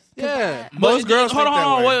second guess. Yeah. Most girls hold think that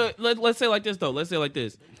on. way. Wait, let's say it like this though. Let's say it like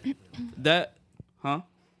this. That, huh?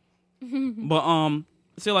 But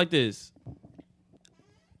say it like this.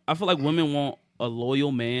 I feel like women want a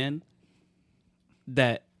loyal man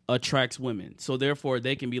that attracts women. So therefore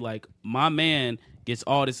they can be like, my man gets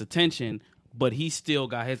all this attention, but he still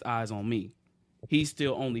got his eyes on me. He's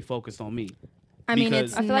still only focused on me. I mean,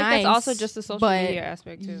 it's I feel like that's also just the social but- media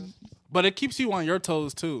aspect too. But it keeps you on your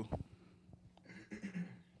toes too,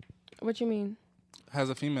 What you mean? as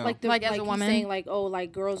a female. Like, Like, as a he's woman? saying like, oh,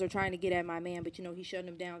 like girls are trying to get at my man, but he's shutting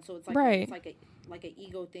them down. So it's like Right. it's like an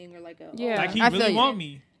ego thing or like a Yeah. Like he I feel really you. want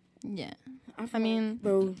me. Yeah. I I mean,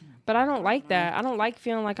 bro, But I don't like that. I don't like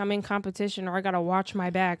feeling like I'm in competition or I gotta watch my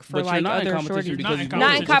back for But like you're not in other competition shorties. because Not in he's Not in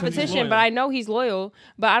because he's competition, loyal. but I know he's loyal.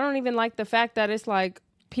 But I don't even like the fact that it's like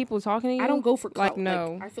people talking to you. I don't go for clout. like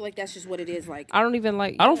no. I feel like that's just what it is. Like I don't even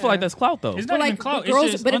like. I don't feel yeah. like that's clout though. It's not But, even like, clout. girls-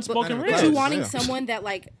 It's just but- unspoken but- But rules. you Yeah. wanting Yeah. someone that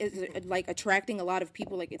like is like attracting a lot of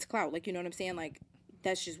people, like it's clout. Like you know what I'm saying? Like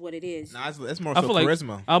that's just what it is. Nah, it's more I so feel like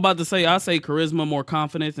charisma. I'm about to say I say charisma, more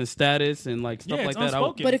confidence and status and like stuff Yeah, like it's that.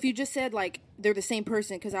 unspoken. But if you just said like they're the same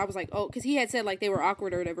person, because I was like, oh, because he had said like they were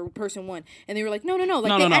awkward or whatever, person one, and they were like, no, like No, they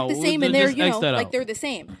no, act the no. same and Just they're you X know that like out. they're the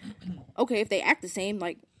same. Okay, if they act the same,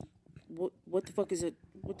 like what the fuck is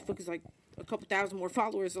like a couple thousand more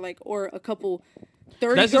followers or like or a couple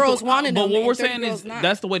 30 That's just girls the- wanting But them. what and we're 30 saying girls is not.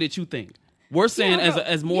 that's the way that you think. We're saying Yeah,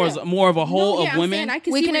 as bro. more of a whole No, of yeah, I'm women. saying I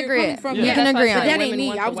can We see can where you're agree. coming from. Yeah. We can That's why agree I on said it. That ain't women me.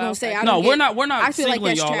 want I the was gonna wild say card. I No, don't we're get- not. We're I not feel like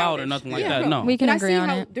singling that's y'all out or childish. nothing like Yeah, that. bro. No. We can But agree I see on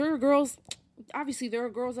how it. there are girls. Obviously, there are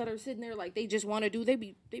girls that are sitting there like they just want to do. They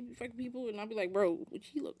be fucking people, and I'll be like, bro,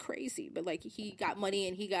 he look crazy, but like he got money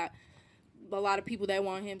and he got a lot of people that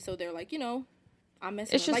want him, so they're like, you know, I'm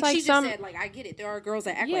messing. It's with. just like like she some- just said, like I get it. There are girls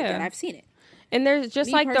that act like Yeah. that. I've seen it. And there's just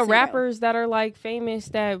Me like the personally, though. rappers that are like famous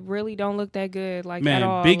that really don't look that good, like Man, at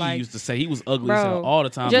all. Biggie like, used to say he was ugly Bro, as hell all the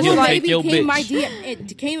time. just He'll like- take your came in my bitch. DM.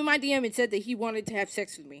 It came in my DM and said that he wanted to have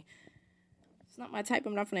sex with me. It's not my type.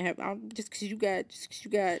 I'm not gonna have. Just because you got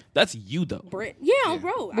That's you though. bread. Yeah,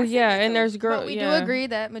 bro. But yeah, and there's girls. But we yeah. do agree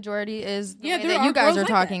that majority is the Yeah, way there that are you guys girls are like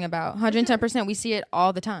talking that. about. 110%. We see it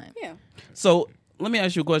all the time. Yeah. So let me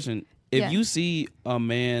ask you a question. If Yeah. you see a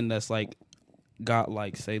man that's like got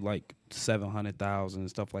like say like 700,000 and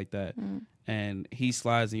stuff like that, and he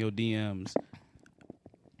slides in your DMs,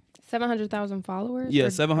 700,000 followers. Yeah, or-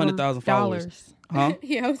 700,000 or followers. dollars? huh?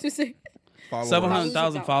 Yeah, I was just saying.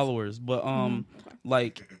 700,000 followers, but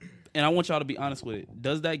like, and I want y'all to be honest with it.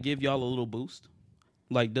 Does that give y'all a little boost?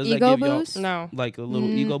 Like, does Ego that give boost? y'all No, like a little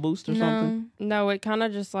ego boost or something? no, it kind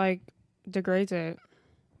of just like degrades it.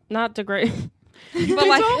 Not degrade, but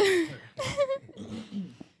like.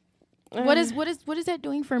 What is that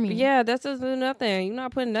doing for me? Yeah, that's just nothing. You're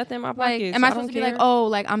not putting nothing in my Like, pockets. am I I supposed don't to be like, care. oh,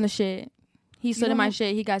 like I'm the shit? He stood in my don't-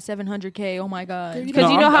 shit. He got 700K. Oh my god.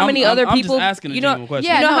 Because you know how many other I'm people. just asking a you know, genuine question.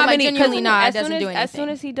 Yeah, you know no, how like, many. genuinely not. It As soon doesn't as, do as soon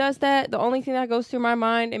anything. as he does that, the only thing that goes through my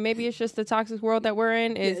mind, and maybe it's just the toxic world that we're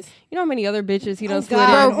in, is Yes. you know how many other bitches he done slid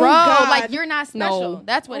God. in. Bro, God. like you're not special. No.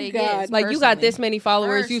 That's what Oh, it God. is. Like you got personally. this many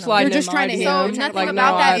followers, you Personally. sliding You're just in trying my to hit So You're DMs. nothing like,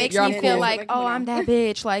 about no, that I- makes y'all me cool. feel like, Like, oh, come on I'm now. that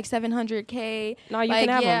bitch, like 700K. No, you like, can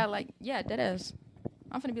have yeah, them. like yeah, that is.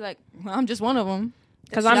 I'm gonna be like, well, I'm just one of them.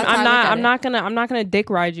 Because That's how I look at it. I'm not gonna dick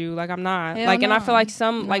ride you. Like I'm not. Hell like, and I no. feel like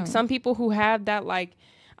some No. some people who have that like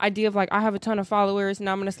idea of like I have a ton of followers and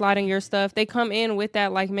I'm gonna slide in your stuff. They come in with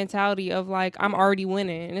that like mentality of like I'm already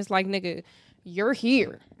winning, and it's like nigga, you're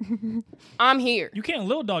here. I'm here. You can't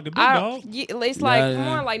little dog the big dog. It's like Yeah, come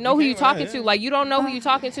yeah. on, like know who you talking yeah. to. Like you don't know who you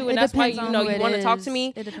talking to, and It that's why depends you on know who you it want to talk is. to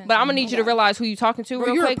me. It depends But I'm on gonna who need it you to is. realize who you talking to Bro,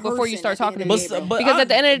 real you're a quick before you person start at the talking to end me. of the day, bro. Because at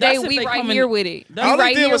the end of the day, that's if we they right come here in- with it. We All they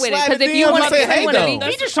right did here was with it. slide Because the if you DM want and to say, hey, though.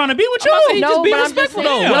 He just trying to be with I'm you. saying just be respectful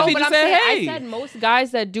though. saying. What if No, he but just I'm said, saying, hey? I said most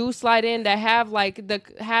guys that do slide in that have like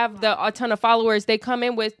a ton of followers, they come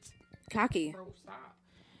in with Cocky.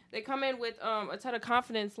 a ton of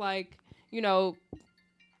confidence, like you know.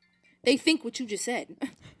 They think what you just said.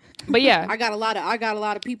 But yeah, I got a lot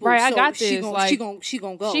of people. Right, I so got She this, gon' like, she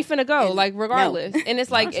gonna go. she finna go, And like regardless. And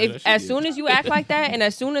it's like Actually, that if should as be soon as you act like that, and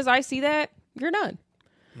as soon as I see that, you're done.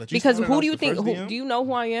 Because who do you think? Do you know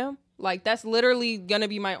who I am? Like that's literally gonna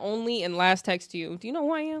be my only and last text to you. Do you know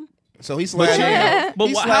who I am? So he slid in. But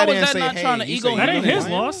He how slid in is and that say, not hey, trying to you ego say him? That ain't you his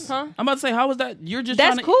lying? loss. Huh? I'm about to say, how is that? You're just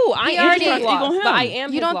That's trying cool. To, I you am just tried to ego him. but I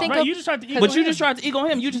am. You don't his think loss. Right, you just tried to ego But you him. just tried to ego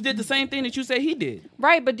him. You just did the same thing that you said he did.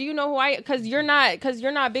 Right, but do you know who I? Because you're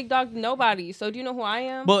not big dog to nobody. So do you know who I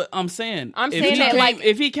am? But I'm saying, I'm if saying he that, came, like-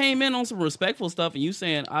 if he came in on some respectful stuff and you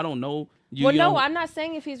saying, I don't know. You, well, you no, know, I'm not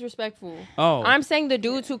saying if he's respectful. Oh. I'm saying the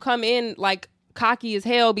dudes who come in like cocky as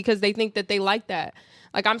hell because they think that they like that.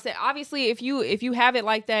 Like I'm saying, obviously, if you have it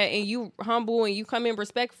like that and you humble and you come in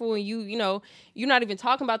respectful and you know you're not even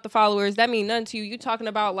talking about the followers, that mean nothing to you. You talking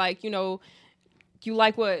about like you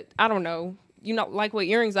like what I don't know. You know, like what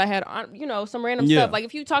earrings I had on, some random Yeah. stuff. Like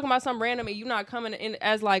if you talking about some random and you not coming in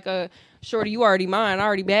as like a shorty, you already mine. I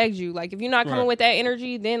already bagged you. Like if you're not coming with that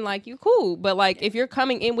energy, then like you cool. But like if you're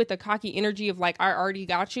coming in with the cocky energy of like I already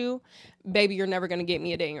got you, baby, you're never gonna get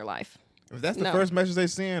me a day in your life. If that's the No. first message they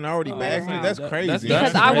send, I already bagged you. That's crazy. that's-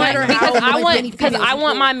 Because That's I want crazy. because I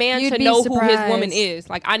want my man You'd to be know who his surprised. woman is.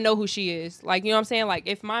 Like I know who she is. Like you know what I'm saying? Like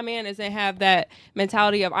if my man doesn't have that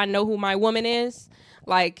mentality of I know who my woman is,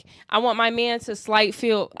 like I want my man to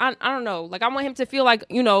feel I don't know. Like I want him to feel like,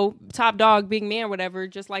 top dog, big man, whatever,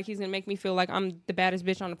 just like he's gonna make me feel like I'm the baddest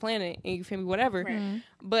bitch on the planet and you feel me, whatever. Right.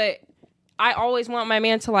 But I always want my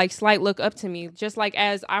man to like slight look up to me, just like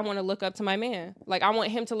as I want to look up to my man. Like I want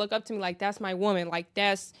him to look up to me like that's my woman, like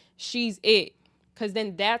she's it. Cause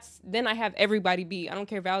then I have everybody beat. I don't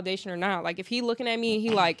care validation or not. Like if he looking at me and he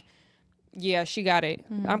like, yeah, she got it.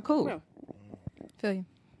 I'm cool. Bro. Feel you.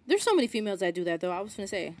 There's so many females that do that though. I was gonna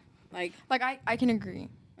say, like I can agree.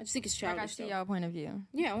 I just think it's Like I childish. see though. y'all point of view.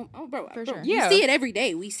 Yeah, bro, For bro, sure. We Yeah. see it every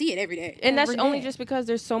day. We see it every day. And that's Every only day. just because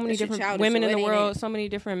there's so many That shit different childish, women though. in the It ain't world, it. so many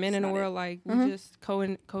different men in the not it. world. Like we just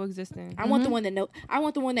coexisting. I want the one that know. I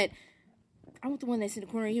want the one that's in the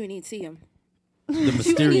corner. You ain't even see him. the You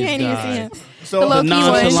mysterious ain't even see guy. him. So The The low-key one.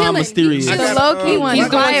 nonchalant Chilling. mysterious. The got, low-key one. He's The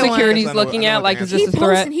the one quiet one. security's I know looking what at the like, is answer this He a posts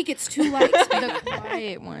threat? and he gets 2 likes. baby. The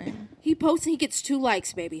quiet one. He posts and he gets 2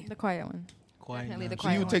 likes, baby. The quiet one. Definitely the So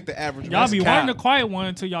quiet you one. would take the average. Y'all one. be cap. wanting the quiet one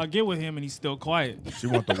until y'all get with him and he's still quiet. She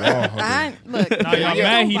want the wall hugger. Look. Now y'all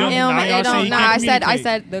mad he don't. It Now don't- y'all it say don't- he nah, can't I communicate.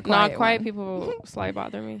 said the Not quiet quiet one. people slight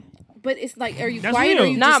bother me. But it's like, are you That's quiet or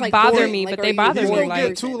real. you Not just like bother boring? me, Like, but are they you bother You me, gonna like-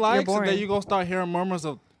 get 2 likes, and boring. then you gonna start hearing murmurs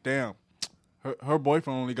of, "Damn, her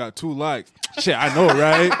boyfriend only got 2 likes." Shit, I know,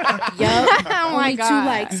 right? Yup. Oh my Only 2 God.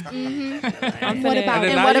 likes. I'm What finna- about And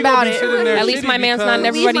then it? now what you gonna about be it? sitting there At least shitty my man's not in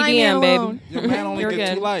because Leave everybody my man DM, alone. baby. Your man only You're get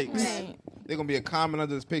good. 2 likes. Right. They're gonna be a comment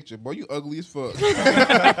under this picture. Boy, you ugly as fuck.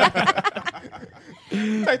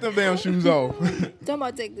 Take them damn shoes off. Don't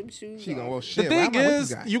about take them shoes. She off. gonna, well, The shit. thing why am I with is,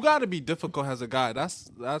 this guy? you got to be difficult as a guy. That's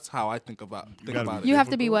how I think about gotta it. be You have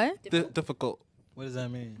to be what? Difficult. What does that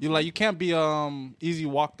mean? You can't be easy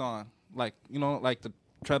walked on. Like like the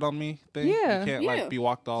tread on me thing. Yeah. You can't Yeah. like be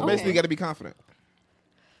walked all Basically, over. you got to be confident.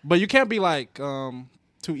 But you can't be like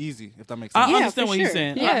too easy, if that makes I sense. Yeah, understand for what he's sure.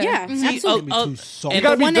 saying. Yeah. Yeah, See, absolutely. Too soft. and You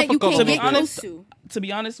gotta The be one that you difficult. can't To be get close honest- to. To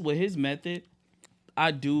be honest, with his method,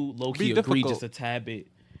 I do low key Be agree difficult. just a tad bit.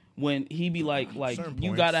 When he be like Certain you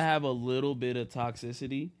points. gotta have a little bit of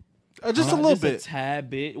toxicity, Just a little just bit. a tad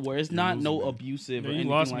bit, where it's not losing no me. abusive Yeah, or you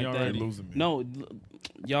anything lost me like already. that. You're losing me. No,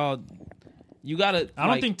 y'all, you gotta. I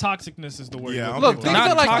don't like, think toxicness is the word. Yeah, I don't Look, think think not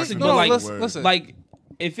of it like toxic, this. but No, like- listen. like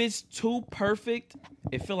if it's too perfect,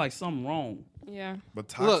 it feel like something wrong. Yeah. But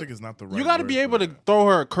toxic Look, is not the right you got to word be for able to that. throw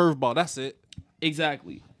her a curveball. That's it.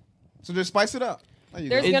 Exactly. So just spice it up. There you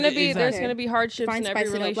There's go. gonna be Exactly. there's gonna be hardships Fine, in every spice it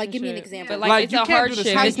up. relationship. Like, give me an example. But like, Like, it's you a can't do the hardship.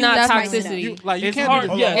 same- How It's do you not spice it up? toxicity. You It's can't hard- do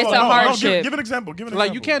the, yeah, It's a no, hardship. give an example. Give an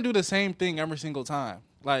like you example. can't do the same thing every single time.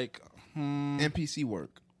 Like NPC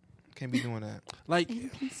work. Can't be doing that. like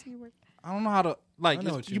I don't know how to like I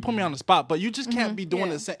know what you you put me mean. on the spot, but you just can't be doing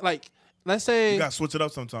Yeah. the same. Like let's say You got to switch it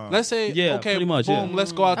up sometimes. let's say Yeah, okay, pretty much, boom, yeah.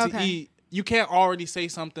 let's go out to Okay. eat. You can't already say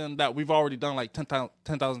something that we've already done like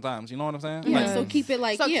 10,000 times. You know what I'm saying? Yeah, Like, so keep it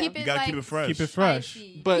like, So yeah. keep You it got to like keep it fresh. Keep it fresh.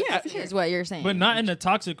 but Yeah, for sure. is what you're saying. But not in a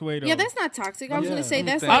toxic way though. Yeah, that's not toxic. I was gonna say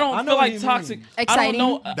that's I I like, don't I know feel what like you toxic. mean. I Exciting.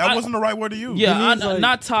 don't know. That wasn't the right word to use. Yeah, It means, like-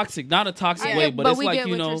 not toxic, not a toxic I- way, but but it's we like get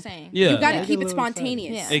you what know, you're saying. yeah, you gotta Make keep it it a little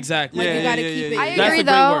spontaneous. Yeah. exactly. Like, you gotta yeah, keep yeah, it. I yeah. That's agree a great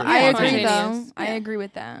though. word. I agree Spontaneous. though. I agree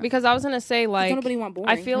with that. Because I was gonna say like nobody want boring.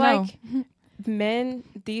 I feel No. like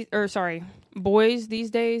boys these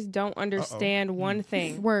days don't understand one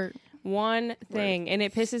thing. Word. One thing, and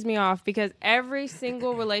it pisses me off because every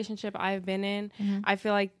single relationship I've been in, I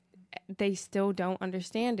feel like they still don't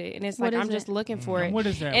understand it, and it's What like is I'm just it? looking for it. What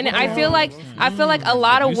is that? And What I is feel that? like a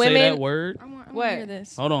lot of You say that women. word. I want What? to hear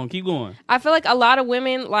this. Hold on, keep going. I feel like a lot of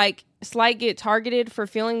women like slight get targeted for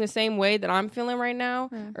feeling the same way that I'm feeling right now,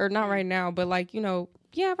 or not right now, but like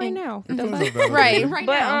right now. The fuck? Right, right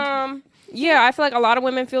But now. yeah, I feel like a lot of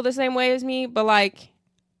women feel the same way as me, but like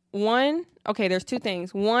there's two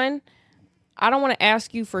things. One, I don't want to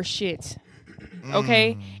ask you for shit.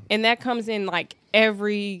 Okay? And that comes in like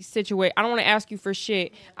every situation. I don't want to ask you for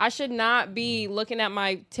shit. I should not be looking at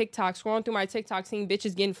my TikTok, scrolling through my TikTok, seeing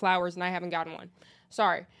bitches getting flowers and I haven't gotten one.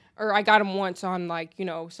 Sorry. Or I got them once on like, some, you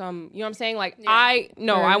know what I'm saying? Like, I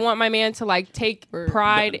want my man to like take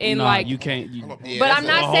pride in like. You can't. But I'm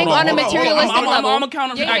not saying on a materialistic level. I'm a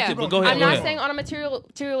counteractive, but go ahead. I'm not saying on a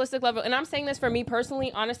materialistic level. And I'm saying this for me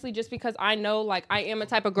personally, honestly, just because I know like I am a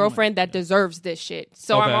type of girlfriend that deserves this shit.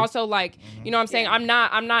 So I'm also like, you know what I'm saying? I'm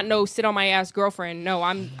not no sit on my ass girlfriend. No,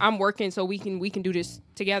 I'm working so we can do this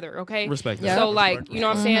together, okay? Respect. So like, you know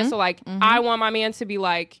what I'm saying? So like I want my man to be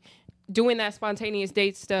like doing that spontaneous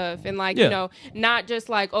date stuff and like, not just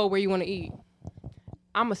like, oh, where you want to eat.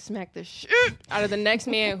 I'm going to smack the shit out of the next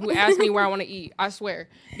man who asks me where I want to eat. I swear.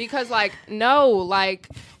 Because like, no, like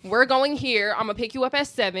we're going here. I'm going to pick you up at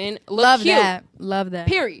 7. Love cute. Love that.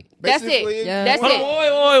 Period. That's it. Yeah. That's it.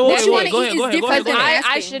 Wait. Go ahead.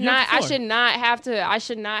 I should not have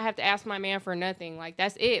to ask my man for nothing. Like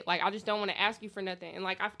that's it. Like I just don't want to ask you for nothing. And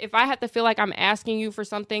like if I have to feel like I'm asking you for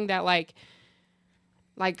something that like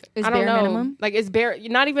it's I don't bare know. minimum? Like it's bare,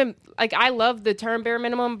 not even like I love the term bare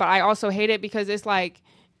minimum, but I also hate it because it's like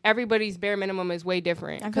everybody's bare minimum is way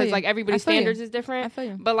different because like everybody's standards is different. I feel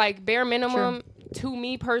you. But like bare minimum to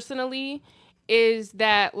me personally is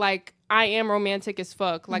that like I am romantic as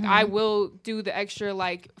fuck. Like I will do the extra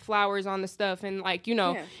like flowers on the stuff and like and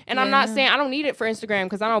I'm not saying I don't need it for Instagram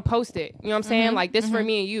because I don't post it. You know what I'm saying? Like this for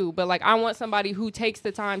me and you, but like I want somebody who takes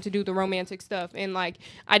the time to do the romantic stuff and like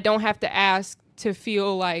I don't have to ask to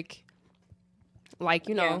feel like to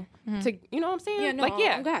you know what I'm saying? Yeah, no, like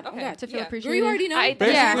I'm glad. To feel appreciated. You already know.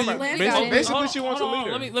 Basically, she wants to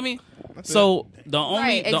leave. Let me. So the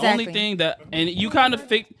only thing that, and you kind of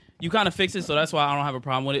fix it, so that's why I don't have a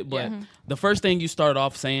problem with it. But the first thing you started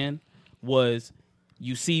off saying was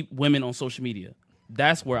you see women on social media.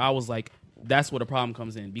 That's where I was like, that's where the problem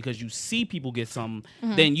comes in because you see people get something,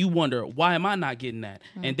 then you wonder, why am I not getting that?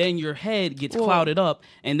 And then your head gets clouded up,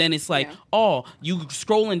 and then it's like, oh, you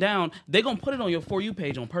scrolling down, they're going to put it on your For You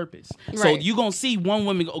page on purpose. Right. So you're going to see one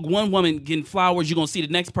woman getting flowers, you're going to see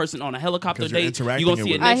the next person on a helicopter date, you're going to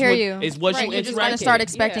see the next one is what you You're just going to start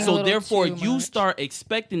expecting So therefore, you start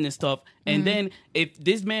expecting this stuff, and then if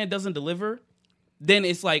this man doesn't deliver, then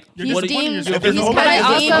it's like but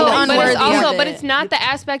it's not the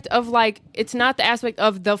aspect of like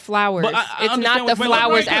the flowers. It's not the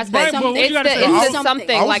flowers aspect. It's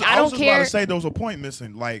something. Like I don't care. I was about to say there was a point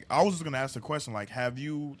missing. Like I was just gonna ask the question. Like have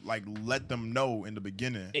you like let them know in the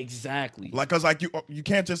beginning? Exactly. Like because like you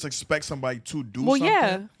can't just expect somebody to do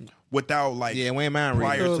something. Without like we ain't mind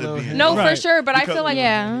prior to being for sure, but because, I feel like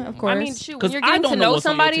of course. I mean, shoot, when you're getting to know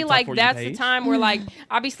somebody, like that's the time where like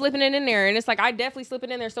I'll be slipping it in there, and it's like I definitely slip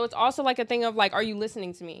it in there. So it's also like a thing of like, are you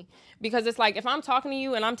listening to me? Because it's like if I'm talking to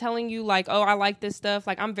you and I'm telling you like, oh, I like this stuff.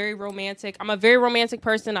 Like I'm very romantic. I'm a very romantic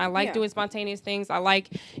person. I like doing spontaneous things. I like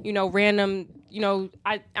random.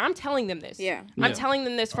 I'm telling them this. I'm telling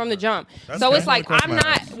them this from the jump. So it's like I'm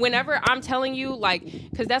not. Whenever I'm telling you like,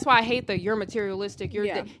 because that's why I hate the you're materialistic.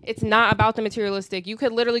 It's not about the materialistic. You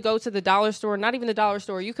could literally go to the dollar store, not even the dollar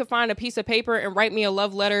store. You could find a piece of paper and write me a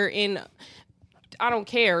love letter in, I don't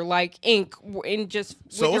care, like ink in just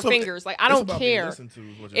with your fingers. Like I don't care.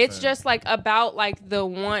 It's just like about like the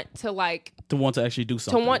want to like to want to actually do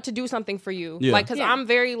something. To want to do something for you. Yeah. Like, cause I'm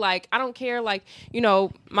very like, I don't care. Like,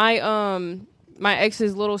 my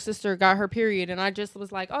ex's little sister got her period, and I just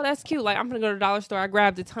was like, oh, that's cute. Like, I'm gonna go to the dollar store. I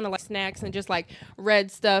grabbed a ton of like snacks and just like red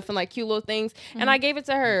stuff and like cute little things, and I gave it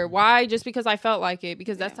to her. Why? Just because I felt like it,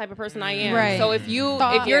 because that's the type of person I am. Right. So if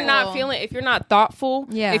you're not feeling, if you're not thoughtful,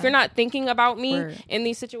 if you're not thinking about me in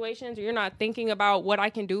these situations, or you're not thinking about what I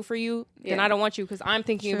can do for you, then I don't want you, because I'm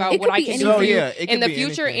thinking about what I can do for you in the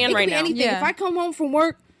future and right now. If I come home from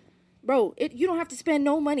work, bro, you don't have to spend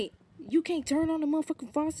no money. You can't turn on the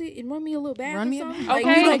motherfucking faucet and run me a little bath or something.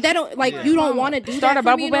 Like, you don't want to do Start that a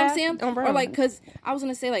bubble me, you bath? know what I'm saying? Or like, because I was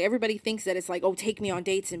going to say, like, everybody thinks that it's like, oh, take me on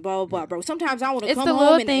dates and blah, blah, blah, bro. Sometimes I want to come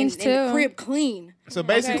home and the crib clean. So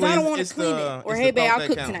basically, I don't want to clean it. Or, hey, babe, I'll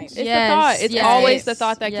cook tonight. It's the thought. It's always the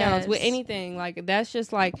thought that counts with anything. Like, that's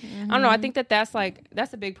just like, I don't know. I think that's like,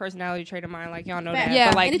 that's a big personality trait of mine. Like, y'all know that. Yeah,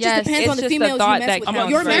 but like, and it just depends on the females you mess with.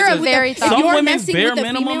 You're married. Some women bare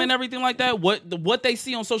minimum and everything like that. What they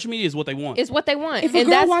see on social media is what they want. It's what they want. If a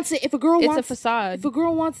girl wants it, it's a facade. If a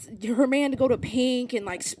girl wants her man to go to pink and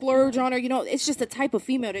like splurge on her, it's just the type of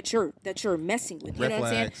female that you're messing with. You know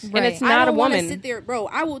what I'm saying? And it's not a woman. I don't want to sit there, bro.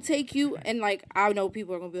 I will take you, and like I know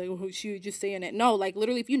people are gonna be like, "Oh, she just saying that." No, like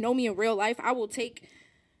literally, if you know me in real life, I will take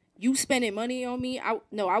you spending money on me. I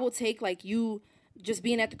will take like you just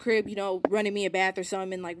being at the crib, you know, running me a bath or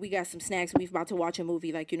something, and like we got some snacks and we about to watch a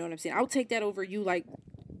movie, like, you know what I'm saying? I'll take that over you like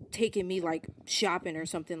taking me like shopping or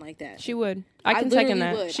something like that. She would. I can second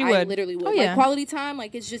that. She would. I literally would. Oh, yeah. Like quality time,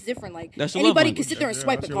 like it's just different. Like That's your love anybody can language. sit there and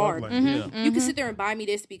swipe a card. Yeah. You can sit there and buy me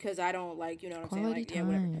this because I don't like, you know what I'm saying? Like, yeah,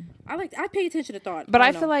 whatever. I pay attention to thought. But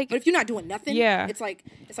I don't feel know. like- but if you're not doing nothing, Yeah. it's like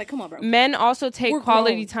come on, bro. Men also take We're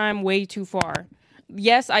quality grown. time way too far.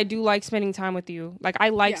 Yes, I do like spending time with you. Like, I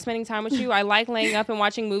like Yeah. spending time with you. I like laying up and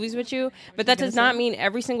watching movies with you. But that does not mean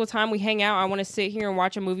every single time we hang out, I want to sit here and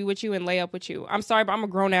watch a movie with you and lay up with you. I'm sorry, but I'm a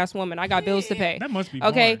grown ass woman. I got bills to pay. That must be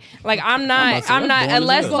okay. boring. Like, I'm not boring as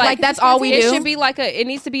unless hell. Like, that's all we it do. should be like it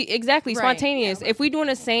needs to be exactly Right. spontaneous. If we doing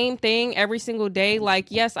the same thing every single day, like,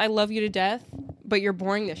 yes, I love you to death, but you're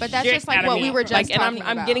boring the But that's shit just like out of what me. we were just like, and talking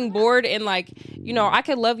I'm about. getting bored and like, you know, I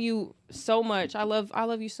could love you so much. I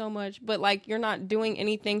love you so much, but like you're not doing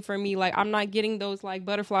anything for me. Like I'm not getting those like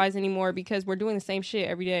butterflies anymore because we're doing the same shit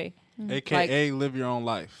every day. AKA live your own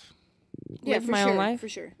life. Yeah, Live for my sure, own life for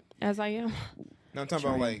sure. as I am. No, I'm talking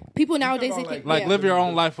about like People nowadays they about, can, Like yeah. live your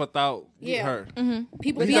own life without Yeah. her.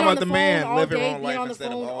 People He's being talking on about the the phone man all living day, your own being life on the instead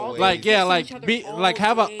of phone all always. day. Like yeah, texting like each other be all like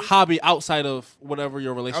have a day. hobby outside of whatever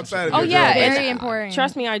your relationship. Outside of is. Oh your yeah, girl, and Very important.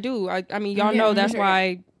 Trust me, I do. I mean, y'all Yeah, know for that's sure.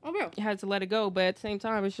 why Oh, bro. I had to let it go. But at the same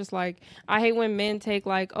time, it's just like I hate when men take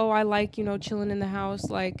like, oh, I like chilling in the house.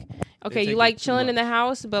 Like, okay, take you it like too chilling in the much.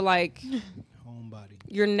 house, but like Homebody.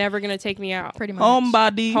 you're never gonna take me out. Pretty much.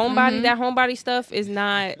 Homebody. Homebody, that homebody stuff is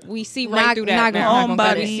not. We see right Not- through not that gonna now.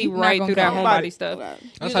 cut We it. see Not right gonna through that cut it. homebody stuff. That's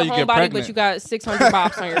You're how you a get homebody, pregnant. but you got 600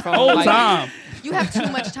 bops on your phone. Whole Like, time. You have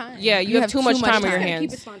too much time. Yeah, you have too much time on your Keep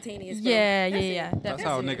hands. it spontaneous. Bro. Yeah, That's yeah. it. That's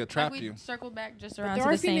how a nigga trap you. Circled back just But around there to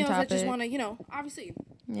are the same females that topic. just want to, obviously,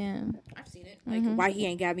 Yeah. I've seen it. Like, why he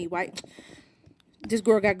ain't got me? Why this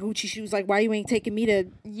girl got Gucci shoes? Like, why you ain't taking me to?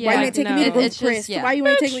 Yeah, why you ain't taking me to no, Ruth it's just- Chris? yeah. Why you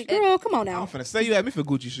ain't taking me? Girl, come on I'm now. finna say you had me for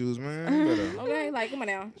Gucci shoes, man. You better- Okay, like, come on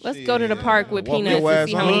now. Let's go to the park with Walk Peanuts your and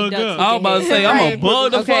see ass how many home. ducks. I we I was about to can say, hit. I'm Right. gonna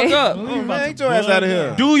bug the Okay. fuck up. Man, get your ass out of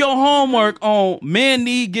here. Do your homework on men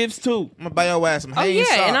need gifts too. I'm gonna buy your ass some Oh Hanes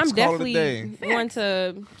yeah, socks. and I'm Call it a definitely day. one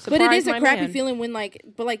to surprise But it is a my crappy man. feeling when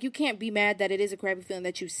but you can't be mad that it is a crappy feeling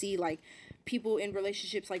that you see like people in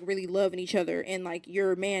relationships like really loving each other and like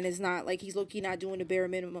your man is not like he's low key not doing the bare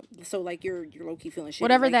minimum, so like you're low key feeling shit.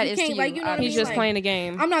 Whatever like, that you is can't, to like, you, know what I He's mean? just Like, playing a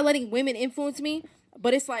game. I'm not letting women influence me,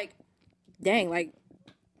 but it's like, dang, like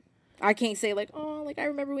I can't say like, oh, like I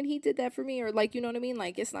remember when he did that for me, or like, you know what I mean?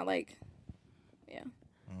 Like it's not like, yeah.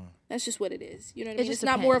 That's just what it is. You know what I It mean? just It's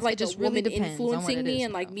not more of depends. like It just a really woman depends on what influencing it me is,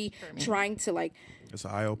 and like though, me for me. trying to like, It's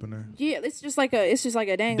an eye opener. yeah, it's just like a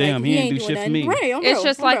dang. Damn, like, he ain't ain't do doing shit for nothing. me. Right? I'm It's bro,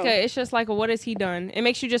 just I'm like bro. it's just like what has he done? It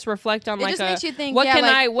makes you just reflect on It like just makes you think, what yeah, can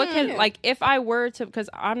like, I what can yeah. like if I were to, because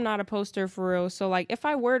I'm not a poster for real, so like if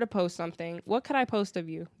I were to post something, what could I post of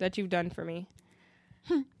you that you've done for me?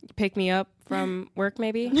 Pick me up from work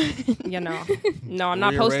maybe? No, I'm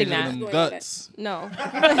not posting Rearranging that. them Going guts. No.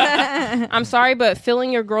 I'm sorry, but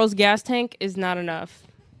filling your girl's gas tank is not enough.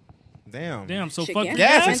 Damn, so Shit, fuck gas.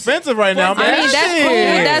 Gas expensive right now, man. I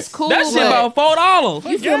mean, that's cool. That's cool. That shit but- about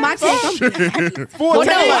 $4. You feel my tank? Well,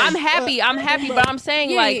 no, I'm happy, but I'm saying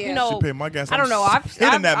Yeah, like yeah. you know, Should pay my gas. I don't know. I've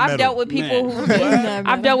hitting that metal. dealt with people Man.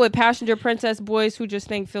 who I've dealt with passenger princess boys who just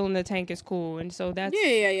think filling the tank is cool, and so that's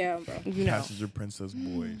Yeah, bro. you know Passenger princess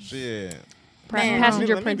boy. Shit. Man.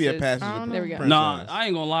 passenger Let me be a princess. passenger There we go. princess. Nah, I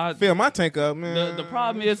ain't gonna lie. Fill my tank up, man. The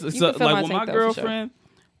problem is, You can fill my like with my tank, though, for sure. girlfriend,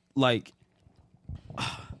 like,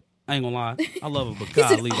 I ain't gonna lie. I love her, but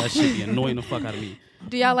golly, that shit be annoying the fuck out of me.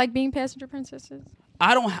 Do y'all like being passenger princesses?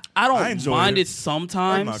 I don't I enjoy mind it. it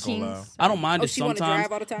sometimes. I'm not gonna lie. I don't mind Oh, it she wanna sometimes.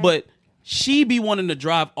 drive all the time? But she be wanting to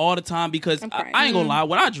drive all the time because I'm I crying. ain't gonna lie.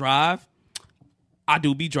 When I drive, I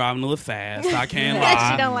do be driving a little fast. I can't She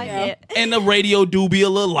lie. don't like Yeah. it. And the radio do be a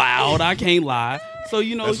little loud. I can't lie. So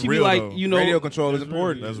That's she be real, like, though. Radio control is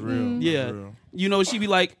important. That's real. Yeah. That's real. She be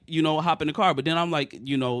like, hop in the car. But then I'm like,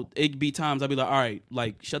 it be times I'll be like, all right,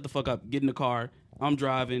 like, shut the fuck up. Get in the car. I'm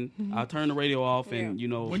driving. I'll turn the radio off and,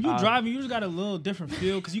 When you driving, you just got a little different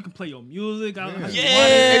feel because you can play your music. Yeah.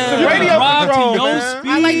 It's the You radio drive to control, your man. speed,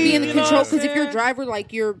 I like being in you know control what I'm because if you're a saying? driver,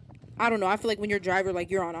 like you're, I don't know. I feel like when you're a driver, like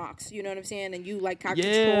you're on aux. You know what I'm saying? And you like got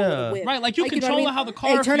control of Yeah. the whip. Right, like you know what I controlling mean? how the car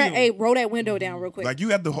Hey, turn that. feel. Hey, roll that window down real quick. Like you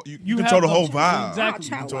have the you You control have the whole the- vibe. exactly.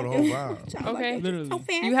 You control the whole vibe. Okay. Literally.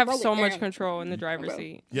 You have so much control in the driver's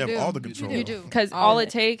seat. You have do. all the control. You do. Because All all of it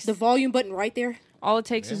it. takes, The volume button right there. all it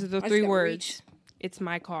takes is the I just 3 gotta words. reach. It's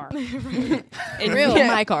my car. Real, Yeah.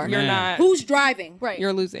 my car. You're Man. not. Who's driving? Right.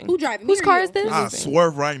 You're losing. Who driving? Whose Me or car you? is this? I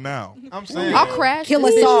swerve right now. I'm saying. I'll crash. Kill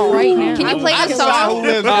this us bitch all. right now. Can you play I the kill us all. song? Who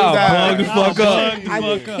lives I'll bug the die? fuck up. I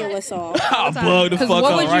will kill us all. I'll bug the fuck What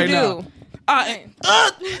up would you right do? now.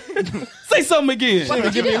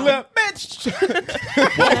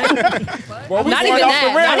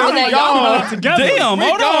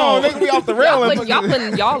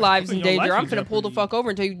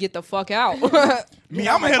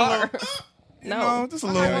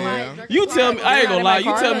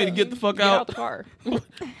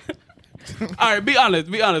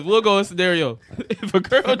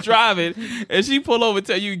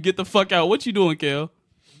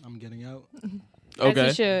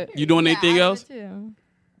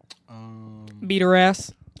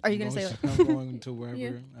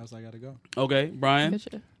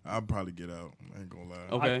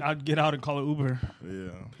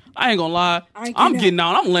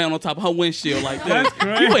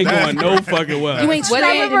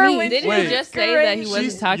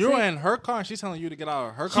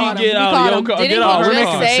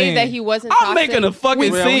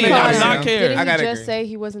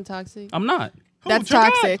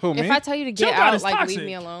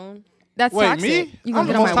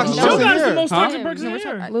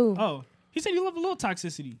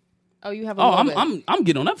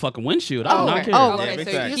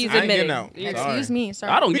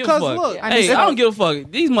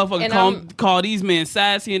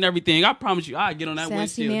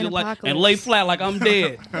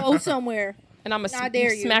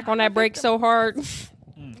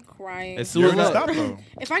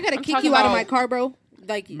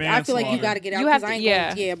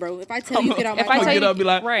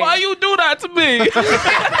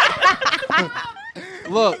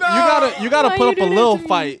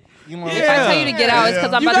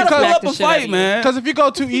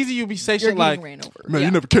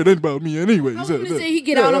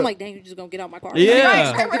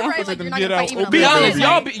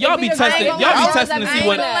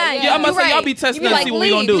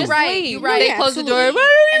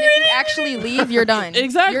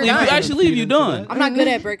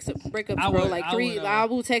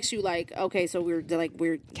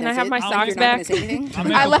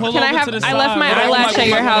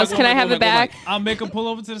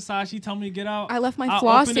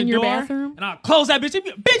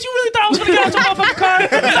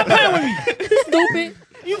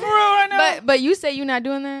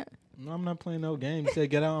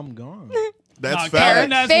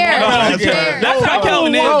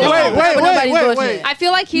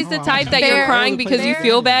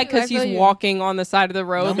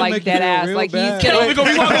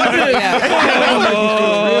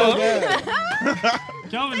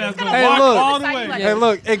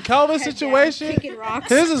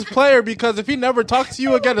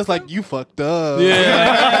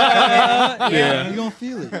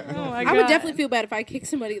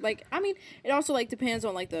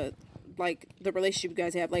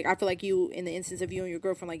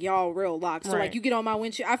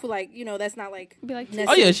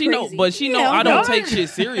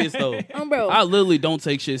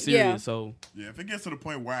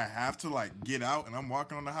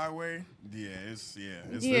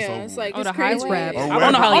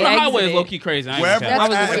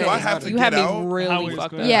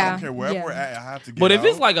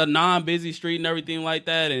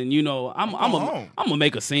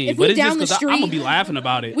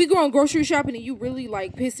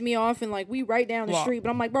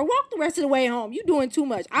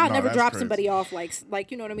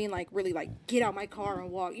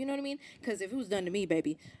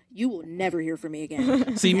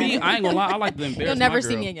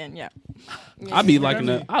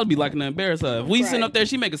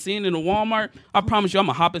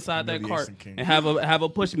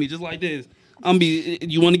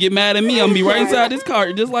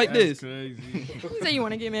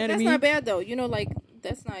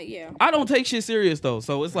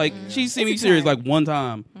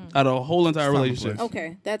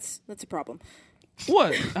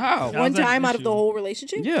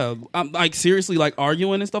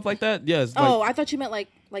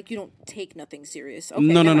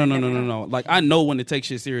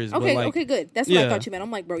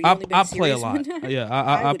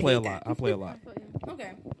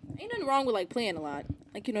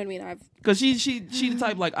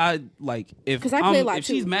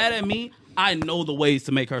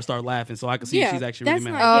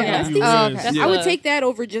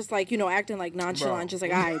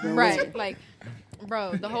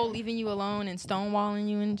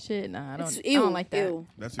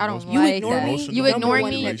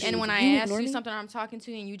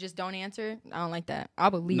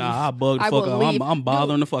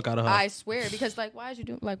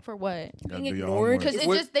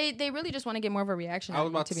 get more of a reaction. I was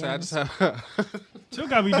about to to be say, I honest. just have She'll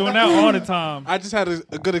gotta be doing that all the time. I just had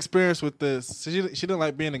a good experience with this. So she didn't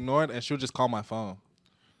like being ignored, and she would just call my phone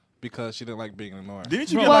because she didn't like being ignored.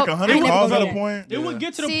 Didn't you get like 100 calls at a point? It would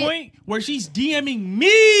get to the point where she's DMing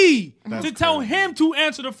me to tell him to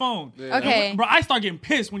answer the phone. Yeah. Okay. Bro, I start getting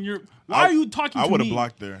pissed when you're. Why are you talking to me? I would have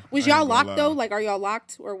blocked there. Was y'all locked though? Like, are y'all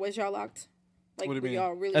locked or was y'all locked? Like, What do you mean?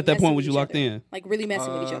 y'all really At that messing point, with was you each locked other? in? Like, really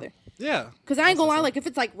messing with each other? Yeah. Because I ain't gonna lie, like, if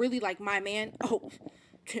it's like really like my man,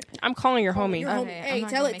 I'm calling your homie. your homie. Okay, Hey, I'm not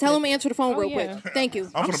tell gonna him to make answer the phone Oh, real yeah. quick. Thank you.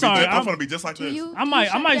 I'm sorry, gonna be just like this. I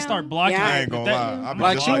might start blocking. Yeah. I ain't gonna lie. I be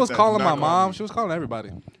Like just she was that. calling Do my not call mom. me. She was calling everybody.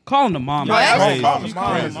 Calling the mom. What? That's Oh, crazy. calling She's mom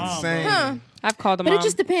calling is mom, insane. Huh. I've called the But mom. it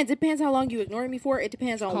just depends. It depends how long you ignored me for. It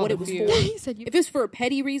depends on Call what it the was few. for. He said you- If it's for a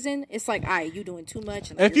petty reason, it's like, you doing too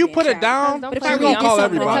much. And, like, If you're you being put it shallow. down, Don't But if play I with really me. get I'll call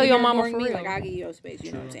something everybody. Tell your you're mama ignoring for me, real. like, I'll give you your space.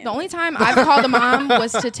 You know what I'm saying? The only time I've called the mom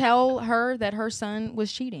was to tell her that her son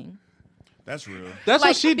was cheating. That's real. That's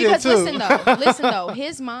what she did because too. listen though,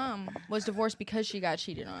 his mom was divorced because she got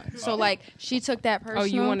cheated on. So like she took that personal. Oh,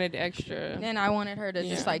 you wanted extra. And I wanted her to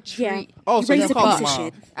just like Yeah. treat Oh, so raise you the called fuck the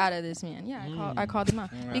shit. mom. out of this man. Yeah, I called the mom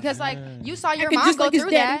because like you saw your could mom just go like his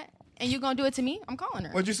through daddy. that, and you gonna do it to me? I'm calling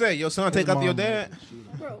her. What'd you say? Your son take after your dad?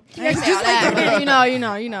 Bro, I didn't say all that.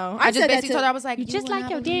 You know. I just said that basically too. told her I was like, You just like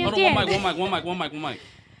your dad. damn Hold on, dad. one mic.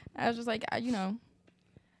 I was just like,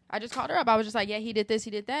 I just called her up. I was just like, yeah, he did this,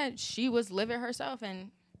 he did that. She was living herself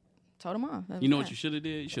and told him off. You know what you should have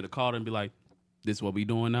did? You should have called her and be like, "This is what we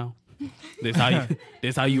doing now. This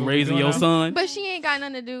how you raising your son." But she ain't got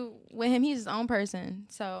nothing to do with him. He's his own person.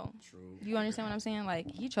 So you understand what I'm saying? Like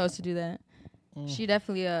he chose to do that. She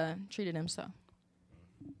definitely treated him so.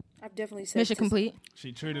 I've definitely said Mission complete.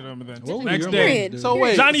 She treated him then. What was Next your day. Period. So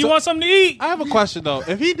wait, Johnny, you so want something to eat? I have a question though.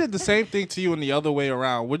 If he did the same thing to you and the other way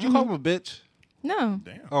around, would you call him a bitch? No.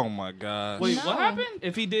 Oh my gosh. Wait, No. what happened?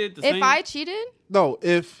 If he did the same, If I cheated, No,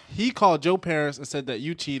 if he called your parents and said that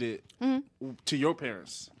you cheated to your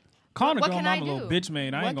parents. Calling a What girl can mom I a little do? bitch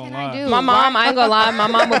maid. I ain't What gonna can I lie. do? My mom, I ain't gonna lie. My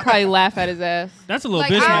mom would probably laugh at his ass. That's a little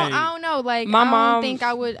like bitch I maid. don't know. Like My I don't mom- think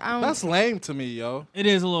I would. I don't. That's lame to me, yo. It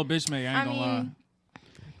is a little bitch maid. I I ain't gonna lie. mean,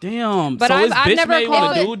 damn. But so I've- it's I've bitch never made when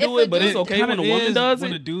called a it- dude do if it, but a it's dude- okay when a Kinda woman is does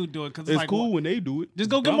when a it. dude do it because It's like, cool when they do it. just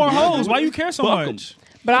go get I'm more good hoes. with Why it. you care so Fuck 'em. much?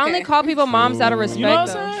 But I only Okay. call people moms out of respect. You know what I'm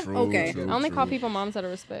though. saying? True, Okay. true, I only true. call people moms out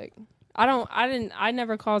of respect. I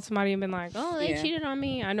never called somebody and been like, oh, they Yeah. cheated on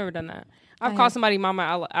me. I never done that. I've I called have. somebody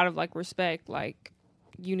mama out of like respect, like,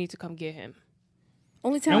 you need to come get him.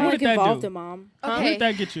 Only And time I what like did that involved do? a mom. What okay. did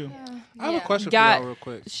that get you? I have a Yeah. question Got- for y'all real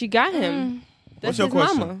quick. She got him. That's What's your his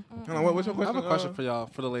question? mama. Hold on, what's your I question? have a question for y'all,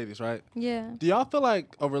 for the ladies, right? Yeah. Do y'all feel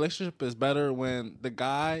like a relationship is better when the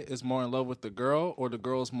guy is more in love with the girl or the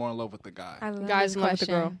girl is more in love with the guy? I love Guys this in love with the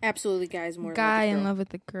question. girl. Absolutely, guys. More Guy in love. love with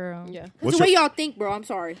the girl. Yeah. That's What's the way your- y'all think, bro. I'm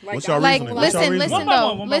sorry. Like, What's your Like, reasoning? What's your listen, reasoning? listen One by though,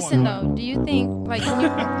 one, one by listen one. though. Do you think like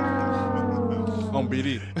On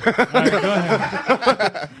BD. All right, go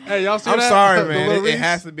ahead. Hey, y'all see I'm that? sorry, The man. little It Reese?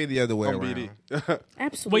 has to be the other way On around. BD.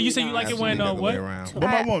 absolutely. Wait, you say you like not. it when The other what? way around. One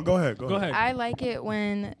by one. Go ahead. Go ahead. I like it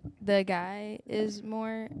when the guy is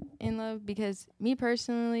more in love because me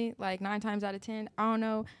personally, like 9 times out of 10, I don't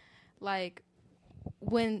know, like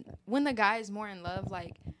when the guy is more in love,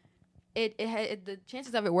 like the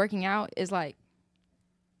chances of it working out is like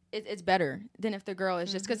it's better than if the girl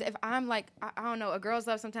is just because if I'm like I don't know, a girl's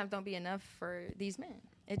love sometimes don't be enough for these men.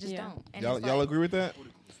 It just Yeah. don't. And Y'all, it's y'all like, agree with that?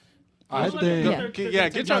 I think. Yeah.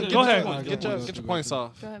 Get Go your ahead. Get your points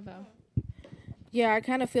off. Go ahead, Val. Yeah, I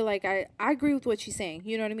kind of feel like I agree with what she's saying.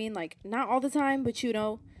 You know what I mean? Like, not all the time, but you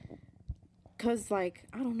know, because like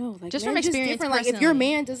I don't know, like Just men from experience different. Like, if your personally.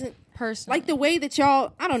 man doesn't personally. like the way that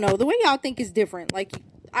y'all, I don't know, the way y'all think is different. Like,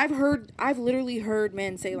 I've literally heard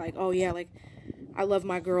men say like, oh yeah, like I love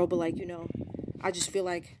my girl, but like, you know, I just feel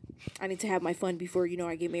like I need to have my fun before, you know,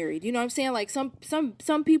 I get married. You know what I'm saying? Like some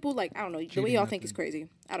people, like, I don't know, the way y'all think is crazy.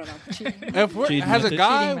 I don't know. If we're, Cheating as a method.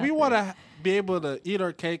 guy, Cheating we method. want to be able to eat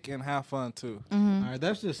our cake and have fun too. All right,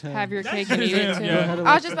 that's just him. Have your That's cake and just eat it him, too. yeah.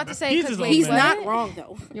 I was just about to say He's because his own He's man. not wrong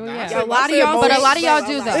though. Yeah. A lot of y'all, But a lot of y'all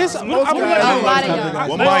do, though. It's, I'm I'm gonna gonna let let you- you- lot of y'all.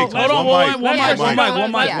 One Let- mic. hold on, One mic. one One mic, mic.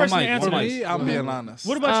 one mic. Yeah. Person mic, answer one this. mic. I'm being honest.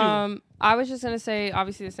 What about you? I was just gonna say,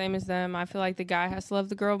 obviously the same as them. I feel like the guy has to love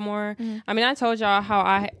the girl more. I mean, I told y'all how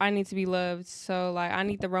I need to be loved, so like I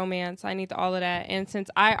need the romance, I need all of that. And since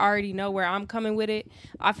I already know where I'm coming with it,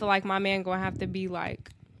 I feel like my man gonna have to be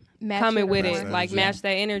like coming with it, Match like that match that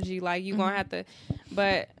energy. Like you gonna have to.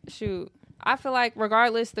 But shoot, I feel like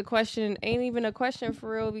regardless, the question ain't even a question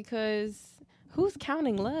for real because Who's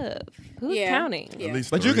counting love? Who's Yeah. counting? Yeah. At least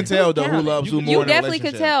But you three. can tell though who counting? loves who more. You in a definitely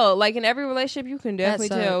could relationship. tell. Like in every relationship, you can definitely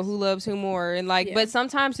That tell sucks. who loves who more. And like, Yeah. but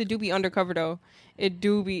sometimes it do be undercover though. It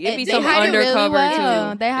be They some hide it really undercover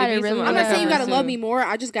well. too. They hide It it be some really I'm not saying you undercover gotta too. love me more.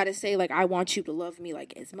 I just gotta say, like, I want you to love me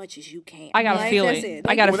like as much as you can. I gotta Like, feel that's it.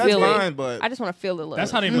 Like, I gotta Well, that's feel fine, it. but I just want to feel the love.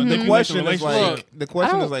 That's how they. the they question make a is relationship. like the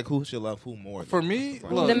question I is don't- like who should love who more. For me,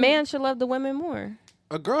 look, the man should love the women more.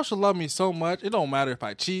 a girl should love me so much. It don't matter if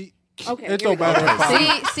I cheat. Okay, It here don't we go. matter if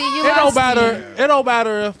I. See, you It don't lost matter. me. It don't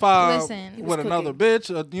matter if I Listen. He with was another bitch.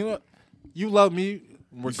 You know, you love me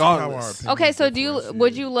regardless. Okay, so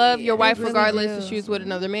would you love your wife really regardless do. if she was with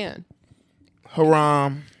another man?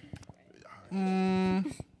 Haram.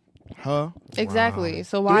 Huh? Exactly.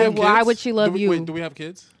 So Do we why have why kids? would she love do we, you? Wait, do we have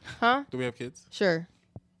kids? Huh? Do we have kids? Sure.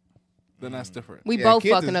 Then that's different. We Yeah, both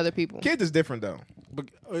kids fucking is- other people. Kids is different though. But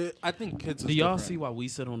I think kids. Is Do y'all different. see why we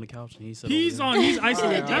sit on the couch and he sit He's over on. He's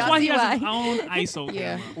isolated. Do That's y'all why he see has his why? own ISO.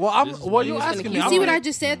 Yeah. camera. Well, I'm. This is What why you you was asking gonna me? You keep I'm see what like- I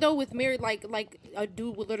just said though with married, like a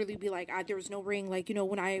dude would literally be like, "There's no ring. Like, you know,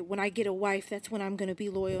 when I get a wife, that's when I'm gonna be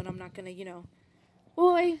loyal and I'm not gonna, you know,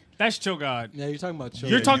 boy, That's chill God. Yeah, you're talking about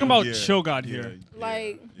children. You're talking about Yeah, chill God yeah, here.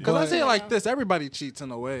 like." Because I say it like Yeah. this: everybody cheats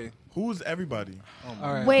in a way. Who's everybody?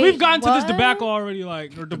 All right. Wait, We've gotten to this what? debacle already,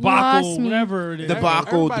 like or lost debacle, me. whatever it is.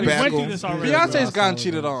 Debacle, Everybody We went debacle. through this already. Beyonce's gotten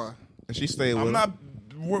cheated on. And she stayed with I'm him. not.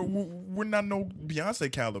 We're not no Beyonce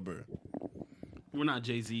caliber. We're not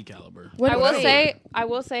Jay-Z caliber. What I will wait. say Well,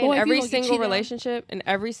 in if you every gonna get single cheated on-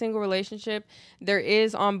 relationship, there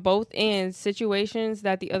is on both ends situations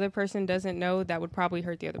that the other person doesn't know that would probably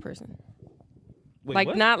hurt the other person. Wait, Like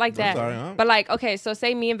what? not like that, sorry, huh? but like okay, so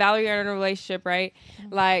say me and Valerie are in a relationship, right?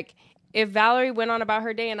 Like if Valerie went on about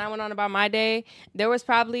her day and I went on about my day, there was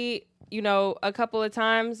probably a couple of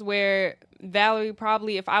times where Valerie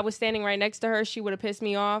probably, if I was standing right next to her, she would have pissed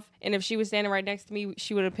me off, and if she was standing right next to me,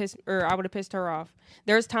 she would have pissed, or I would have pissed her off.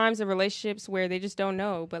 There's times in relationships where they just don't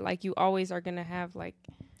know, but like you always are gonna have like.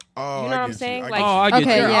 Oh, You know what I'm saying? Like, I get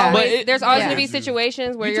Okay, you. yeah. But it, there's always yeah. gonna be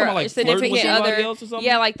situations where You your talking about, like, flirting with significant somebody other, else or something?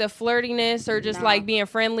 yeah, like the flirtiness or just Nah. like being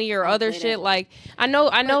friendly or other play shit. that. Like I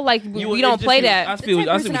know, like you- we it's don't just play you- that. I The feel. type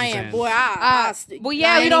I of see person what I you're am, saying. boy. Well,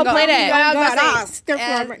 yeah, we don't play that. I got gonna us. say-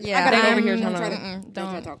 Therefore, I yeah. gotta They over here don't trying try to- to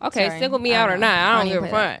don't talk. Okay, Sorry. single me out or not, I don't give a even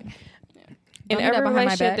play fuck. that. In Don't do that every behind my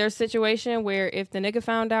relationship, back. there's a situation where if the nigga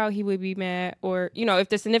found out, he would be mad, or if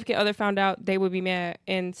the significant other found out, they would be mad.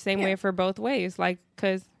 And same Yeah. way for both ways, like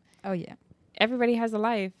because Oh yeah. everybody has a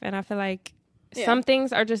life, and I feel like Yeah. some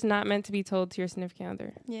things are just not meant to be told to your significant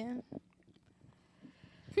other. Yeah.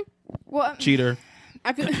 Well, Cheater.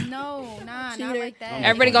 I feel no, not Cheater. like that.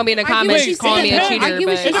 Everybody gonna be in the I get what comments she's calling me saying. a I cheater, get what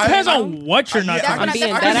but she's It depends saying. on what you're not. Yeah, I'm being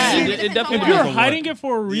that's- dead I ass. get It definitely If depends you're on what. hiding it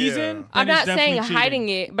for a reason, I'm then not it's saying definitely hiding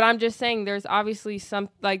cheating. it, but I'm just saying there's obviously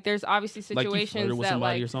there's obviously Like you situations flirted with that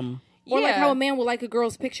somebody like or something. Or like yeah. how a man will like a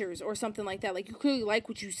girl's pictures or something like that. Like you clearly like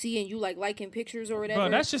what you see and you like liking pictures or whatever. Bro,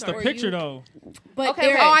 that's just a Or picture you- though. But Okay,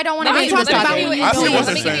 there- okay. Oh, I don't want to Let me get into talk this about topic. it. I see what Please.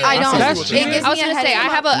 they're saying. I I see don't. what That's they're cheating. saying. It gives I was me a gonna say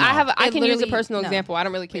headache. I can use a literally- personal no. example. I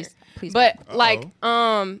don't really care. Please. But like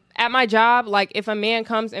at my job, like if a man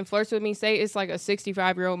comes and flirts with me, say it's like a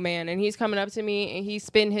 65-year-old man and he's coming up to me and he's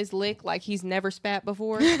spitting his lick like he's never spat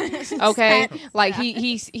before. Okay? Like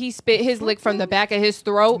he spit his lick from the back of his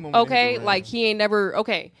throat, okay? Like he ain't never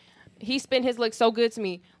he spit his lick so good to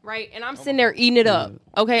me, right? And I'm sitting there eating it up.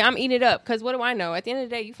 Okay, I'm eating it up because what do I know? At the end of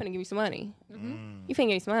the day, you finna give me some money. You finna give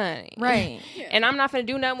me some money, Right. And I'm not finna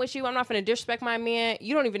do nothing with you. I'm not finna disrespect my man.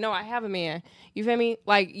 You don't even know I have a man. You feel me?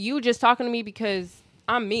 Like you just talking to me because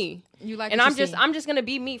I'm me. You like And what I'm you just see. I'm just gonna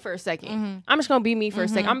be me for a 2nd I'm just gonna be me for a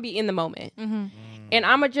second. I'm gonna be in the moment. And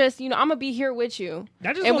I'ma just I'm gonna be here with you.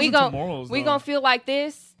 That just and goes we into gon' morals, we though. gonna feel like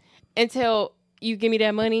this until you give me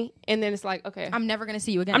that money, and then it's like, okay, I'm never gonna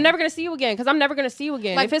see you again. I'm never gonna see you again because I'm never gonna see you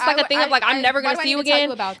again. Like, If it's like a thing of like I'm never why gonna do I see you need to tell again,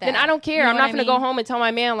 you about then that? I don't care. You know I'm what not I gonna go mean? home and tell my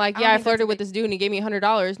man like, I yeah, don't I think flirted that's with this dude and he gave me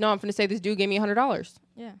 $100. No, I'm gonna say this dude gave me $100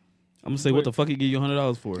 Yeah. I'm gonna say, what the fuck he give you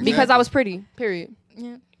 $100 for? because I was pretty. Period.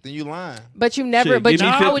 Yeah. Then you lying. But you never. Shit, but give you,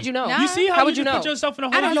 me how 50. would you know? You see how, How would you just know? put yourself in a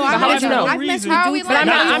whole I don't know. situation How would you know? for no I've met reason. some How are we dudes But I'm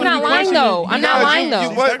like not. that. I'm not lying though. I'm not lying though.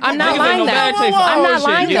 I'm not Niggas lying ain't no bad though. taste for I'm all not shit.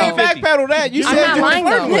 lying Give me though. 50. Backpedal that. You I'm said not you lying,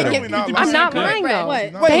 was though. flirting with him. I'm not Good. lying though. What?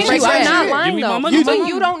 Thank Wait, you. wait, I'm not shit. lying Give me my though. money. But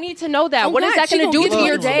you don't need to know that. I'm What is not. that She going to gonna do give to it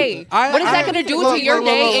your to you. day? I- What is that I- going to do look, to your look,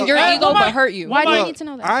 day look, and your look. ego but hurt you? Why do I Look, need to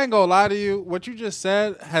know that? I ain't gonna lie to you. What you just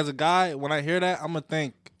said as a guy, when I hear that, I'm gonna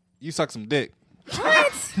think you suck some dick.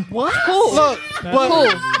 What? Cool. Look, but Cool.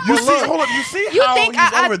 You see, hold up. You see You how think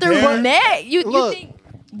he's I over threw there? net? You Look, think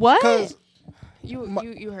what? cause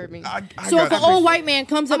You heard me. I So got if an that old white man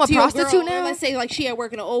comes I'm up a to your prostitute girl, now? let's say like she at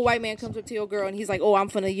work and an old white man comes up to your girl and he's like, "Oh, I'm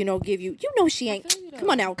finna, give you." You know she ain't. Come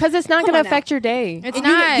on now. Because it's not going to affect your day. It's And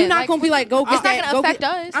not. You're not gonna be like, go get It's not that. gonna go affect get,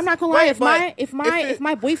 us. I'm not gonna lie. Right, If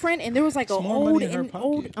my boyfriend and there was like an more old money in her and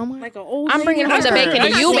pocket. old like an old. I'm bringing home lady. the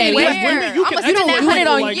bacon to you, baby. Where? You I'm can gonna spend that actually $100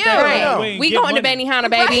 on like you. that. Right. We going to Benihana,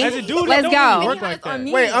 baby. As a dude, Let's it don't go. work like that.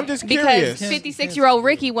 Wait, I'm just Because curious. 56-year-old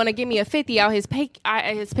Ricky want to give me a 50 out his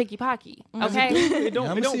picky pocky. Okay? It don't,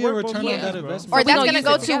 I'm it gonna don't see a work both return on ways, that bro. investment. Or we that's gonna gonna use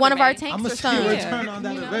go it to together, one of our babe. tanks I'm or gonna see a something. return on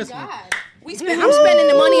that investment. I'm spending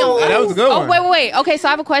the money on. That was a good Oh, one. wait. Okay, so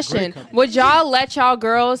I have a question. Would y'all let y'all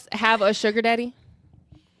girls have a sugar daddy?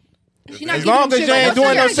 She not As giving long him as you ain't sugar.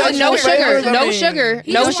 doing no She not No sexual sugar. favors, I No mean- sugar.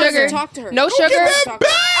 He No just wants to sugar. talk to her. No sugar. Wait, hold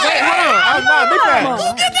on. Oh, no, big facts.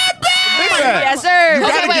 Come Big facts. Yes, sir.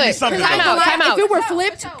 gotta Okay, give me wait. something, Time though. out. Time out. If it were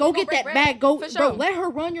flipped, go get that break bag. Go, For bro. sure. Let her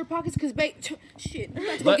run your pockets, cause shit. You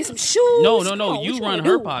have to go Let- get some shoes. No, Come on, you what run wanna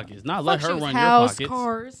her do? pockets, not let her run your House, pockets.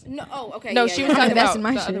 cars. No, oh, okay. No, yeah, she yeah. was talking invest about in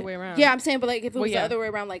my the shit. other way around. Yeah, I'm saying, but like if it was Well, yeah. the other way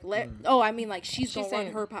around, like let. Oh, I mean, like she's gonna run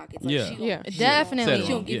saying- her pockets. Like, Yeah. she gonna, Yeah. Definitely. Set it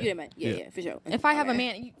She on. gonna give Yeah. you that money. Yeah, for sure. If I have a Okay.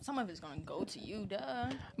 man, some of it's gonna go to you, duh.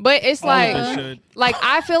 But it's All of it like, should.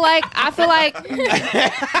 I feel like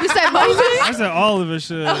You said Moses? I said all of it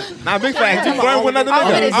should. Nah, big facts. You flirt with another All of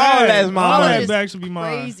nigga. it. All that's my All money. that bag should be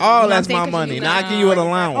mine. Crazy. All You know that's what I'm my saying? 'Cause money. you Now I know, give you an like,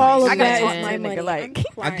 allowance. All I of gotta that talk is to my a nigga money. like-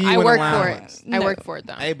 I give I you an work for allowance. it. I work for it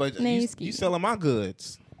though. Hey, but you selling my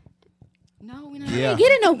goods. No, we not. Yeah.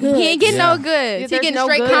 Get it no good. He ain't getting Yeah. no good. He there's getting no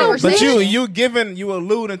straight good. conversation. But you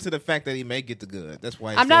alluding to the fact that he may get the good. That's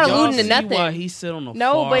why I'm not said- alluding to See nothing. why he sit on the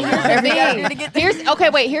No, far but here's right. the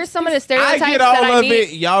thing. Here's some of the I stereotypes get all that I of need. it.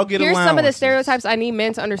 Y'all get Here's some of the allowances. stereotypes I need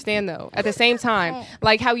men to understand though. At the same time,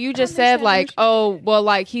 like how you just said, like, oh, well,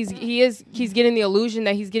 like he's getting the illusion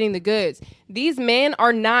that he's getting the goods. These men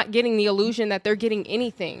are not getting the illusion that they're getting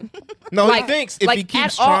anything. No, Like- he thinks if like he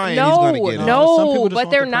keeps at all- trying, he's gonna get it. Some people No, just but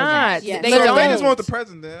want they're the not. presents. Yes. They So don't. they just want the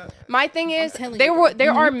present there. My thing is, telling there you,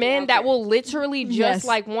 there are Mhm. men that will literally just Yes.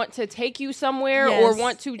 like want to take you somewhere or Yes.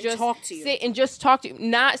 want to just talk to you. sit and just talk to you,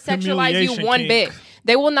 not sexualize you Humiliation one kink. bit.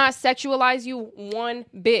 They will not sexualize you one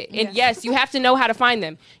bit. And yes, you have to know how to find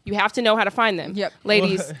them. You have to know how to find them. Yep.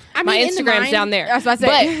 Ladies, I my mean, in the Instagram's nine- down there. That's what I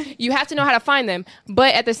said. But you have to know how to find them.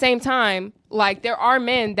 But at the same time, like there are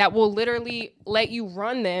men that will literally let you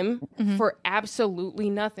run them for absolutely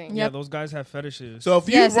nothing. Yeah, those guys have fetishes. So if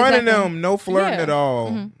you Yes, running exactly. them, no flirting Yeah. at all,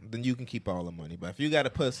 then you can keep all the money. But if you got to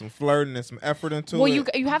put some flirting and some effort into Well,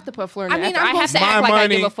 it, you have to put flirt I in mean, effort. I'm I have to gonna- act My like I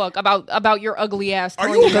money- give a fuck about your ugly ass. Are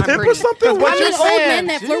telling you I'm a pimp or pretty. something? what I you mean, old saying? men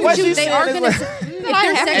that flirt What with you, you they saying are is gonna. like- If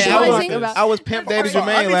Hey, they're sexualizing, I was Pimp Daddy Hold on,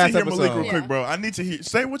 I Jermaine need last to hear Malik episode. real quick, bro. I need to hear.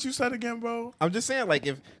 Say what you said again, bro. I'm just saying, like,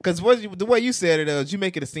 because the way you said it is, you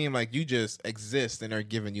make it seem like you just exist and they're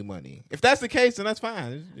giving you money. If that's the case, then that's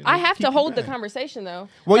fine. You know, I have keep to your hold the bag. conversation though.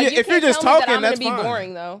 Well, Like, yeah, if you're can't just tell me that talking, I'm gonna that's be fine.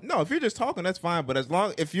 boring though. No, if you're just talking, that's fine. But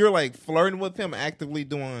if you're like flirting with him, actively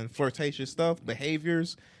doing flirtatious stuff,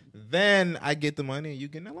 behaviors, then I get the money and you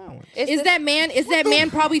get an allowance. is that man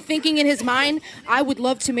probably thinking in his mind, I would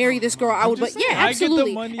love to marry this girl. I would, but just yeah, saying. I get the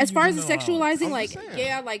absolutely. money, As you far do as the no allowance. sexualizing, I'm like, just saying.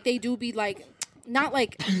 yeah, like they do be like, not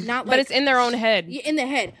like, But it's in their own head. Yeah, in the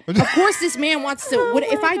head. Of course, this man wants to. What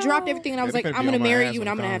if I dropped everything and I was like, They I'm be gonna on my marry ass you and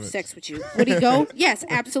in I'm the gonna have comments. sex with you? Would he go? Yes,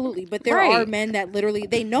 absolutely. But there Right. are men that literally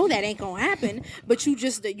they know that ain't gonna happen. But you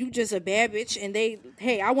just a bad bitch, and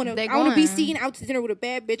I want to be going. seen out to dinner with a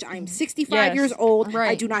bad bitch. I'm 65 Yes. years old. I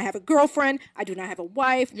Right. do not have a girlfriend. I do not have a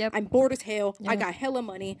wife. Yep. I'm bored as hell. I got hella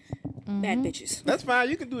money. Bad bitches. That's fine.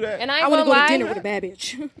 You can do that. And I I ain't want to gonna go lie. to dinner with a bad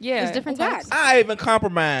bitch. Yeah. There's different Oh, God. types. I even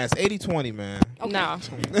compromise 80-20, man. No.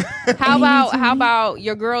 How about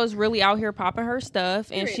your girl is really out here popping her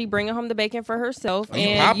stuff and she bringing home the bacon for herself you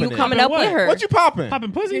and popping you it? coming Popping up with what? her. What you popping?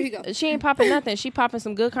 Popping Here you pussy? go. She ain't popping nothing. She popping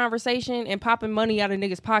some good conversation and popping money out of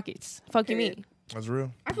niggas' pockets. Fuck you mean? That's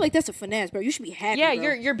real. I feel like that's a finesse, bro. You should be happy. Yeah,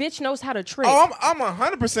 bro. your bitch knows how to trick. Oh, I'm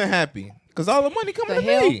 100% happy because all the money coming The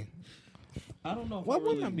to hell? me. I don't know if Why I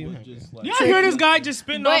wouldn't really I be would happy? just like. Y'all hear this guy just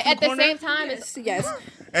spitting off but in at the corner? same time, it's Yes.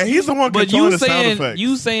 And he's the one But controlling you the sound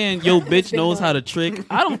saying effects. yo bitch knows how to trick.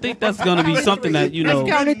 I don't think that's gonna be something that you know.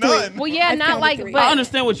 None. well, yeah, I've not counted like, three. but I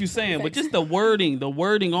understand what you're saying, but just the wording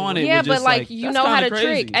on it. yeah, was just but like you that's know how to kinda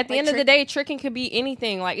crazy. trick. At the Like end of the trick- day, tricking could be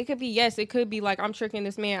anything. Like it could be it could be like I'm tricking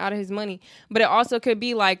this man out of his money, but it also could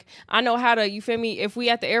be like I know how to. You feel me? If we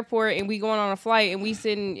at the airport and we going on a flight and we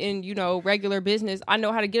sitting in regular business, I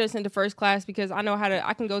know how to get us into first class because I know how to.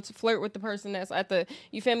 I can go to flirt with the person that's at the.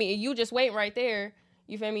 You feel me? And you just wait right there.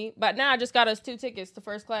 You feel me? But now I just got us 2 tickets to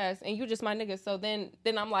first class, and you just my nigga. So then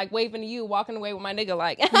I'm like waving to you, walking away with my nigga,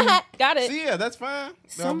 like, got it. See, yeah, that's fine.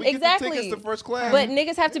 Exactly. Tickets to first class. But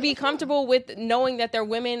niggas have to be comfortable with knowing that their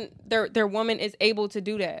woman is able to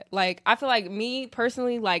do that. Like, I feel like me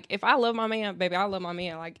personally, like, if I love my man, baby, I love my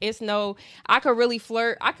man. Like, I could really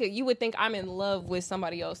flirt. You would think I'm in love with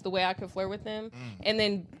somebody else the way I could flirt with them, and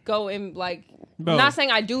then go and like. Bro. Not saying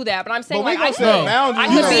I do that, but I'm saying But like I could be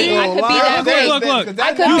that fake. Look.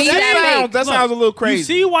 I could be that fake. That sounds a little crazy. You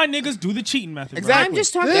see why niggas do the cheating method? Exactly. I'm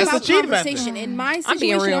just talking That's about the cheating conversation. method. In my I'm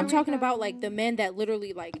being situation, real. I'm talking about like the men that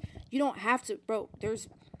literally like you don't have to, bro.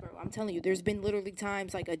 I'm telling you, there's been literally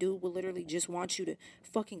times like a dude will literally just want you to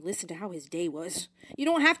fucking listen to how his day was. You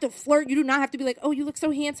don't have to flirt. You do not have to be like, oh, you look so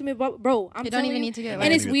handsome, and bro. I'm You don't telling even you, need to get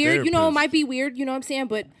and it's a weird. You know, it therapist. might be weird. You know what I'm saying,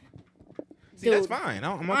 but. See, that's Dude, fine.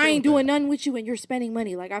 I'm okay I ain't with doing that. nothing with you, and you're spending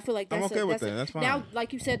money. Like I feel like I'm that's okay with that. That's fine. Now,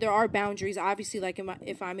 like you said, there are boundaries. Obviously, like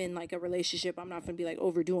if I'm in like a relationship, I'm not gonna be like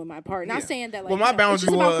overdoing my part. Not Yeah. saying that. Like, Well, my it's boundary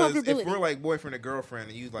just about was if comfortability. we're like boyfriend and girlfriend,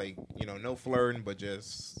 and you like no flirting, but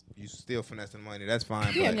just you still finessing money. That's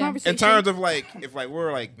fine. Yeah, but conversation. in terms of like if like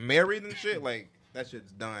we're like married and shit, like that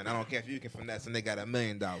shit's done. I don't care if you can finesse and they got $1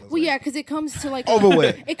 million. Well, yeah, because it comes to like Over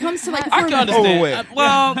with. It comes to like I can understand. Over with.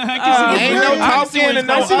 Ain't no talking and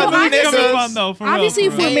no ugly niggas. Obviously,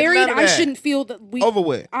 if we're Ain't married, none of I that. shouldn't feel that we. Over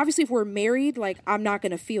with. Obviously, if we're married, like I'm not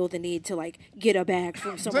gonna feel the need to like get a bag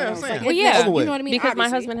from someone I'm else. saying. Like, Well, it- yeah, you know what I mean. because my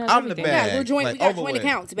Obviously. husband has I'm the everything. bad. Yeah, we're joint. Like, we got over joint with.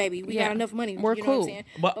 accounts, baby. We Yeah. got enough money. We're you know cool. What I'm saying?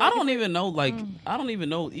 But Like, I if don't it- even know. Like I don't even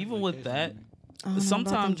know. Even with that,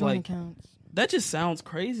 sometimes like that just sounds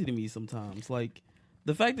crazy to me. Sometimes like.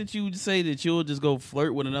 The fact that you say that you'll just go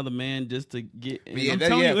flirt with another man just to get, Yeah, I'm that-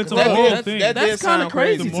 telling yeah, you, it's a that moral did- thing. that did that's kind of sound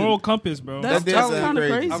crazy. crazy. The moral compass, bro. That's did sound kind of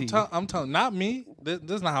crazy. crazy. I'm telling, not me. This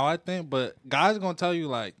is not how I think, but guys gonna tell you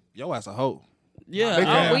like, yo, ass a hoe. Yeah, Big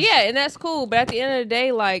I- fan. Well, yeah, and that's cool. But at the end of the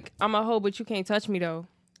day, like, I'm a hoe, but you can't touch me though.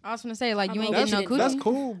 I was gonna say like you ain't That's- getting no coochie. That's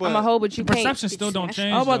cool, but I'm a hoe, but you can't. Perception still don't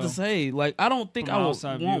change. I was about though. to say, like, I don't think From I an would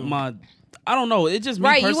outside want view. my. I don't know. It just me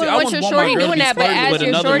Right, you personally. wouldn't I want wouldn't your want my shorty girl to doing be that, but flirting as with your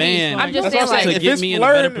another shorty, man. I'm just That's saying what I'm like saying. to If get it's me in a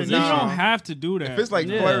better flirting, You position. don't have to do that. If it's like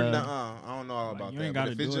Yeah. flirting, I don't know all about you that. ain't But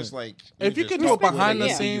gotta if it's do just it. like if you just can do it fuck with behind the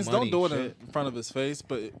yeah. scenes, Money don't do it and in shit. front of his face.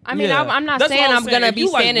 But I mean, Yeah. I'm not That's saying what I'm gonna saying. be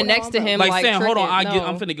You like, standing what- next to him like like saying, "Hold on, tricking.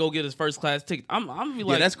 I'm No. finna go get his first class ticket." I'm be Yeah,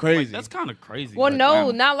 like, that's crazy. That's kind of crazy. Well, Like, no,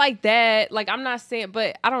 wow. not like that. Like I'm not saying,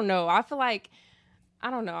 but I don't know. I feel like I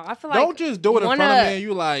don't know. I feel like don't just do it in front of me and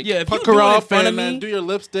you like Yeah, if you pucker do it in up front of and then me- do your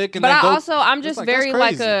lipstick and But then I go. also I'm It's just like, very that's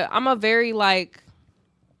like crazy. I'm a very like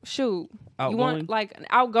shoot. You Outgoing? want like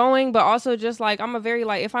outgoing, but also just like I'm a very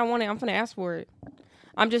like if I want it, I'm gonna ask for it.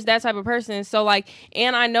 I'm just that type of person. So like,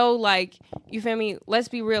 and I know like you feel me. Let's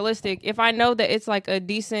be realistic. If I know that it's like a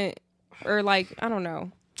decent or like I don't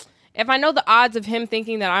know, if I know the odds of him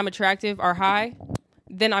thinking that I'm attractive are high,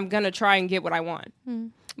 then I'm gonna try and get what I want.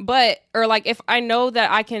 But or like if I know that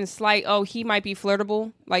I can he might be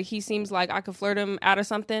flirtable, like he seems like I could flirt him out of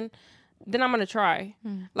something, then I'm gonna try.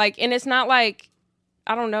 Like, and it's not like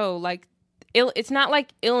I don't know, like it's not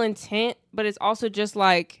like ill intent, but it's also just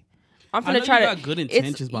like I'm I gonna know try you to. got good it's-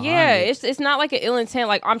 intentions behind yeah, it. it's not like an ill intent.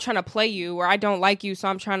 Like I'm trying to play you, or I don't like you, so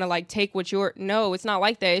I'm trying to like take what you're. No, it's not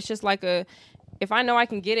like that. It's just like if I know I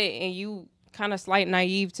can get it, and you kind of slight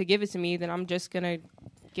naive to give it to me, then I'm just gonna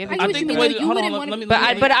give it. I to get I what you. think you the mean. way. Like, you Hold on, wouldn't let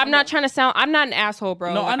wanna- me. But I'm not trying to sound. I'm not an asshole,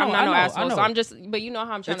 bro. No, Like, I know, I'm not I no know, asshole. I know. So I'm just. But you know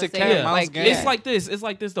how I'm trying It's to a say cat it. and mouse Like game. It's like this. It's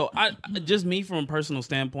like this though. Just me from a personal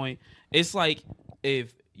standpoint. It's like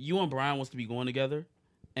if you and Brian wants to be going together,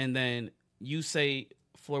 and then you say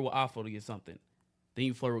flirt with Afro to get something, then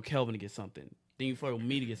you flirt with Kelvin to get something, then you flirt with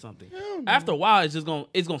me to get something. After a while, it's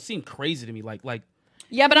gonna seem crazy to me. Like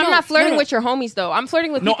yeah, but I'm No, not flirting no. with your homies though. I'm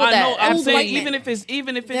flirting with no, people I know. that I'm old saying white even men if it's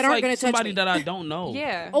that aren't like gonna touch somebody me. that I don't know.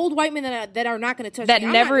 yeah. Old white men that are not going to touch That me.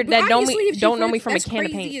 I'm never- not, that don't obviously, me- if she don't know me flirts, from a that's can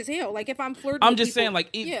of crazy paint. as hell. Like if I'm flirting, I'm with just people, saying, like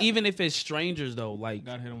yeah. even if it's strangers though, like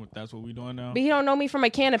Got hit him with that's what we doing now. But he don't know me from a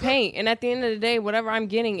can of paint, and at the end of the day, whatever I'm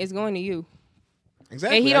getting is going to you.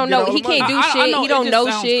 Exactly. And he I don't get know. all He the money. can't do I shit. know, He it don't just know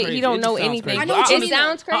sounds shit. crazy. He It don't just know sounds anything. crazy. I know what you It mean.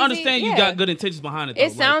 sounds crazy. I understand you yeah. got good intentions behind it. Though.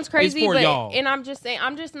 It sounds Like, crazy, it's for but y'all. and I'm just saying,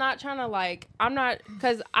 I'm just not trying to like. I'm not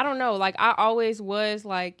because I don't know. Like I always was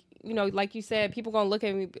like, you know, like you said, people gonna look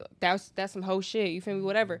at me. That's some whole shit. You feel me?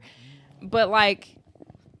 Whatever. But like,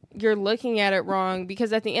 you're looking at it wrong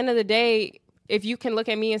because at the end of the day, if you can look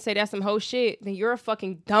at me and say that's some whole shit, then you're a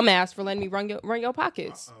fucking dumbass for letting me run your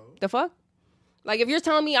pockets. The fuck? Like if you're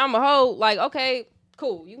telling me I'm a hoe, like okay,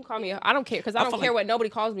 cool. You can call me. I don't care because I don't feel care like what nobody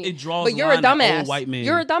calls me. it draws but the you're a line at dumbass. old white men.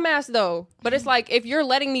 You're a dumbass though. But it's like if you're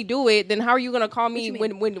letting me do it, then how are you gonna call me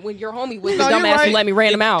when your homie was the No, you're dumbass right. who let me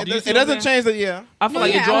random out? It doesn't change that. Yeah. I feel No,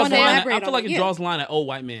 like yeah, it I draws wanna line. elaborate I feel on like it, it yeah. draws line at old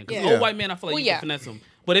white men. Because Yeah. old white men, I feel like you yeah. can finesse them.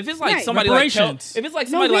 But if it's like Right. somebody like Reparations. if it's like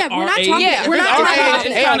No, somebody like we're our not age, talking. if We're it's not our talking age, about it's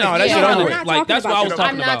that. kinda- Hell no, that it's shit kinda over weird. with. Like that's what I was I'm talking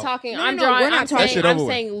I'm about. not talking. No, I'm no, drawing. we're not I'm talking saying. about I'm that.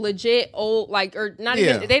 saying legit old, like or not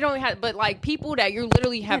Yeah. even. They don't have, but like people that you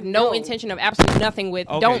literally have Yeah, no no. intention of absolutely nothing with,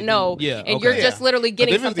 Okay, don't know, then, yeah, and you're okay. just literally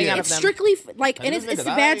getting difference something is- out of It's them. strictly and And it's this nigga's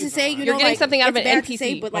bad to eyes, say. You You're know, getting like, something out of it's an bad to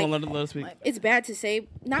say, NPC. but Hold like on, let us speak. it's bad to say,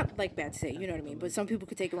 not like bad to say, you know what I mean? But some people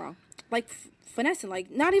could take it wrong. Like finessing, like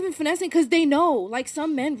not even finessing because they know, like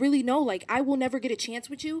some men really know, like I will never get a chance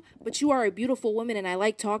with you, but you are a beautiful woman and I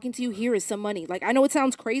like talking to you. Here is some money. Like I know it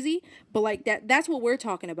sounds crazy, but like that's what we're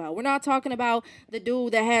talking about. We're not talking about the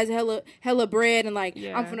dude that has hella bread and like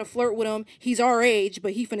I'm finna flirt with him. He's our age,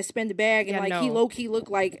 but he finna spend the bag and Yeah, like he no. low key look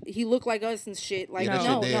like us and shit. Like Yeah, that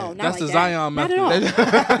no, shit dead. not That's like the that. Zion Not method.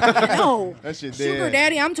 at all. No. That shit Sugar dead.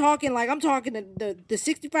 daddy, I'm talking the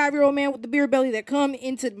 65-year-old man with the beer belly that come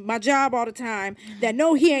into my job all the time that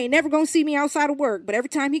know he ain't never gonna see me outside of work, but every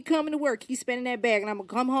time he come into work, he's spending that bag and I'm gonna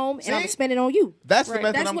come home and I'm gonna spend it on you. That's the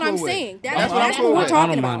method That's I'm what cool I'm with. saying. That's That's cool what we're with.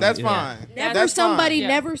 talking I don't about. mind. That's Yeah. fine. Never That's somebody, fine.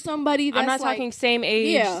 never somebody. That's I'm not like, talking same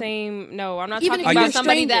age, Yeah. same. No, I'm not Even talking if about you're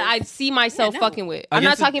somebody that stranger. I see myself Yeah, no. fucking with. I I'm not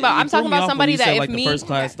guess talking about. I'm threw talking me about off when somebody you said, that like if the me. first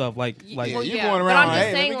class stuff, like Yeah, you Yeah, going but around, I'm just hey,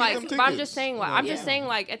 let saying me like, get them but I'm tickets. just saying like, I'm just saying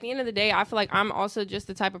like, at the end of the day, I feel like I'm also just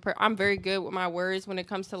the type of person. I'm very good with my words when it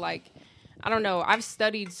comes to like, I don't know. I've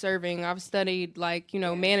studied serving. I've studied like,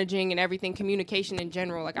 managing and everything, communication in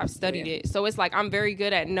general. Like I've studied it. So it's like I'm very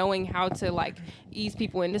good at knowing how to like ease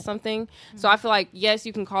people into something. So I feel like, yes,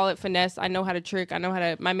 you can call it finesse. I know how to trick. I know how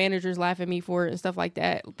to, my managers laugh at me for it and stuff like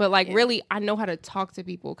that. But like really, I know how to talk to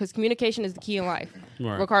people because communication is the key in life.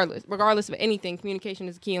 Right. Regardless of anything, communication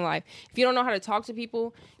is the key in life. If you don't know how to talk to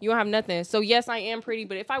people, you don't have nothing. So yes, I am pretty,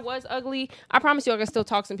 but if I was ugly, I promise you I can still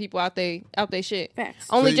talk some people out they shit. Facts.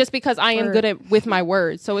 Only So just because I am good at with my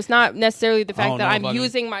words. So it's not necessarily the I fact don't that know I'm if I can-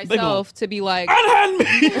 using They myself to be like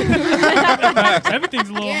Everything's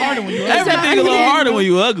a little harder when you Everything's a little harder when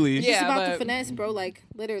you ugly. It's Yeah, just about the but- finesse, bro. Like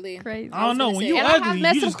literally. Crazy. I don't know. When you And I have ugly,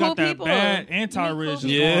 met you some just got cool that people. bad anti-ridge.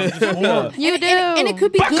 Yeah. you do. And it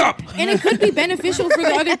could be good, and it could be beneficial for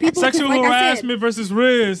the other people. 'cause Sexual like harassment versus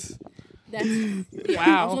Riz. I said, that's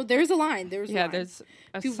Wow. Also, there's a line. There's a Yeah, line. there's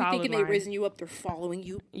a People be solid thinking line. they raising you up, they're following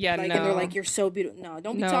you. Yeah, like, no. and they're like, you're so beautiful. No,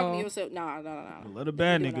 don't be talking to No. yourself. No. Let a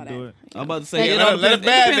bad Doing nigga all do that. it. I'm about to say, Yeah, it all let a depends-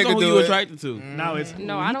 bad it depends on nigga who do you it. attracted to. Now it's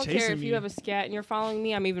No, he I don't care chasing if me. you have a scat and you're following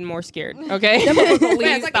me. I'm even more scared. Okay, Fans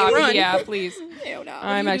please like stop. they run. Yeah, please. Hell no.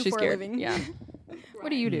 I'm do you do actually for a scared. living? Yeah, What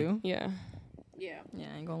do you do? yeah. Yeah. Yeah,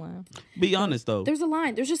 I ain't gonna lie. Be honest though. There's a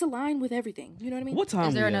line. There's just a line with everything. You know what I mean? What time?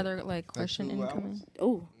 Is there we at? another like question incoming?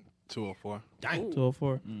 Oh. 204.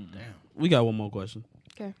 204. We got one more question.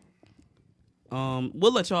 Okay.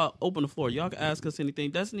 We'll let y'all open the floor. Y'all can ask us anything.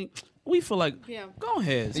 Destiny, we feel like, Yeah. go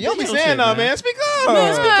ahead. Y'all be Speak your saying shit, that, man. Speak up.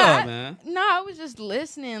 Man, speak up, man. No, I was just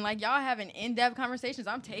listening. Like y'all having in-depth conversations.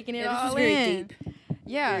 I'm taking it Yeah, this all is very in. deep.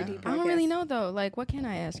 Yeah, Very deep I don't really podcast. know though. Like, what can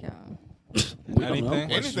I ask y'all?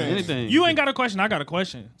 Anything? Anything. You ain't got a question. I got a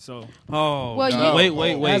question. So Oh, Well, God. you-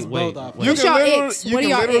 wait. That's both off. You What's can y'all literally, icks? you What are can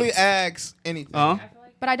y'all literally icks? ask anything. Huh?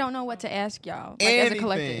 But I don't know what to ask y'all. Like as a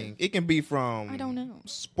collective. Anything. It can be from I don't know.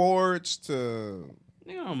 sports to.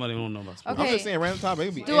 Nigga, nobody don't know about sports. Okay. I'm just saying random topic. It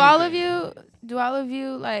can be Do all of anything.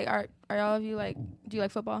 you like are all of you like do you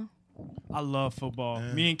like football? I love football.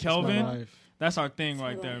 Me and It's my Kelvin, life. that's our thing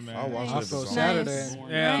right there, man. I'll watch Nice. it. So Nice. Saturday.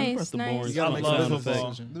 Yeah. Nice, Press the nice. boring You gotta I make love a football.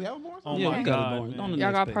 decision. Do we have a board? Oh Yeah, my we got God, the boring. man. Don't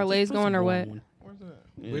Y'all got space. parlays Just going press or the what? boring one. Where's that?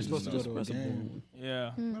 Yeah, We're supposed to just go to a press the game. boring one.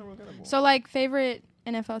 Yeah. So like favorite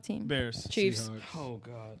NFL team? Bears. Chiefs. Seahawks. Oh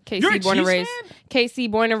God. You're a KC born and Chiefs raised. KC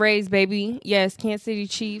born and raised, baby. Yes, Kansas City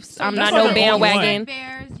Chiefs. I'm that's not why no they're only bandwagon.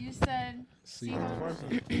 Bears. You said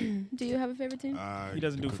Seahawks. Do you have a favorite team? He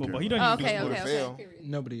doesn't do football. He Oh, doesn't okay, do okay, sports. okay.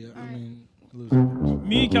 Nobody. I mean, losers.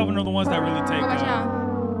 Me and Kelvin are the ones that really take What about y'all?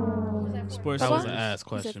 sports. That was an What? ass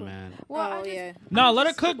question, man. Oh, yeah. No, let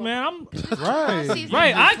her cook, man. I'm Right.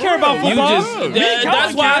 right. I care about You football. just Me and that's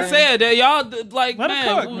Kelvin why I care. said that y'all like Let her man,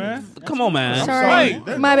 cook, man. Come on, man. Sorry,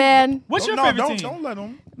 Right. my bad. What's your no, favorite don't, team? Don't let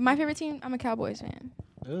them. My favorite team. I'm a Cowboys fan.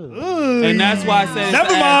 And that's why I said it's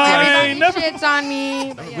Never an ass mind. question. Hey, never- Shits on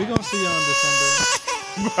me. but We're yeah. gonna see you in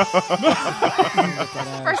December.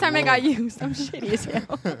 First time I got used. I'm shitty as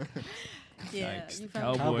hell. Yeah, you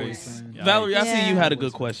felt Cowboys. fan. Yikes. Valerie, I see Yeah. you had a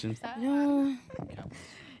good question. No.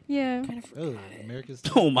 yeah. Oh, America's.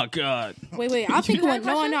 Oh my God. Wait. I'll think of one. have a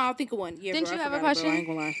No, question? I'll think of one. Yeah, Didn't bro, you I have a forgot, bro. question? I ain't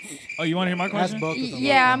gonna lie. Oh, you want to hear my Ask question? both of them.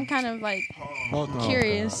 Yeah, I'm kind of like Both of them.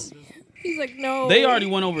 curious. He's like, no. They already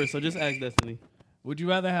went over it, so just ask Destiny. Would you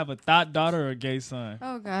rather have a thought daughter or a gay son?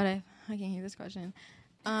 Oh God, I can't hear this question.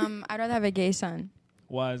 I'd rather have a gay son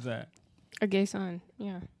Why is that? A gay son.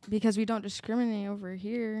 Yeah. because we don't discriminate over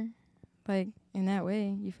here, like in that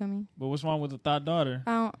way. You feel me? But what's wrong with a thought daughter?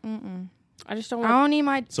 I don't. I just don't I want. don't need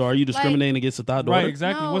my. So are you discriminating against a thought daughter? Right,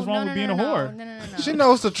 exactly. No, what's wrong with being a whore? No. She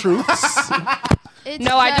knows the truth. It's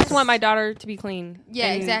No, I just want my daughter to be clean.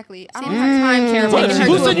 Yeah, And- exactly. I don't have time to What making if her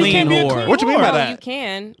she was do a it. clean whore? What you mean by Oh, that? you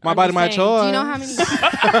can. My I'm body, just my saying. choice. Do you know how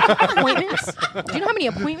many appointments? Do you know how many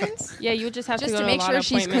appointments? Yeah, you would just have Just to to go make a lot sure of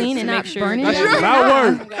she's appointments clean to and make not sure burning. that-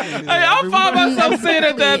 That work. Hey, I find myself saying it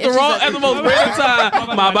at the It's wrong, just at the most random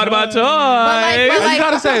time. My body, my choice. But You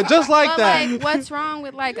gotta say it just like but that. like, what's wrong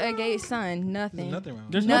with like a gay son? Nothing. Nothing wrong.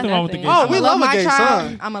 There's Nothing. nothing wrong with the gay Oh, son. we I'ma love a my gay child.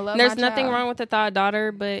 son. I'ma love There's my nothing child. wrong with the thought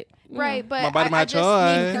daughter, but Right, but My body, my I just mean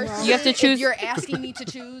choice. personally, You have to choose- If you're asking me to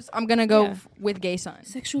choose, I'm gonna go Yeah. with gay son.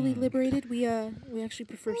 Sexually liberated. We actually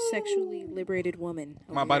prefer sexually liberated woman.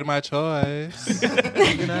 My over body, here. my choice. You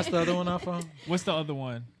can ask the other one off phone. What's the other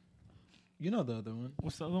one? You know the other one.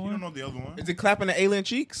 What's the other You don't one? know the other one? Is it clapping the alien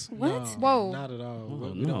cheeks? What? No, Whoa. Not at all.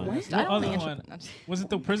 Oh, We no. don't ask. I What don't other think one? Was it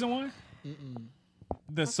the prison one?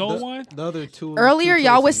 The soul one? The other two. Earlier, two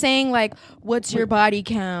y'all was choices. saying like, "What's your body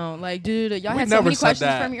count?" Like, dude, y'all We had so never many said questions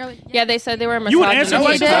that. from me earlier. yeah, they said they were You would misogynist. answer They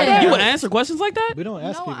questions like did. that? You would answer questions like that? We don't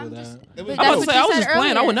ask No, people I'm that. just. I'm But I'm that's about to what say, you I was said just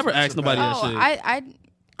playing. I would earlier. never ask nobody that Oh, shit. I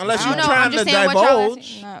Unless I you're don't know. trying I'm just to saying what y'all divulge.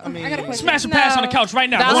 asking. No. I mean, I got a question. Smash a pass on the couch right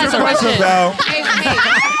now. Val What's has a your question. Val.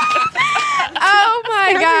 Oh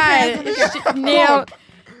my god! Now,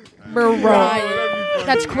 bro,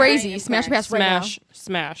 that's crazy. Smash pass right now.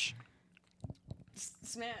 Smash.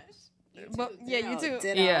 Smash. But, yeah, you too.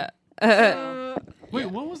 Ditto. Yeah. Wait,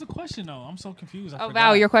 what was the question though? I'm so confused. I Oh, forgot.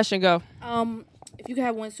 Val, your question, go. If you could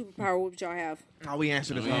have one superpower, what would y'all have? oh, we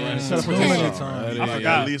answered this Too already. many times. I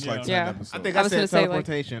forgot. At least like 10 Yeah. episodes. I think I I was said gonna say, like-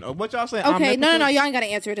 teleportation. Or what y'all say? Okay, no, omnipotence? y'all ain't gotta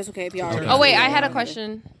answer it. It's okay if y'all already. Oh, wait, answered I it. had a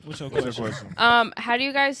question. What's your What's your question? question? How do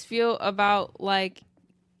you guys feel about, like,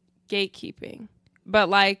 gatekeeping? But,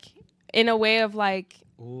 like, in a way of, like,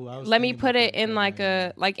 Ooh, I was let me thinking put about it that in, too, like,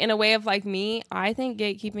 man. in a way of, like, me, I think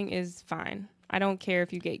gatekeeping is fine. I don't care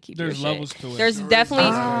if you gatekeep your There's shit. levels to it. There's definitely,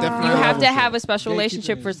 Definitely you have levels to to have it. a special Gatekeeping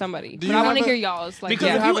relationship for is- somebody. Do But you I want to have a- hear y'all's. Like, Because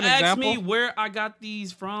yeah. if have you an ask me example? where I got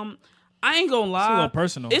these from, I ain't gonna lie. It's a little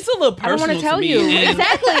personal. It's a little I don't personal want to tell me. you. And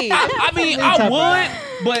Exactly. I mean, I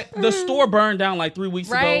would, but the store burned down like 3 weeks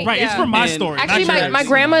Right. ago. Right, it's Yeah. from my And- story. Actually, not my, yours. my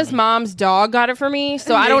grandma's mom's dog got it for me,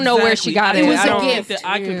 so I don't know where she got Exactly. it. I just I don't don't- think that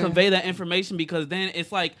I can convey that information because then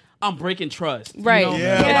it's like I'm breaking trust. you Right. know?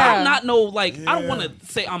 Yeah. And Yeah. I'm not I don't want to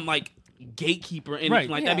say I'm like gatekeeper or anything Right.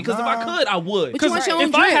 like Yeah. that because if I could, I would. But you want your own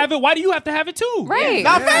If I drink. have it, why do you have to have it too? Right.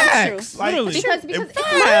 Not That's facts. Like, Literally. Because it, it's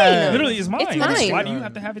mine. Literally, it's mine. It's mine. Why do you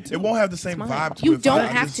have to have it too? it won't have the same vibe to You it if don't I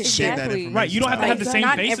have just to share that Exactly. information Right, you don't have to have the out. same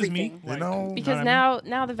Not face as me. everything. You know? Because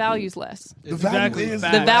now the value's less. The value Exactly. is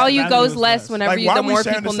Fact. The value Value goes is less less. whenever like, why the are we more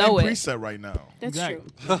sharing people the same know it. preset right now? That's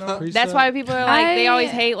Exactly. true. That's why people are like they always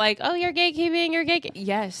I- hate like, oh, you're gatekeeping, you're gate.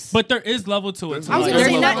 Yes, But there is level to it. I was Like, gonna say,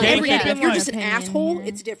 there's not level. every- Gatekeeping, If you're like- just an asshole,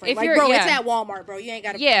 it's different. If Like, you're- bro, it's yeah. at Walmart, bro. You ain't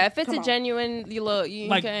got to. yeah. If it's come a on. genuine, you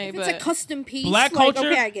Like, okay, If but it's a custom piece, Black like, culture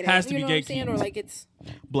okay, I get it. has to You be know what I'm saying? gatekeeped. Or like it's.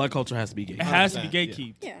 Black culture has to be gay. It has to be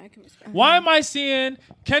gatekeeped. Yeah, I can respect. Why am I seeing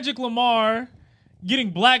Kendrick Lamar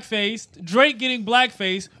getting blackfaced, Drake getting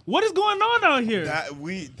blackface? What is going on out here? That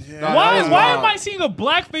we. Yeah. That Why is am wild. I seeing a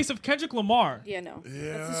blackface of Kendrick Lamar? Yeah, no.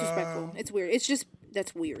 Yeah. That's disrespectful. It's weird. It's just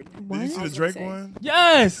that's weird. Did you see I the was gonna Drake say. one?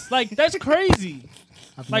 Yes, like that's crazy.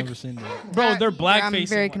 I've Like- never seen that. Bro, they're I'm blackfacing.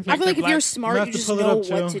 very like, confused. I feel like if they're you're black- smart, You you have to just pull it know up, what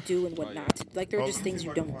Joe. to do and what not. Like there are just things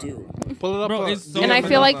you don't do. Pull it up. Bro, it's so- and I Yeah, feel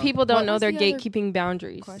but- like people don't What know was their the other gatekeeping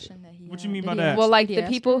boundaries. Question that he What you had. mean Did by he that? ask- Well, like did he the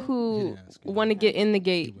ask people you? who He didn't ask you. want to get in the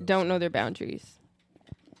gate don't know their boundaries.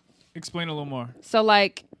 Explain a little more. So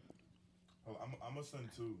like I'm a son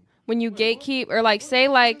too. when you gatekeep or like say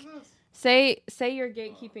you're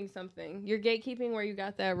gatekeeping something. You're gatekeeping where you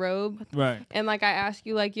got that robe. Right. And like I ask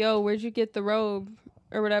you like, yo, where'd you get the robe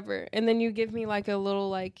or whatever? And then you give me like a little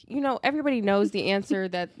like, everybody knows the answer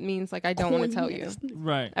that means like I don't want to tell you.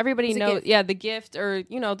 Right. Everybody It's a knows, gift. yeah, the gift or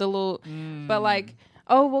the little but like,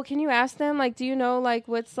 oh, well, can you ask them like do you know like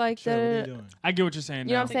what's like Sure, what are you the doing? I get what you're saying.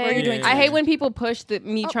 you know now. what I'm Like, where saying? you're doing I hate something. when people push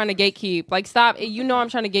me trying to gatekeep. Like, stop. I'm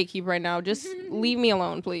trying to gatekeep right now. Just leave me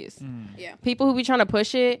alone, please. Yeah. People who be trying to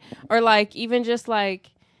push it, or like even just like,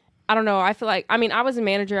 I don't know. I feel like, I was a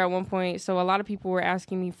manager at one point, so a lot of people were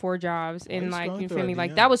asking me for jobs, and you like, scrolling you through feel our me?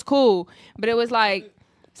 Like DM? that was cool, but it was like.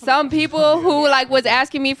 Some people who like was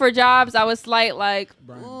asking me for jobs, I was like,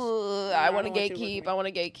 ooh, I want to don't want you gatekeep. with me. I want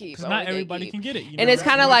to gatekeep. Because I not wanna everybody gatekeep. can get it. You And know? it's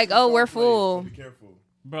kind of like, oh, we're So full. be careful.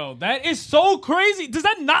 Bro, that is so crazy. Does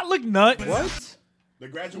that not look nuts? What? The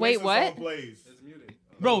graduation Wait, what? song plays.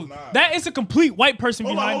 Bro, No, it's not. that is a complete white person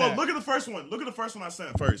Hold on, behind hold on. that. Look at the first one. Look at the first one I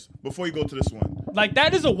sent first before you go to this one. Like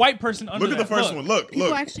that is a white person under Look at the that. first one. Look, People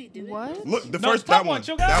look. actually do What? Look, the No, first top that one, one.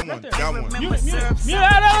 chill, That guys, one. right there. That one. Mute it. Mute it.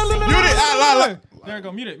 There you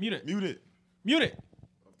go. Mute it. Mute it. Mute it.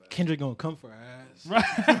 Kendrick gonna come for her ass. Right.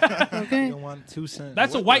 Okay. He don't want 2 cents.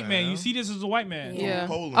 That's a What white the man. hell? You see this as a white man. Yeah.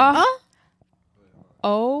 Poland.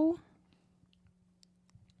 Oh.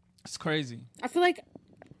 It's crazy. I feel like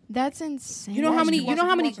That's insane. you know how many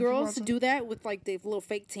Watson. girls do that with like their little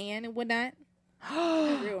fake tan and whatnot.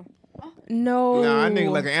 For real. No. Nah, I think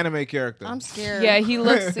like an anime character. I'm scared. Yeah, he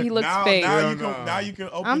looks fake. Now you can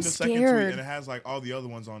open I'm the second scared. tweet and it has like all the other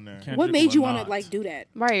ones on there. Kendrick What made you want Lamar. to like do that?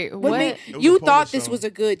 Right. What What? made It was you a thought Polish this show. was a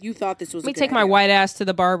good? You thought this was. Let me a good take my idea. white ass to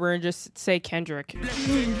the barber and just say Kendrick.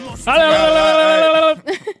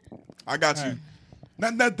 I got you.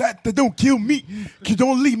 That don't kill me. Can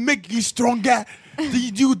only make you stronger.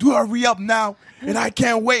 You do hurry up now, and I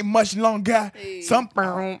can't wait much longer.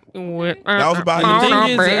 That was about The him.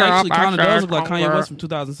 thing is, it actually kind of does look like Kanye West from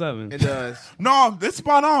 2007. It does. No, it's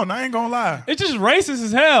spot on. I ain't gonna lie. It's just racist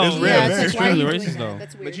as hell. It's real, Yeah, man. it's like, why are you extremely doing racist, that? though.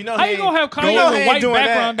 That's weird. But you know, How he you gonna have ain't- Kanye no, with he a ain't white doing that.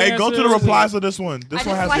 background? Hey, go to the dancers? replies of this one. This I one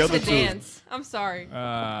just has like the other the two. dance. I'm sorry.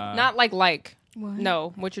 Not like. What?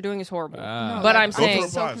 No, what you're doing is horrible. No, but like, I'm Go to the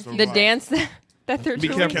saying replies. the dance that they're Be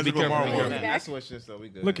doing. careful. Kendrick Be careful. Lamar Be one. careful. That's what shit. So we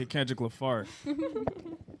good. Look at Kendrick Lamar.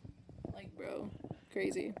 Like, bro,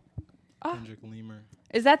 crazy. Kendrick Lemur.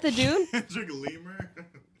 Is that the dude? Kendrick Lemur.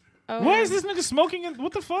 Oh. Why is this nigga smoking?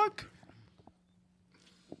 What the fuck?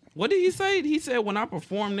 What did he say? He said, "When I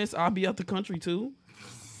perform this, I'll be out the country too."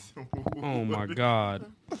 Oh my god!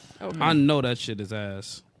 I know that shit is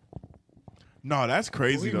ass. No, that's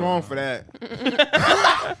crazy. We though. wrong for that.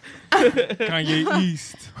 Kanye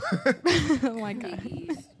East. Oh my god.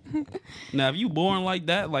 Now, if you born like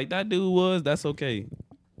that dude was, that's okay.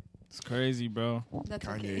 It's crazy, bro. That's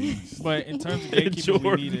Kanye okay. East. But in terms of gatekeeping, we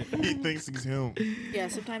Jordan. need it. He thinks he's him. Yeah,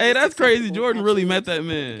 sometimes. Hey, it's that's crazy. acceptable. Jordan really met Absolutely.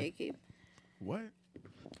 that man. Gatekeep. What?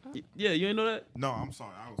 Yeah, you ain't know that? No, I'm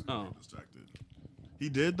sorry. I was Oh. distracted. He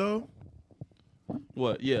did though.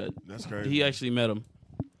 What? Yeah, That's crazy. he actually met him.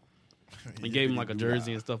 He gave him like a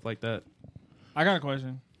jersey and stuff like that. I got a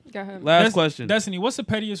question. Go ahead. Last question. Destiny, what's the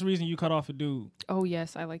pettiest reason you cut off a dude? Oh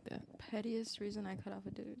yes, I like that. Pettiest reason I cut off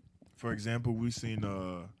a dude. For example, we seen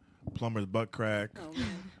Plumber's butt crack. Oh man,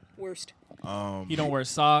 worst. He don't wear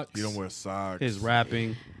socks. He don't wear socks. His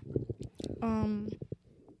rapping.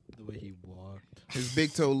 The way he walked. His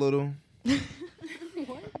big toe little. What?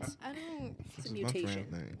 I don't. It's a This is my friend mutation.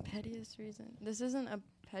 thing. Pettiest reason. This isn't a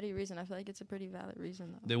petty reason. I feel like it's a pretty valid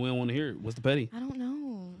reason though. Then we don't want to hear it. What's the petty? I don't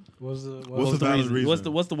know. What's the What's valid reason? What's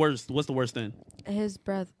the worst? What's the worst thing? His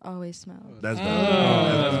breath always smells. That's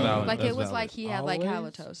That's valid. Like That's it was valid. like he had like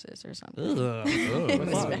Always? halitosis or something. Ugh.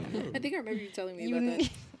 I think I remember you telling me about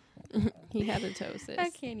that. He had halitosis. I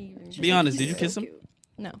can't even. Be honest. Did you So kiss him? cute.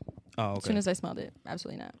 No. Oh, As soon okay. as I smelled it,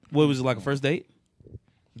 absolutely not. What was it like a first date?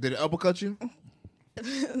 Did it uppercut you?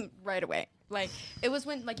 Right away. Like it was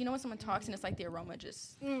when, like, you know when someone talks and it's like the aroma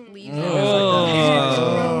just leaves.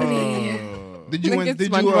 Did you Like it's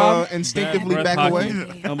did you SpongeBob. instinctively Breath back hockey.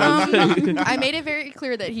 away? I made it very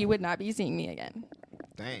clear that he would not be seeing me again.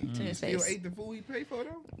 Dang. To his Still face. ate the food he paid for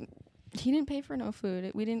though? He didn't pay for no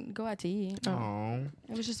food. We didn't go out to eat. Oh.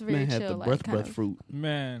 It was just very Man had chill. the like, breath kind of- fruit.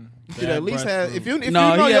 Man. You should at least have if you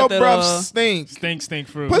No, know he your had that, breath stinks. Stink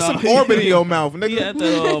fruit. Put some orbit in your mouth, He nigga. had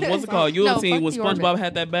the what's it called? You No, ever seen fuck when the orbit. SpongeBob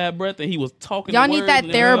had that bad breath and he was talking? Y'all the need words that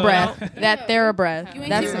and then let it out? TheraBreath. That TheraBreath. You ain't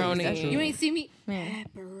That's seen it. You ain't see me. Man.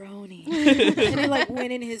 Pepperoni. And it like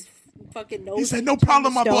went in his fucking nose. He said, "No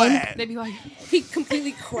problem, my boy." They'd be like, He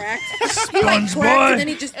completely cracked. He like cracked and then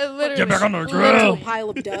he just It literally Get back on the flew into grill. a pile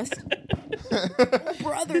of dust. Oh,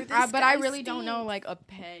 brother, this but I guy really don't stinks. know like a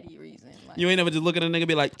petty reason. Like, You ain't never just look at a nigga and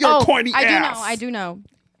be like, "You're a corny I ass." I do know.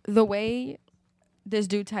 The way this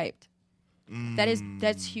dude typed,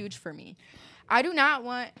 that's huge for me. I do not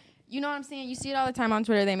want, you know what I'm saying? You see it all the time on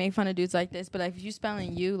Twitter. They make fun of dudes like this, but like if you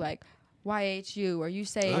spelling you like YHU or you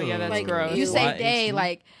say oh yeah, that's Like, gross. you say YHU? day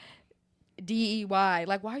like DEY.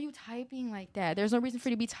 Like why are you typing like that? There's no reason for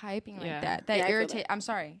you to be typing like Yeah. that. That Yeah, I feel irritate. I'm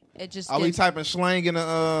sorry. It just Are we gives- typing slang in the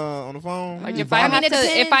on the phone? Like Mm. if I I have mean, it to,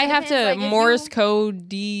 depends, if I it have depends, to like, if Morse you- code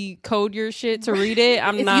decode your shit to read it,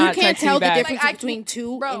 I'm If not you can't texting tell you the back. difference Like, I between can't-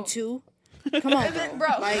 two bro. and two, come on, bro. Bro.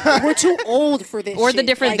 Like we're too old for this. Or the shit.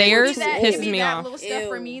 different Like, we're theirs too that, old. pisses it'd be me that off. little stuff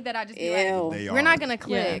for Ew. me that I just be Ew. like, They we're are. not gonna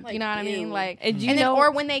click. Like, you know what I mean? ew. Like, And you and then know-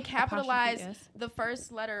 or when they capitalize yes. the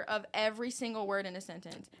first letter of every single word in a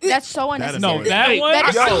sentence. That's so That unnecessary. No, annoys me. that one. That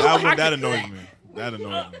is so- That annoys me. That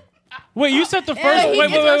annoys me.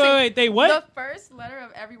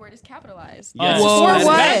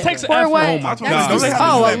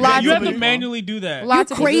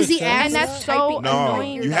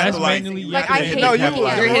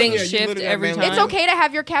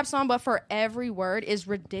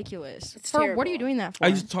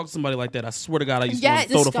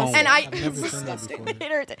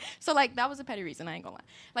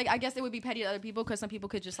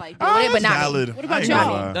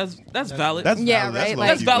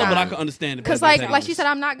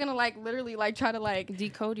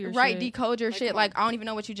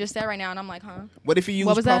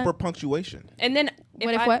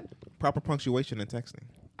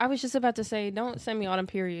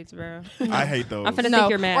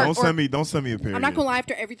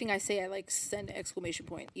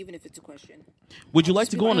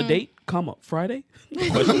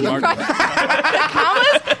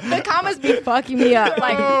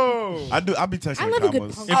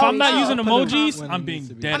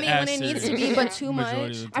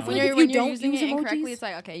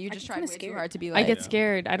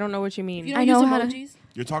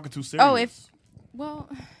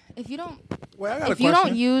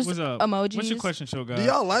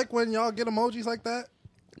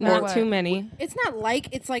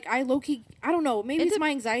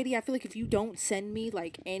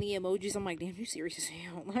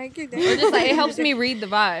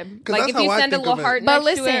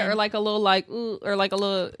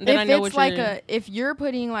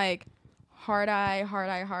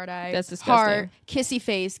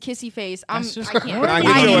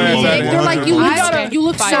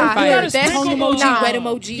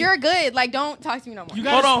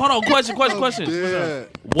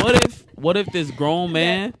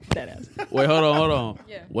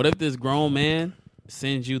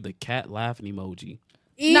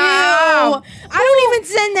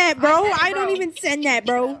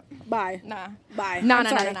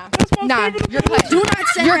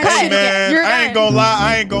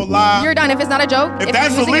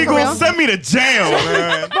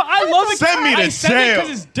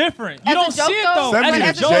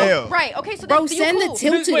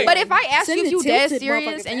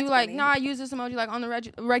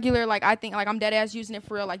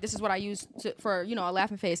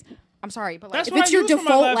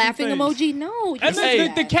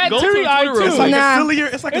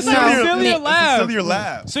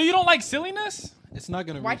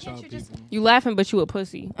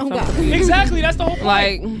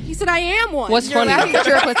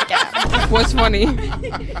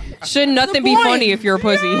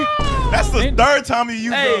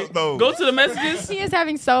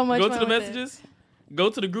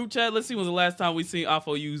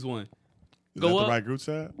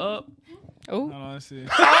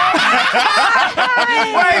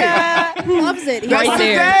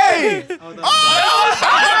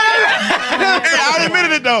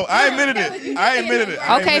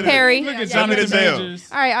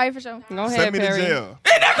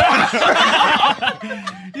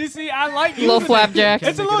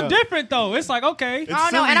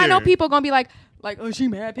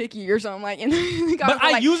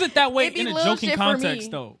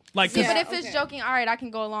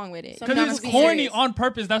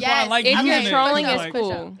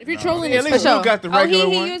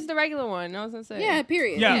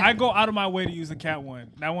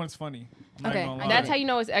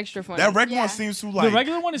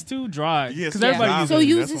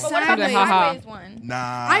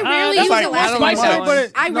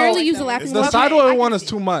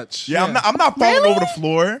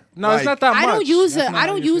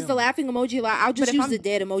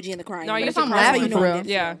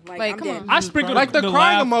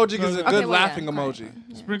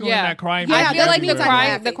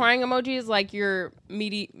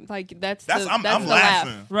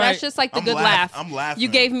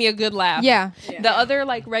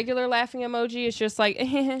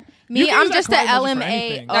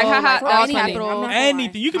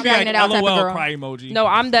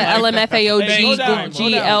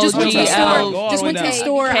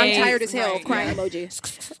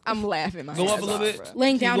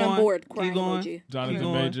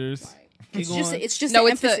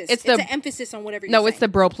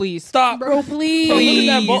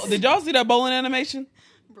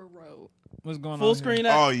 Bro. What's going Full on? screen.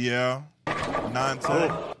 Oh yeah,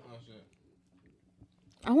 9-10.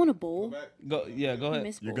 I want a bowl. Go. Yeah. Go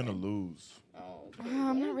ahead. You're gonna lose.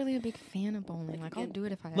 I'm not really a big fan of bowling. Like, I'll do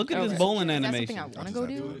it if I have Look to. at this But bowling if animation. That's something I want to go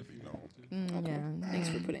do. Yeah. Thanks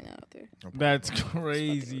for putting that out there. That's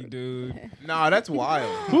crazy, dude. Nah, that's wild.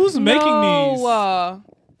 Who's making these?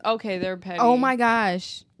 Okay, they're petty. Oh my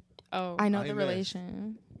gosh.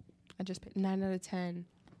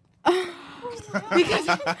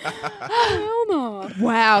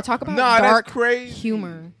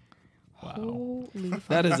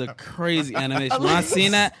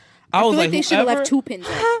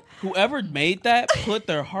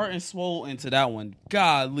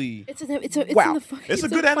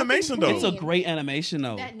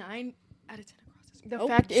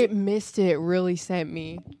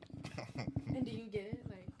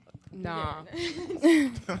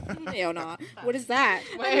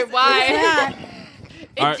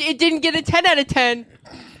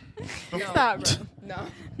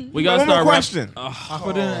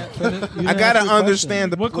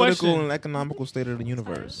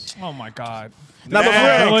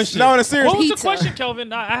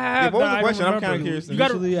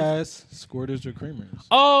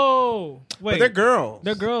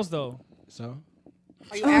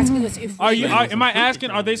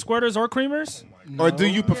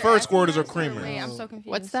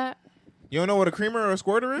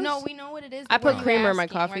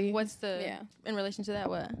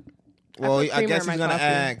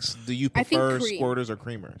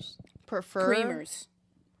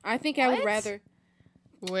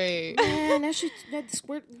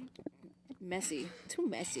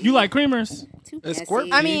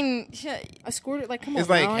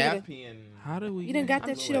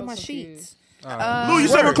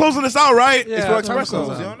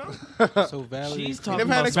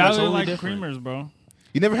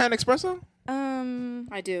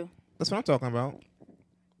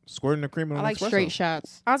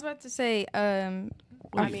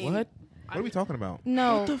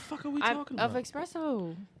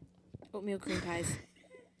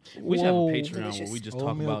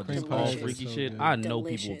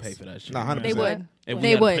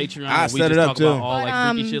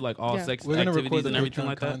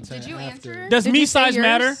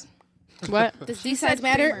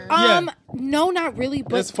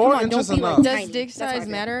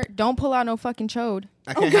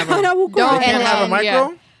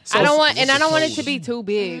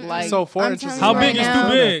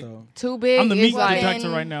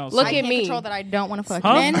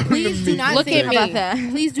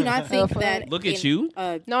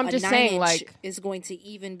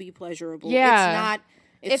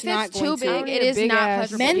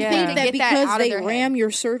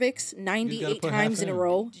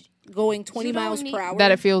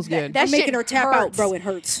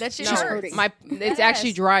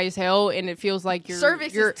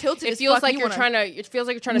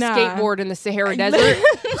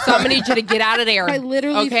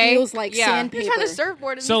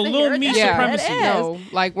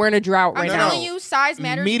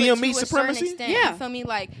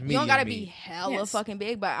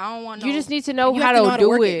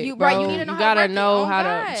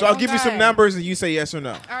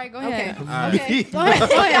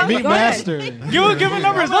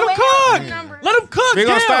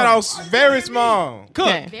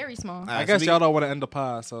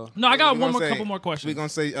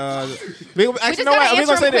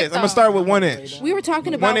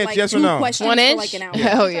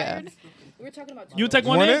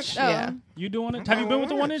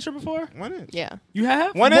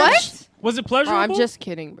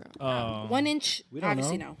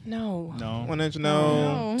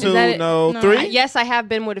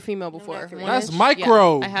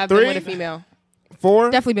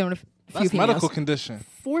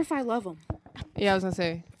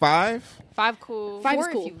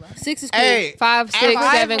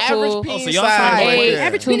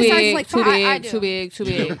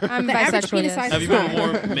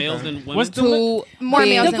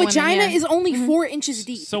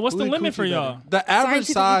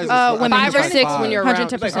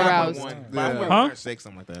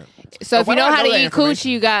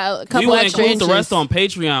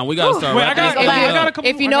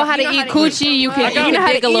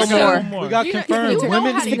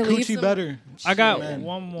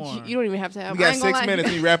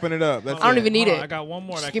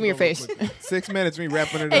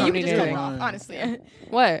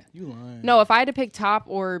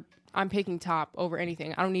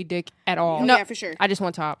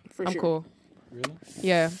 I'm cool. Really?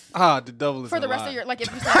 Yeah. The devil is For the a rest lie. of your, like,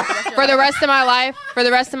 if you said For the rest of my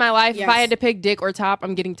life, if Yes. I had to pick dick or top,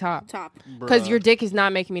 I'm getting top. Top. Because your dick is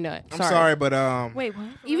not making me nut. I'm sorry, but Wait, what?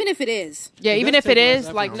 Even if it is. Yeah, It even does if it take less is,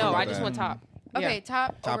 effort like, to no, do I that. just want top. Okay, Yeah.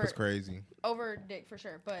 top. top over, is crazy. over dick for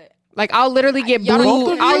sure, but Like I'll literally get Y'all blue.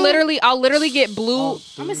 both of I'll you? literally get blue.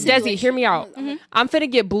 I'm a Desi, hear me out. I'm a- I'm finna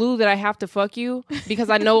get blue that I have to fuck you because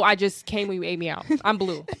I know I just came when you ate me out. I'm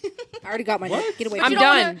blue. I already got my nut. Get away from I'm me.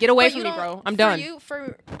 done. Get away from me, bro. I'm done.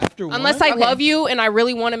 Unless I love you and I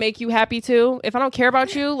really want to make you happy too. If I don't care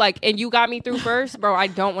about you, like, and you got me through first, bro, I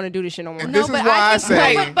don't want to do this shit no more. And this is why I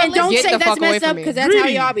say, But don't say that's messed up because that's how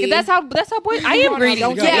y'all be. That's how boys. I am greedy.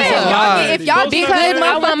 If y'all because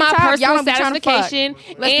I want my personal satisfaction,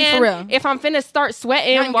 Let's be for real. and if I'm finna start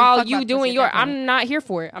sweating while you doing your, I'm not here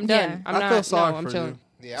for it. I'm done. I'm I not. feel sorry I'm for chilling.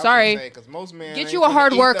 you. Sorry. Because most men Get ain't you a gonna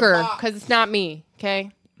hard eat the worker box. because it's not me.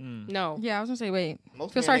 Okay. No. Yeah, I was gonna say, wait.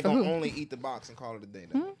 Most Feel men sorry ain't for gonna who? only eat the box and call it a day.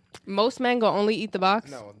 Though. Most men gonna only eat the box.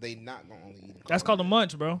 No, they not gonna only eat. That's called a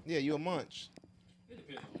munch, bro. Yeah, you a munch.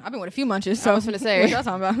 I've been with a few munches, so I was gonna say. what y'all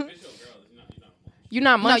talking about? You're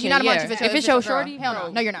not munching. No, you're not a munch yeah. if it's your your girl. shorty. Hell no.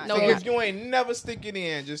 bro. No, you're not. No, So you're If you ain't never stick it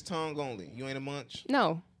in, just tongue only. You ain't a munch.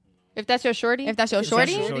 No. If that's your shorty. If that's your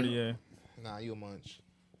shorty, yeah. Nah, you a munch.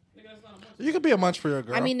 You could be a munch for your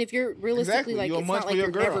girl. I mean, if you're realistically Exactly. like, You a it's munch not for like your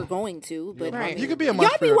you're girl. never going to. But Right. you could be a munch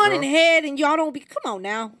y'all for be your wanting girl. head and y'all don't be. Come on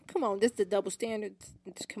now. Come on. This is the double standards.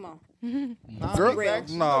 Come on. Nah, Girl- real.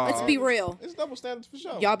 Nah. Let's be real. It's double standards for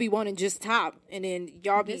sure. Y'all be wanting just top, and then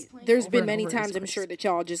y'all be. There's been many times I'm sure that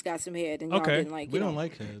y'all just got some head and y'all Okay. didn't like. We You don't know.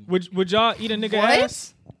 like head. Would y'all eat a nigga What?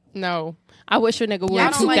 ass? No. I wish a nigga would y'all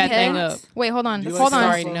don't scoop like that head. thing up. Wait, hold on. Do you Hold like on.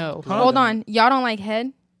 Sorry, salsa? no. Hold on. Y'all don't like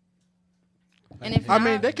head? And if I not,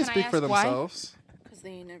 mean, they can I speak for ask why? themselves. Because they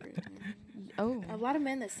ain't never. Oh, A lot of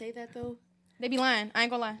men that say that though. they be lying. I ain't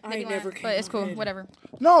gonna lie. I They be ain't lying. never came But it's off cool. head. Whatever.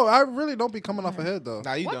 No, I really don't be coming off a head though.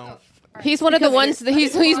 Nah, you don't. He's one of the ones.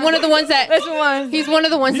 He's one of the ones that. He's one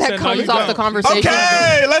of the ones He that said no, comes you off the don't. conversation.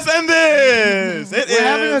 Okay, let's end this. It We're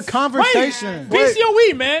having a is. conversation.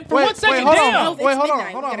 PCOE, man. For 1 second, hold damn. on. Wait, hold on.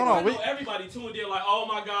 midnight. Hold on. We Hold gotta on. We, Everybody tuned in like, oh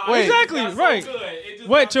my God. Wait. Exactly, right.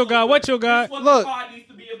 What your God? What your God? What Look. the pod needs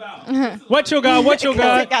to be about. What your God? What your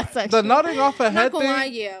God? the nutting off a I'm head not gonna lie,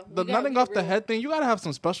 thing. yeah. The We gotta nutting be off the real. head thing. You gotta have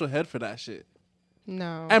some special head for that shit.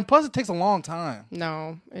 No. And plus, it takes a long time.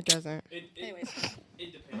 No, it doesn't. Anyways,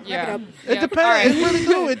 Yeah. It depends. It really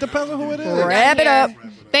do. It depends on who it is. Wrap it up.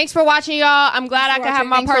 Thanks for watching, y'all. I'm glad I could have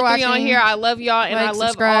my Thanks for part 3 on watching. here. I love y'all, and Like, I love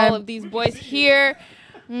subscribe. all of these boys here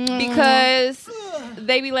because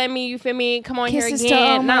they be letting me, you feel me, come on Kisses here to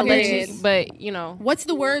all again. my Not letting kids. me, but, you know. what's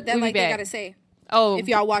the word that We be like they back. gotta say? Oh, If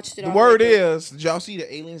y'all watched it, The all word right. is, did y'all see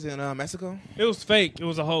the aliens in Mexico? It was fake. It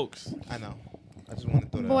was a hoax. I know. I just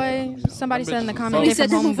wanted to throw that out. Boy, somebody said in the Somebody comments said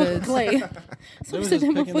they them from motherfucking Home Goods. clay. They Somebody was said just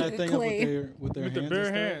them picking that motherfucking thing up clay. with their With the hands. bare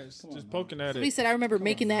and stuff. hands, just poking at Somebody it. said I remember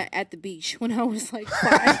making that at the beach when I was like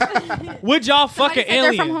 5. Would y'all fuck an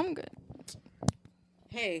They're from alien? Home Goods.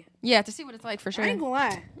 Hey, Yeah, to see what it's like for sure. I ain't gonna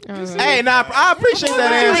lie. Hey, nah, I appreciate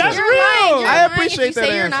that answer. That's You're real. lying. You're I lying appreciate if you that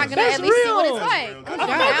say you're not answer. gonna That's at least see what real. it's like. Come on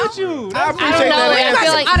I now. fuck with you. I I appreciate don't know. that I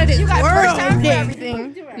feel like, Out of this You got world. first time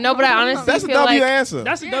Everything. no, but I honestly That's a feel W like answer.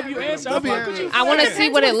 That's a W answer. I W fuck with you. I want to see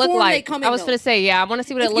what it Depends looked what form they like. come I in, was though. gonna say, yeah, I want to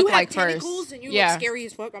see what If it you looked have like first. tentacles and you Yeah. look scary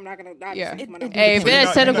as fuck, I'm not gonna. Yeah. I'm not Hey, if it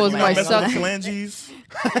has tentacles, you might not suck. messing with the phalanges.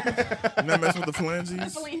 You not messing with the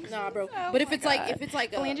phalanges. Nah, bro. But if it's like a,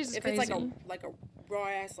 Phalanges is if it's like a crazy. raw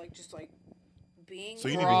ass like just like being, So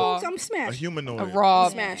you need to Raw. be I'm a smashed. humanoid. A raw,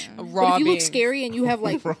 Smash. a But raw if you look being. scary and you have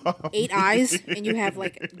like 8 eyes and you have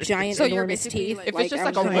like giant So you're enormous basically teeth, like- If it's just I'm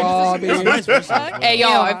like a just raw being. Hey,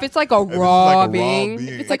 y'all, if it's like a it's raw like a raw being,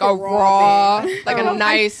 being. it's like a raw, like a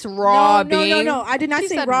nice raw being. No. I did not She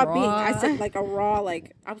say said raw raw. being. I said like a raw,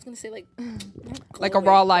 like I was gonna say like Like a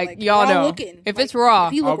raw, like, y'all raw know. looking. If Like, it's raw.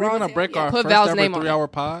 if you Are look we raw, gonna say, break yeah. our Put first Val's ever name on it. 3-hour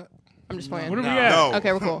pod? I'm just playing. What are we No. at? No.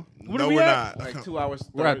 Okay, we're cool. No, we we're at? not. Like 2 hours.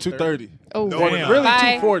 We're at 2:30. Oh, No, we're Damn. not. Really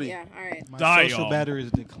Bye. 2:40. Yeah, all right. My Die, social y'all. battery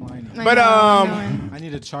is declining. But I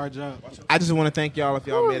need to charge up. I just want to thank y'all if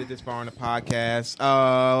y'all made it this far on the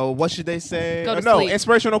podcast. What should they say? Go to no, sleep.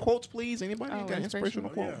 inspirational quotes, please. Anybody Oh, got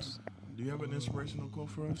inspirational Oh, yeah. quotes? Do you have an inspirational quote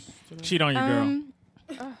for us today? Cheat on your girl.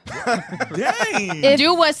 Dang.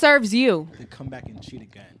 Do what serves you. To come back and cheat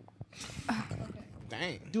again.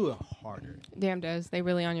 Dang. Do it harder. Damn, Des, they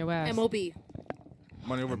really on your ass. MOB.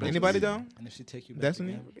 Money over bitches. Anybody though? And if she take you back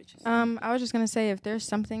Destiny? again. I was just gonna say, if there's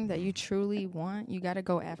something that you truly want, you gotta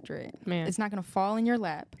go after it. Man. It's not gonna fall in your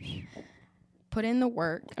lap. Put in the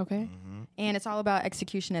work, Okay. and it's all about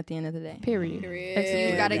execution at the end of the day. Period.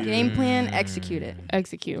 You got a game plan, execute it,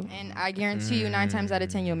 Execute. and I guarantee you, 9 times out of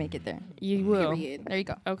 10, you'll make it there. You will. Period. There you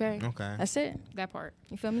go. Okay. Okay. That's it. That part.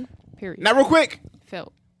 You feel me? Period. Now, real quick.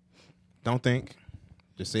 Felt. Don't think.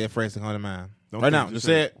 Just say a phrase to come to mind. Don't Right think, now. just Just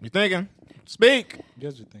say say it. You thinking? Speak. You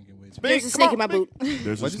guys are thinking, wait. Speak. There's a Come snake on, in my speak. boot.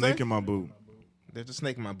 There's a What'd you snake say? in my boot. There's a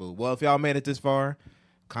snake in my boot. Well, if y'all made it this far,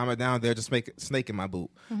 comment down there. Just make a snake in my boot.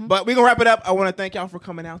 But we're going to wrap it up. I want to thank y'all for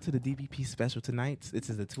coming out to the DBP special tonight. This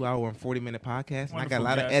is a 2-hour and 40-minute podcast, and I got a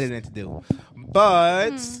lot of guest. editing to do.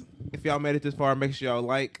 But If y'all made it this far, make sure y'all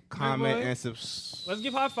like, comment, boy. and subscribe. Let's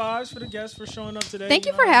give high fives for the guests for showing up today. Thank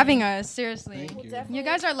you for having us. Seriously, you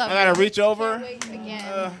guys are I lovely. gotta reach over.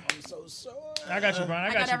 Again. I got you,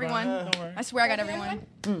 Brian. I got you, everyone. Brian. Don't worry. I swear I got everyone.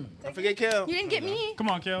 Don't forget Kel. You didn't get me. Come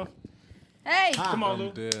on, Kel. Hey. Come on, Lou.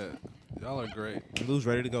 I'm dead. Y'all are great. Lou's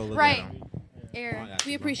ready to go. Look Right. at him. Here.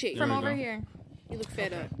 We appreciate you. From over here. You look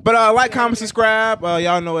fed up. But like, comment, subscribe.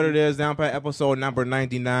 Y'all know what it is. Down pat episode number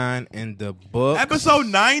 99 in the book. Episode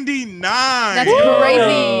 99. That's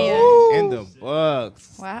crazy. In the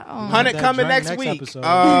books. Wow. 100 coming next week.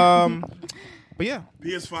 But yeah.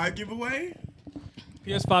 PS5 giveaway.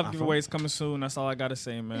 PS5 giveaways coming soon. That's all I gotta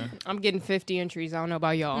say, man. I'm getting 50 entries. I don't know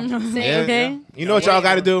about y'all. Same. Yeah, Okay. yeah. You know what y'all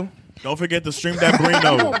got to do? Don't forget to stream that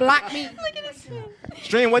Brino. Block me.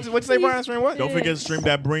 Stream what you say, Brian? Stream what? Don't forget to stream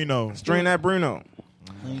that Brino. Stream that Bruno.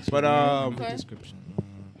 But description.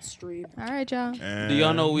 Stream. All right, y'all. Do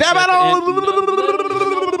y'all know what we Damn said it, at the end?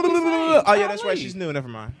 oh yeah, that's right. She's new. Never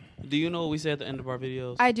mind. Do you know what we say at the end of our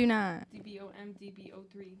videos? I do not. DBOM,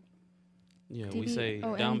 DBO3. Yeah, we DB say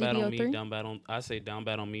oh, down bad on me, DBO3? down bad on. I say down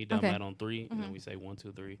bad on me, down Okay. bad on 3, and then we say 1,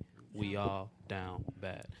 2, 3. We all down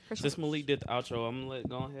bad. Since Malik did the outro, I'm gonna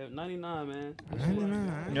go ahead. 99, man.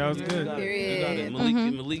 Yeah, it was You good. got it. Period. You got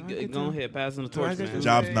it. Malik, go ahead, passing the torch, man.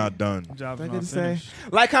 Job's not done. Job's I not can say. finished.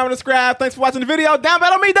 Like, comment, subscribe. Thanks for watching the video. Down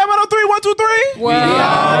bad on me, down bad on 3. 1, 2, 3. We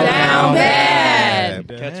all down bad.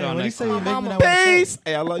 Catch y'all What he next say? He time. make me not want to say Peace. it.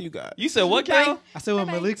 Hey, I love you guys. You said what, Cal? I said what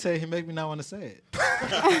Malik said. He make me not want to say it.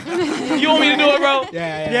 You want me to do it, bro?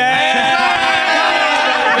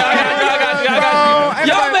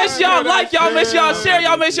 Y'all make sure y'all like, y'all make sure y'all share,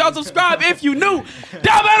 y'all make sure y'all subscribe if you new. Down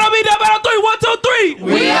bad on me, down bad on 3. 1, 2, 3.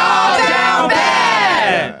 We all down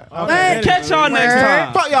bad. Man, catch y'all next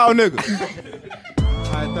time. Fuck y'all niggas.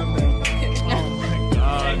 All right, thumbnail.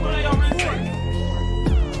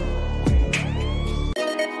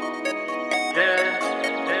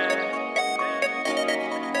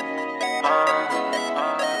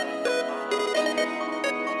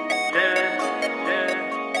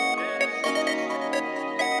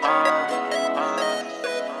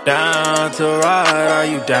 Down to ride, are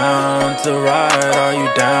you down to ride? Are you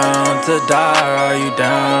down to die? Are you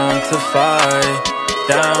down to fight?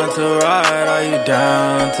 Down to ride, are you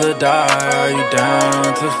down to die? Are you down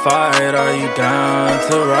to fight? Are you down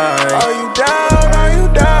to ride? Are you down, are you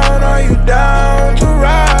down, are you down to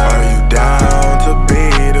ride? Are you down to be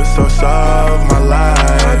the source of my life?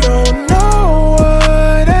 I don't know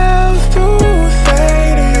what else to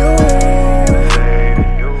say to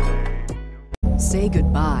you. Say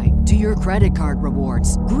goodbye to your credit card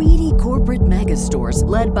rewards. Greedy corporate mega stores,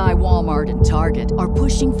 led by Walmart and Target, are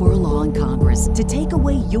pushing for a law in Congress to take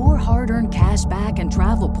away your hard-earned cash back and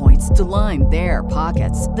travel points to line their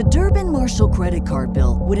pockets. The Durbin-Marshall credit card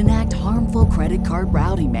bill would enact harmful credit card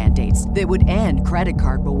routing mandates that would end credit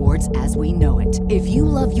card rewards as we know it. If you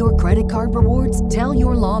love your credit card rewards, tell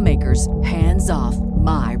your lawmakers, hands off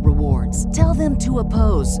my rewards. Tell them to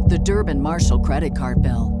oppose the Durbin-Marshall credit card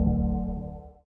bill.